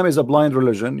Islam is a blind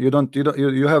religion.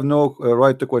 You have no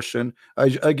right to question.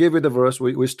 I gave you the verse.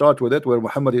 We start with it where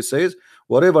Muhammad, he says,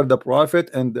 whatever the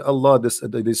Prophet and Allah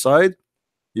they decide,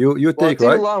 you take,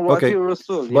 right? Okay.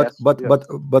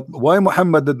 But why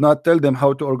Muhammad did not tell them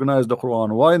how to organize the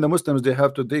Quran? Why the Muslims they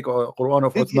have to take a Quran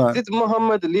of Uthman? Did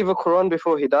Muhammad leave a Quran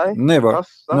before he died? Never.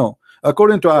 No.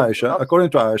 According to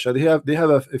Aisha, they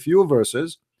have a few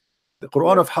verses. The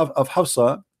Quran of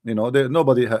Hafsa, you know,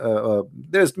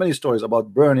 there's many stories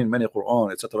about burning many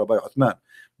Quran, etc. by Uthman.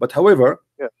 But however,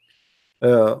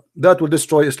 that will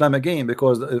destroy Islam again,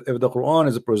 because if the Quran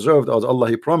is preserved as Allah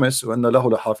He promised, وَأَنَّ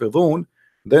لَهُ لَحَافِظُونَ,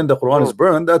 then the Quran is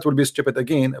burned, that will be stupid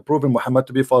again, proving Muhammad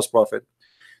to be false prophet.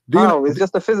 It's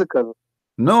just a physical.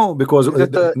 No, because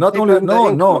not only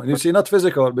no, you see, not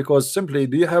physical, because simply,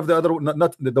 do you have the other?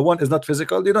 Not the one is not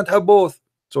physical. You don't have both,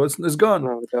 so it's gone.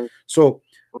 No, so,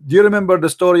 do you remember the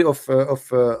story of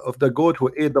the goat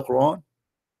who ate the Quran?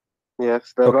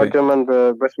 Yes, the rajam and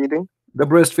the breastfeeding. The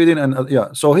breastfeeding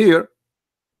and So here,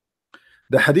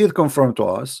 the hadith confirmed to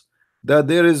us that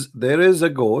there is a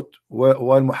goat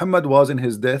while Muhammad was in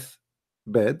his death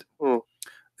bed.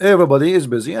 Everybody is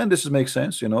busy, and this makes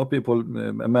sense, you know. People,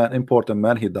 important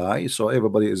man, he died, so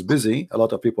everybody is busy. A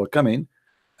lot of people coming,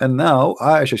 and now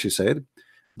Aisha, she said,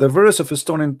 the verse of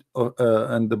stoning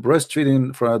and the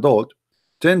breastfeeding for an adult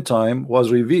 10 times was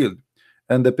revealed,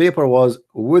 and the paper was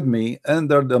with me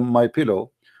under my pillow.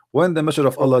 When the Messenger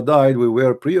of Allah died, we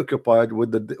were preoccupied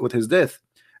with his death,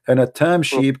 and a tam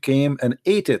sheep came and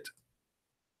ate it.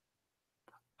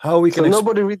 How we can? So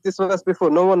nobody read this verse before.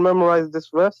 No one memorized this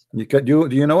verse. Do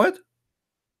you know it?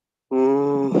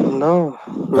 No.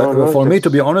 For me, to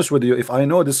be honest with you, if I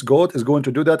know this goat is going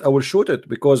to do that, I will shoot it,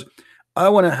 because I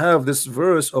want to have this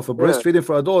verse of a breastfeeding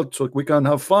for adults, so we can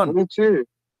have fun. Me too.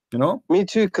 You know. Me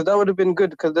too, because that would have been good,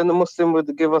 because then the Muslim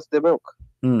would give us the milk.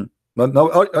 But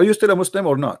now, are you still a Muslim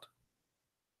or not?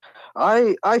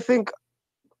 I think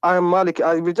I am Malik.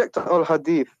 I reject all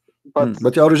hadith,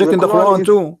 but you are rejecting the Quran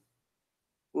too.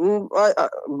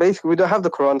 Basically, we don't have the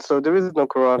Quran, so there is no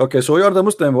Quran. Okay, so you are the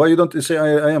Muslim. Why you don't say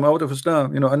I am out of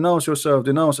Islam? You know, announce yourself,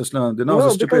 denounce Islam,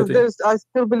 denounce stupidity. Because I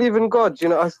still believe in God. You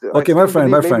know. Okay, my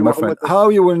friend. How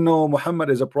you will know Muhammad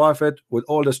is a prophet with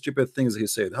all the stupid things he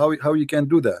said? How you can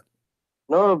do that?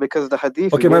 No, because the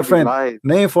hadith. Okay, my friend.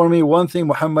 Name for me one thing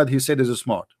Muhammad he said is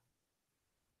smart.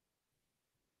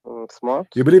 Smart.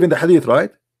 You believe in the hadith,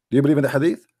 right? Do you believe in the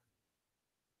hadith?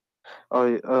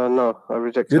 No, I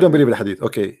reject. You don't believe in the hadith.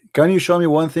 Okay, can you show me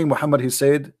one thing Muhammad he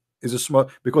said is a smart?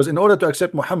 Because in order to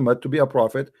accept Muhammad to be a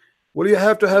prophet, well, you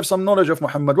have to have some knowledge of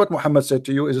Muhammad. What Muhammad said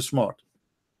to you is smart.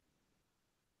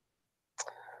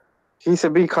 He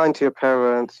said, "Be kind to your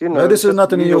parents." You know, no, this is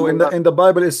not new. In the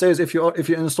Bible, it says if you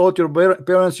insult your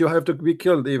parents, you have to be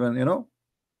killed. Even, you know,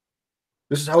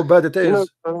 this is how bad it is. You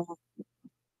know,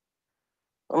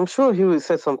 I'm sure he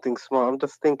said something smart. I'm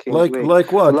just thinking.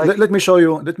 Like what? Let me show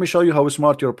you. Let me show you how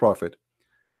smart you're a prophet.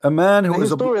 A man who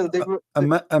is a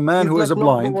man who is a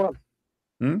blind.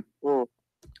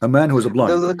 A man who is a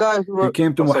blind. There's a guy who he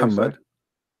came to Muhammad.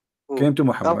 Came to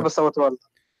Muhammad.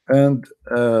 And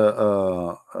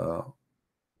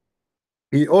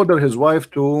he ordered his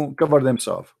wife to cover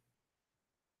themselves.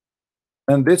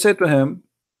 And they said to him,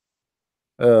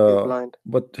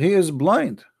 but he is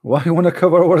blind. Why you want to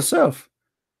cover ourselves?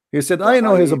 He said, I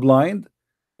know he's a blind,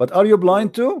 but are you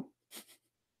blind too?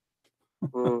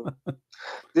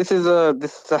 This is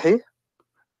Sahih?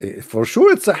 For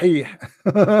sure it's Sahih.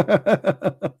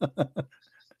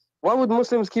 Why would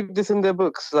Muslims keep this in their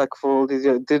books like for all these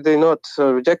years? Did they not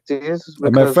reject this?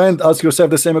 My friend, ask yourself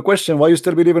the same question. Why you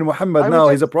still believe in Muhammad now?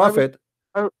 He's a prophet.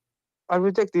 I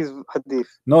reject these hadith.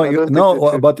 No,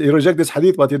 no, but you reject this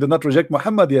hadith, but you do not reject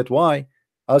Muhammad yet. Why?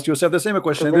 Ask yourself the same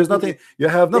question. There's nothing. You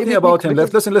have nothing about him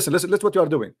left. Listen. Listen what you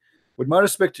are doing. With my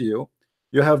respect to you,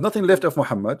 you have nothing left of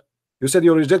Muhammad. You said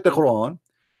you reject the Quran.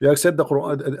 You accept the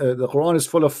Quran. The Quran is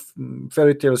full of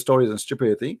fairy tale stories and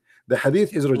stupidity. The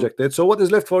hadith is rejected. So what is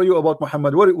left for you about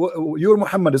Muhammad? Your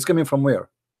Muhammad is coming from where?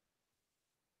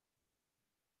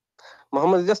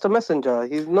 Muhammad is just a messenger.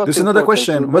 He's not. This is another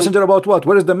question. Messenger about what?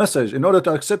 Where is the message? In order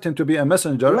to accept him to be a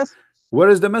messenger, where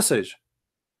is the message?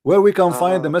 Where we can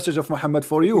find the message of Muhammad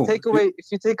for you? If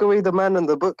you take away the man and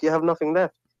the book, you have nothing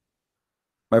left.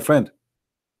 My friend,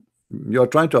 you are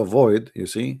trying to avoid. You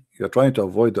see, you are trying to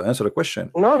avoid to answer the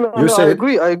question. No, I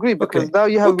agree. Because now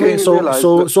you have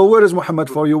so where is Muhammad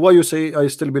for you? Why you say I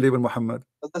still believe in Muhammad?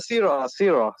 The Sirah.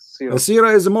 The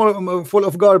Sirah is more full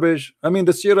of garbage. I mean,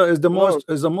 the Sirah is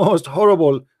the most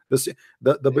horrible.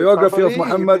 The biography of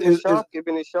Muhammad is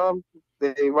Ibn Hisham.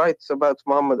 They write about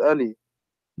Muhammad Ali.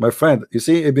 My friend, you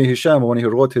see, Ibn Hisham, when he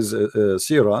wrote his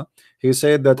Sirah, he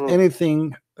said that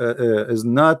anything is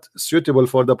not suitable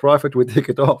for the Prophet, we take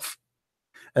it off.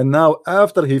 And now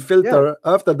after he filter,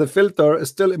 after the filter,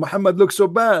 still Muhammad looks so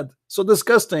bad, so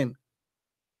disgusting.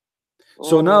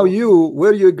 So now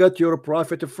where you got your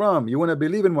Prophet from? You want to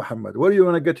believe in Muhammad. Where you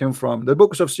want to get him from? The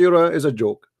books of Sirah is a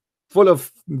joke, full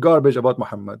of garbage about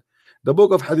Muhammad. The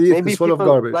book of Hadith is full of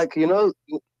garbage. Like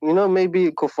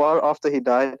maybe Kuffar, after he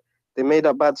died, they made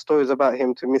up bad stories about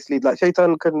him to mislead. Like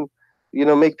Shaitan can,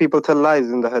 make people tell lies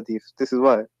in the Hadith. This is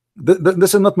why.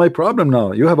 This is not my problem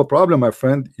now. You have a problem, my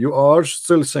friend. You are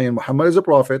still saying Muhammad is a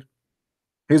prophet.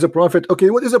 He's a prophet. Okay,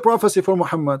 what is a prophecy for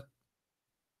Muhammad?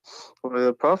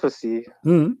 A prophecy.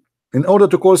 In order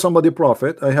to call somebody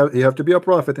prophet, you have to be a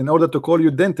prophet. In order to call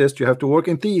you dentist, you have to work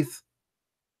in teeth.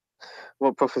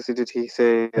 What prophecy did he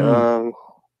say? Let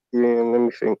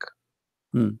me think.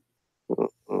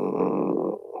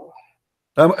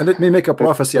 Let me make a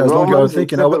prophecy. As long as you are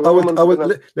thinking, I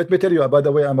will. Let me tell you. By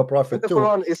the way, I'm a prophet too.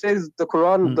 Quran, it says the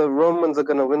Quran, the Romans are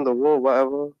gonna win the war.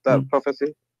 Whatever that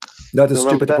prophecy. That is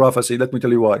stupid prophecy. Let me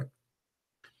tell you why.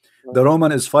 The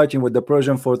Roman is fighting with the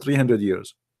Persian for 300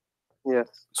 years. Yes.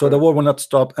 So the war will not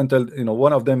stop until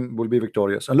one of them will be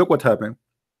victorious. And look what happened.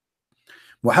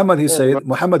 Muhammad, he said,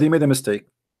 Muhammad, he made a mistake.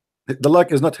 The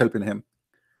luck is not helping him.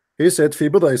 He said, "Fi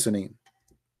bid'a sinin."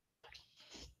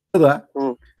 Bid'a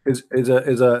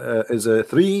is a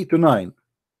 3 to 9.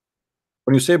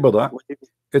 When you say bid'a,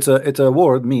 it's a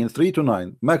word means 3 to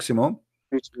 9 maximum.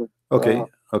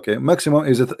 Okay, maximum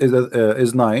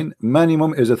is 9,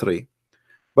 minimum is a 3.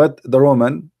 But the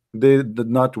Roman, they did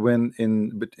not win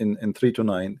in 3 to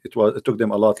 9. It took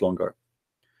them a lot longer.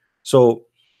 So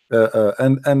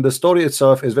and the story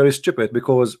itself is very stupid,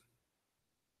 because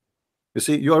you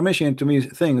see, you are mentioning to me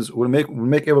things will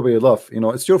make everybody laugh.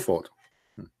 It's your fault.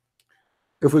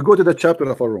 If we go to the chapter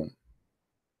of a room,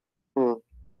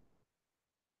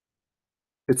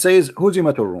 it says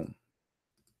Huzimat al-Rum.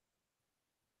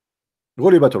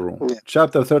 Ghulibat al-Rum,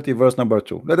 chapter 30, verse number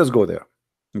 2. Let us go there.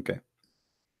 Okay.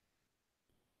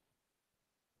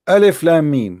 Alif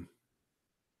Lam Mim.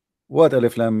 What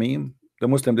Alif Lam Mim? The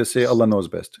Muslim, they say Allah knows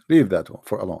best. Leave that one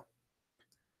for alone.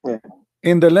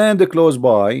 In the land close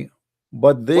by,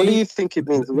 but they. What do you think it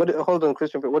means? Hold on,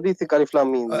 Christian. What do you think Alif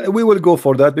Lam means? We will go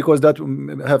for that, because that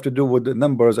have to do with the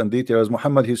numbers and details.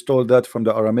 Muhammad, he stole that from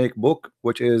the Aramaic book,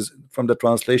 which is from the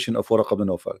translation of Waraq ibn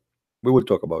Nawfal. We will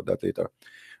talk about that later.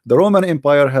 The Roman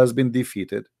Empire has been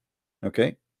defeated.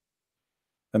 Okay.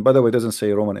 And by the way, it doesn't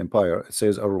say Roman Empire, it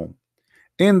says a Rome.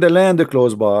 In the land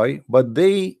close by, but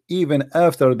they, even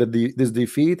after this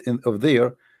defeat of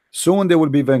there, soon they will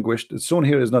be vanquished. Soon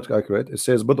here is not accurate. It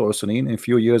says Bad'u Sinin, in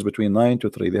few years, between 9 to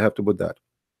 3. They have to put that.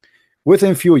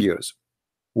 Within few years.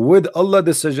 With Allah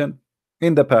decision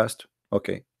in the past.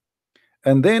 Okay.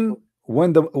 And then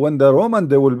when the Roman,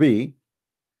 they will be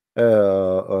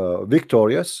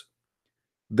victorious,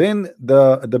 then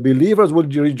the believers will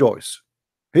rejoice.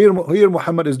 Here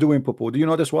Muhammad is doing poo-poo. Do you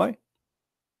notice why?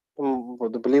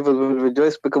 The believers will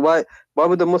rejoice because why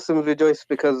would the Muslims rejoice?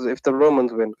 Because if the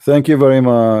Romans win. Thank you very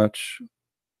much.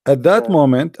 At that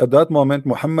moment,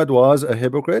 Muhammad was a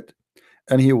hypocrite,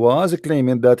 and he was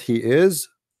claiming that he is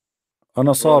a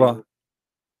Nasara.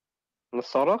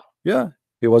 Nasara? Yeah,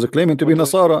 he was claiming to be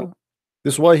Nasara.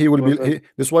 This is why he will be.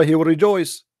 This is why he will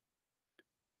rejoice.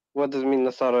 What does it mean,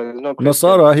 Nasara? No,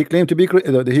 Nasara, he claimed to be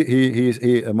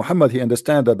Muhammad. He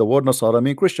understand that the word Nasara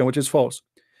means Christian, which is false.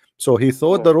 So he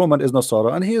thought the Roman is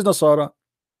Nasara, and he is Nasara.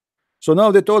 So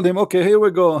now they told him, okay, here we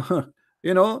go.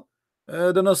 The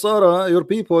Nasara, your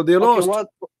people, they lost.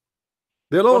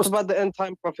 They lost. What about the end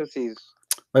time prophecies?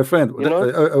 My friend,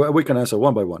 we can answer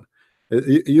one by one.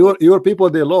 Your people,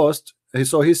 they lost.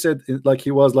 So he said, like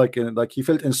he was like he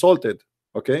felt insulted.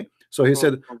 Okay, so he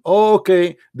said, oh,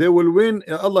 okay, they will win.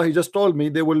 Allah, he just told me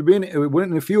they will win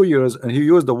in a few years, and he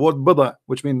used the word bada,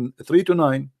 which means 3 to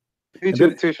 9. 3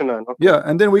 to 9. Okay. Yeah,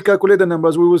 and then we calculate the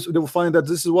numbers. They will find that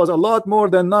this was a lot more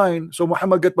than 9. So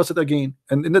Muhammad get busted again.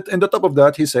 And in the top of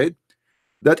that, he said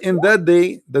that in that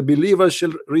day the believers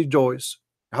shall rejoice.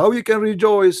 How you can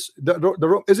rejoice?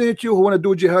 Isn't it you who want to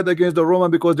do jihad against the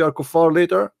Roman because they are kuffar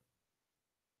later?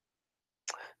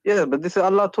 Yeah, but this is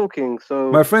Allah talking.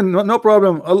 So my friend, no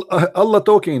problem. Allah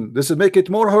talking. This is make it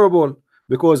more horrible,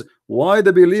 because why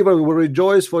the believer will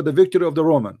rejoice for the victory of the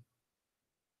Roman?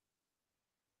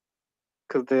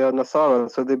 Because they are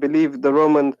Nasara, so they believe the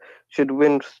Roman should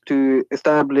win to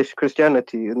establish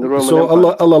Christianity in the Roman so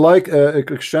Empire. Allah like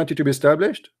Christianity to be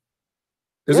established?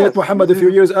 Isn't it Muhammad a few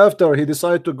years after he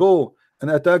decided to go and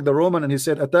attack the Roman, and he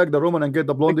said attack the Roman and get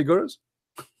the blondie girls?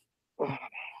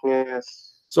 Yes.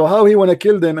 So how he want to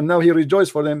kill them, and now he rejoice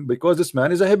for them? Because this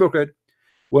man is a hypocrite.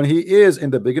 When he is in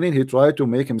the beginning, he tried to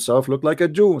make himself look like a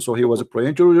Jew, so he was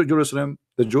praying to Jerusalem.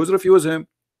 The Jews refused him.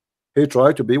 He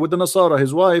tried to be with the Nasara.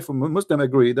 His wife, Muslim,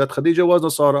 agreed that Khadija was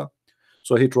Nasara,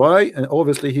 so he tried, and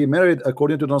obviously he married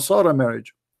according to the Nasara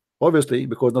marriage, obviously,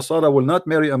 because Nasara will not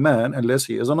marry a man unless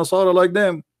he is a Nasara like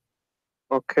them.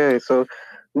 Okay, so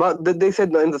but they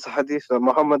said in the hadith that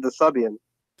Muhammad is Sabian.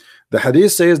 The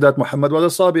hadith says that Muhammad was a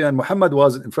Sabi, and Muhammad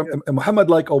was from Muhammad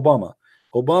like Obama.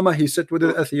 Obama, he sit with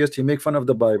the atheist, he make fun of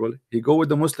the Bible. He go with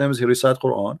the Muslims, he recite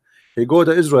Quran. He go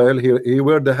to Israel, he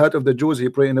wear the hat of the Jews, he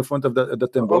pray in the front of the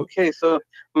temple. Okay, so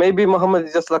maybe Muhammad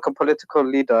is just like a political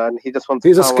leader, and he just wants.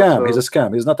 He's a scam. So... he's a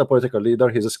scam. He's not a political leader.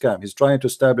 He's a scam. He's trying to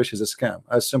establish he's a scam.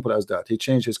 As simple as that. He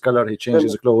changed his color. He changed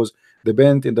his clothes. The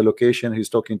bent in the location. He's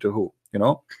talking to who? You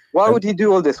know. Why would he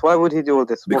do all this? Why would he do all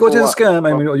this? Because he's a scam.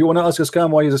 I mean, you want to ask a scam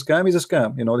why he's a scam? He's a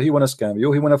scam. You know, he want to scam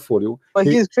you. He want to fool you. But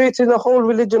he's creating a whole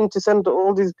religion to send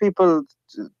all these people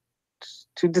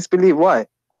to disbelieve. Why?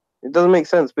 It doesn't make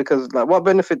sense, because like, what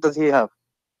benefit does he have?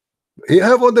 He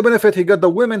have all the benefit. He got the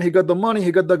women. He got the money.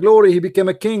 He got the glory. He became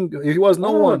a king. He was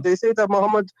no one. They say that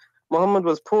Muhammad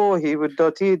was poor. He would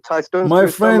dirty, tie stones. My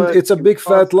friend, it's a big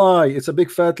fat lie. It's a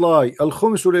big fat lie.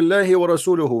 Al-khumsu lillahi wa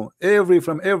rasuluhu.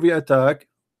 From every attack,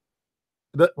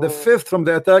 the fifth from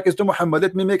the attack is to Muhammad.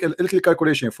 Let me make a little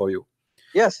calculation for you.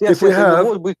 Yes. If we have,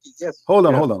 yes. Hold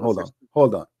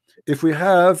on. If we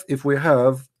have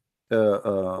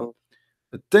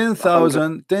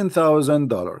 $10,000,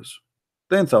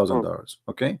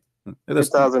 okay,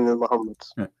 $10,000 in Muhammad.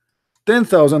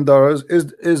 $10,000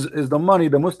 is the money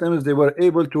the Muslims they were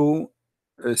able to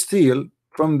steal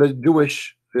from the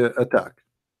Jewish attack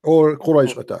or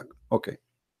Quraysh attack. Okay,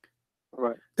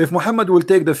 right. If Muhammad will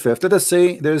take the fifth, let us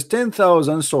say there's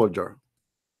 10,000 soldier,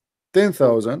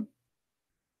 10,000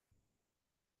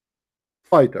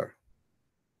 fighter.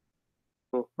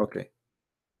 Okay.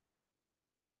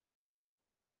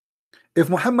 If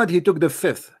Muhammad he took the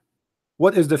fifth,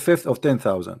 what is the fifth of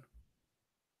 10,000?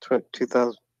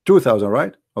 2,000. 2,000,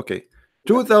 right? Okay,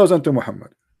 2,000 to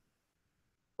Muhammad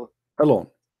alone.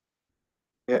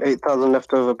 Yeah, 8,000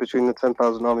 left over between the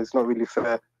 10,000 armies. It's not really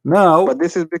fair. Now, but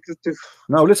this is because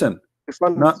now listen.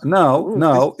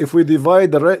 Now, if we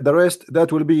divide the rest,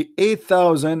 that will be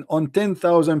 8,000 on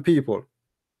 10,000 people.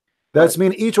 That's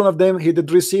mean each one of them he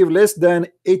did receive less than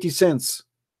 80 cents.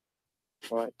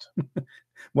 Right.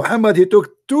 Muhammad he took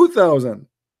 2,000.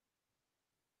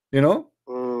 You know,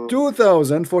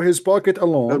 2,000 for his pocket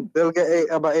alone. They'll get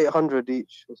about 800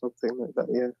 each or something like that.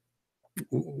 Yeah.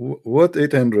 What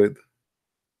 800?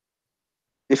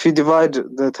 If you divide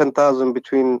the 10,000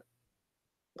 between,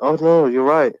 oh no, you're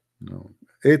right. No,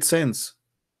 8 cents.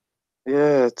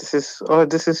 Yeah, this is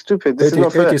stupid. This is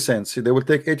not fair. 80 cents. They will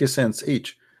take 80 cents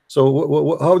each.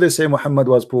 So how they say Muhammad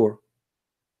was poor?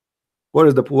 What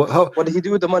is the poor? What did he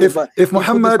do with the money? If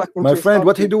Muhammad, my friend,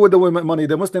 what he do with the money?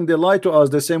 The Muslim they lie to us.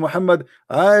 They say Muhammad,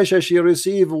 Aisha, she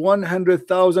received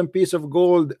 100,000 piece of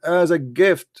gold as a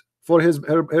gift for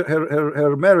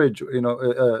her marriage, you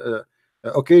know,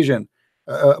 occasion.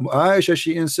 Aisha,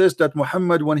 she insists that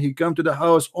Muhammad, when he come to the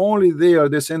house, only there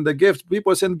they send the gift.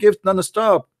 People send gifts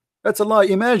non-stop. That's a lie.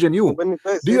 Imagine you.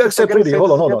 Do you accept really?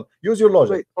 Hold on. Use your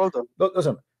logic. Wait, hold on.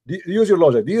 Listen. Use your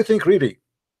logic. Do you think really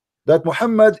that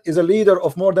Muhammad is a leader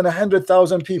of more than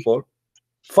 100,000 people,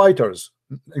 fighters,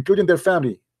 including their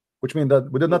family, which means that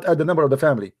we did not add the number of the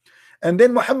family, and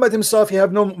then Muhammad himself he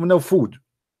have no food,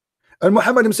 and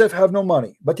Muhammad himself have no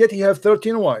money, but yet he have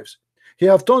 13 wives, he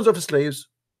have tons of slaves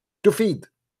to feed,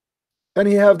 and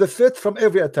he have the fifth from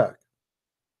every attack.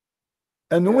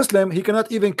 And the Muslim he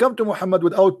cannot even come to Muhammad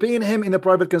without paying him in a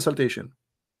private consultation.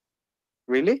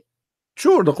 Really?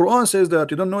 Sure, the Quran says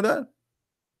that. You don't know that?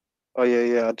 Oh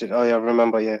yeah, I did. Oh yeah, I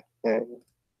remember. Yeah.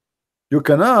 You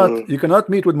cannot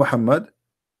meet with Muhammad.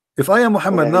 If I am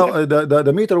Muhammad now,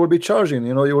 the meter will be charging.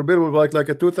 You know, your bill will be like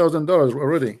a $2,000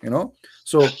 already. You know,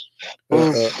 so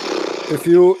if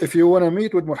you want to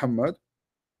meet with Muhammad,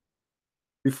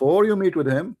 before you meet with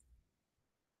him,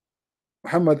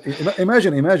 Muhammad,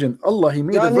 imagine Allah, he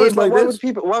made a verse like this.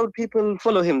 Why would people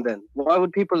follow him then? Why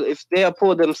would people, if they are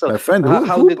poor themselves? My friend,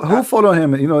 who follow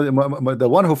him? You know, the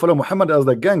one who follow Muhammad as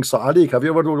the gang, Sa'alik. Have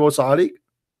you ever heard of Sa'alik?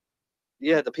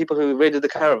 Yeah, the people who raided the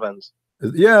caravans.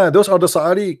 Yeah, those are the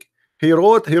Sa'alik. He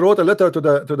wrote a letter to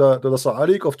the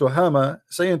Sa'alik of Tuhama,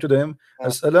 saying to them,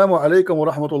 Assalamu alaikum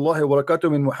wa rahmatullahi wa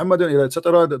barakatuh min Muhammadin,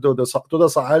 etc. to the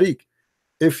Sa'alik.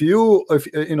 If you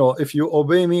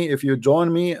obey me, if you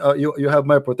join me, you have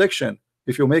my protection.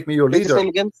 If you make me your leader.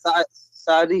 Again,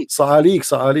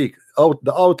 Sa'alik,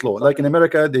 the outlaw. Like in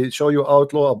America, they show you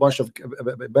outlaw, a bunch of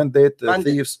bandit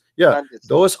thieves. Yeah, bandits.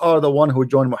 Those are the one who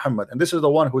joined Muhammad, and this is the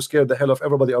one who scared the hell of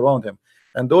everybody around him.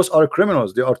 And those are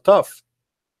criminals. They are tough.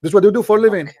 This is what they do for a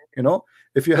living. Okay. You know,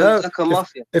 if you have, like a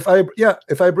mafia.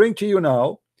 If I bring to you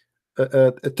now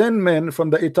 10 men from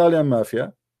the Italian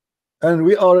mafia, and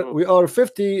we are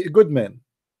 50 good men,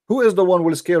 who is the one who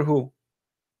will scare who?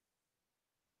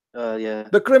 Yeah,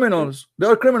 the criminals. They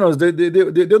are criminals. They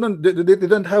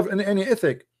don't have any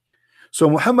ethic. So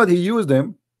Muhammad, he used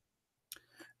them,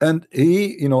 and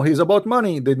he's about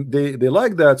money. They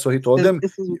like that. So he told them.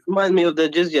 This reminds me of the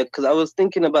jizya, because I was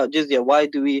thinking about jizya. Why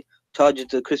do we charge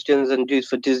the Christians and Jews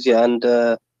for jizya? And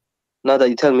now that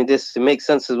you tell me this, it makes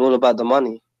sense. It's all about the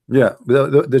money. Yeah,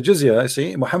 the jizya. I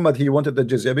see. Muhammad, he wanted the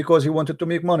jizya because he wanted to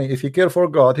make money. If he cared for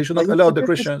God, he should not allow the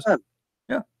Christians.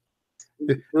 Yeah.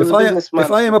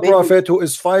 If I am a prophet who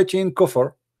is fighting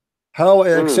kufr, how I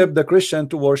accept the Christian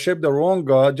to worship the wrong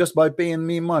God just by paying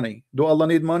me money? Do Allah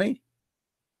need money?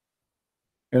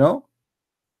 You know?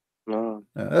 No.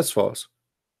 That's false.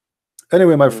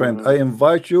 Anyway, my friend, I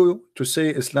invite you to say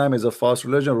Islam is a false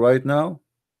religion right now,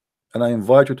 and I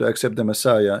invite you to accept the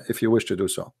Messiah if you wish to do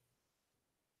so.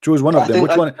 Choose one of them.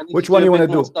 Which one you want to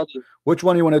do? Which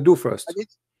one you want to do first?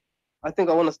 I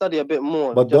think I want to study a bit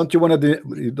more. But don't you want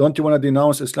to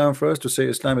denounce Islam first, to say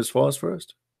Islam is false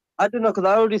first? I don't know, because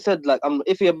I already said, like, I'm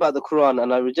iffy about the Quran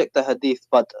and I reject the Hadith.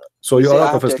 But so you are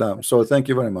out of Islam. So thank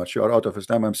you very much. You are out of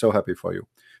Islam. I'm so happy for you.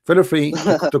 Feel free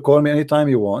to call me anytime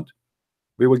you want.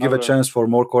 We will give a chance for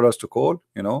more callers to call.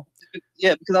 You know.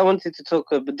 Yeah, because I wanted to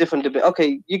talk a different debate.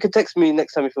 Okay, you can text me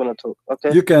next time if you want to talk.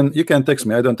 Okay. You can text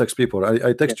me. I don't text people.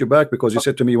 I text you back because you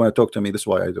said to me you want to talk to me. That's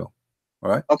why I do. All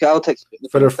right. Okay, I'll text you.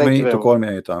 Feel free to call me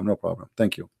anytime. No problem.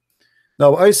 Thank you.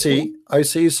 Now I see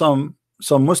some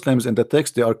Muslims in the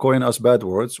text. They are calling us bad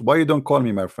words. Why you don't call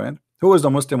me, my friend? Who is the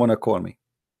Muslim want to call me?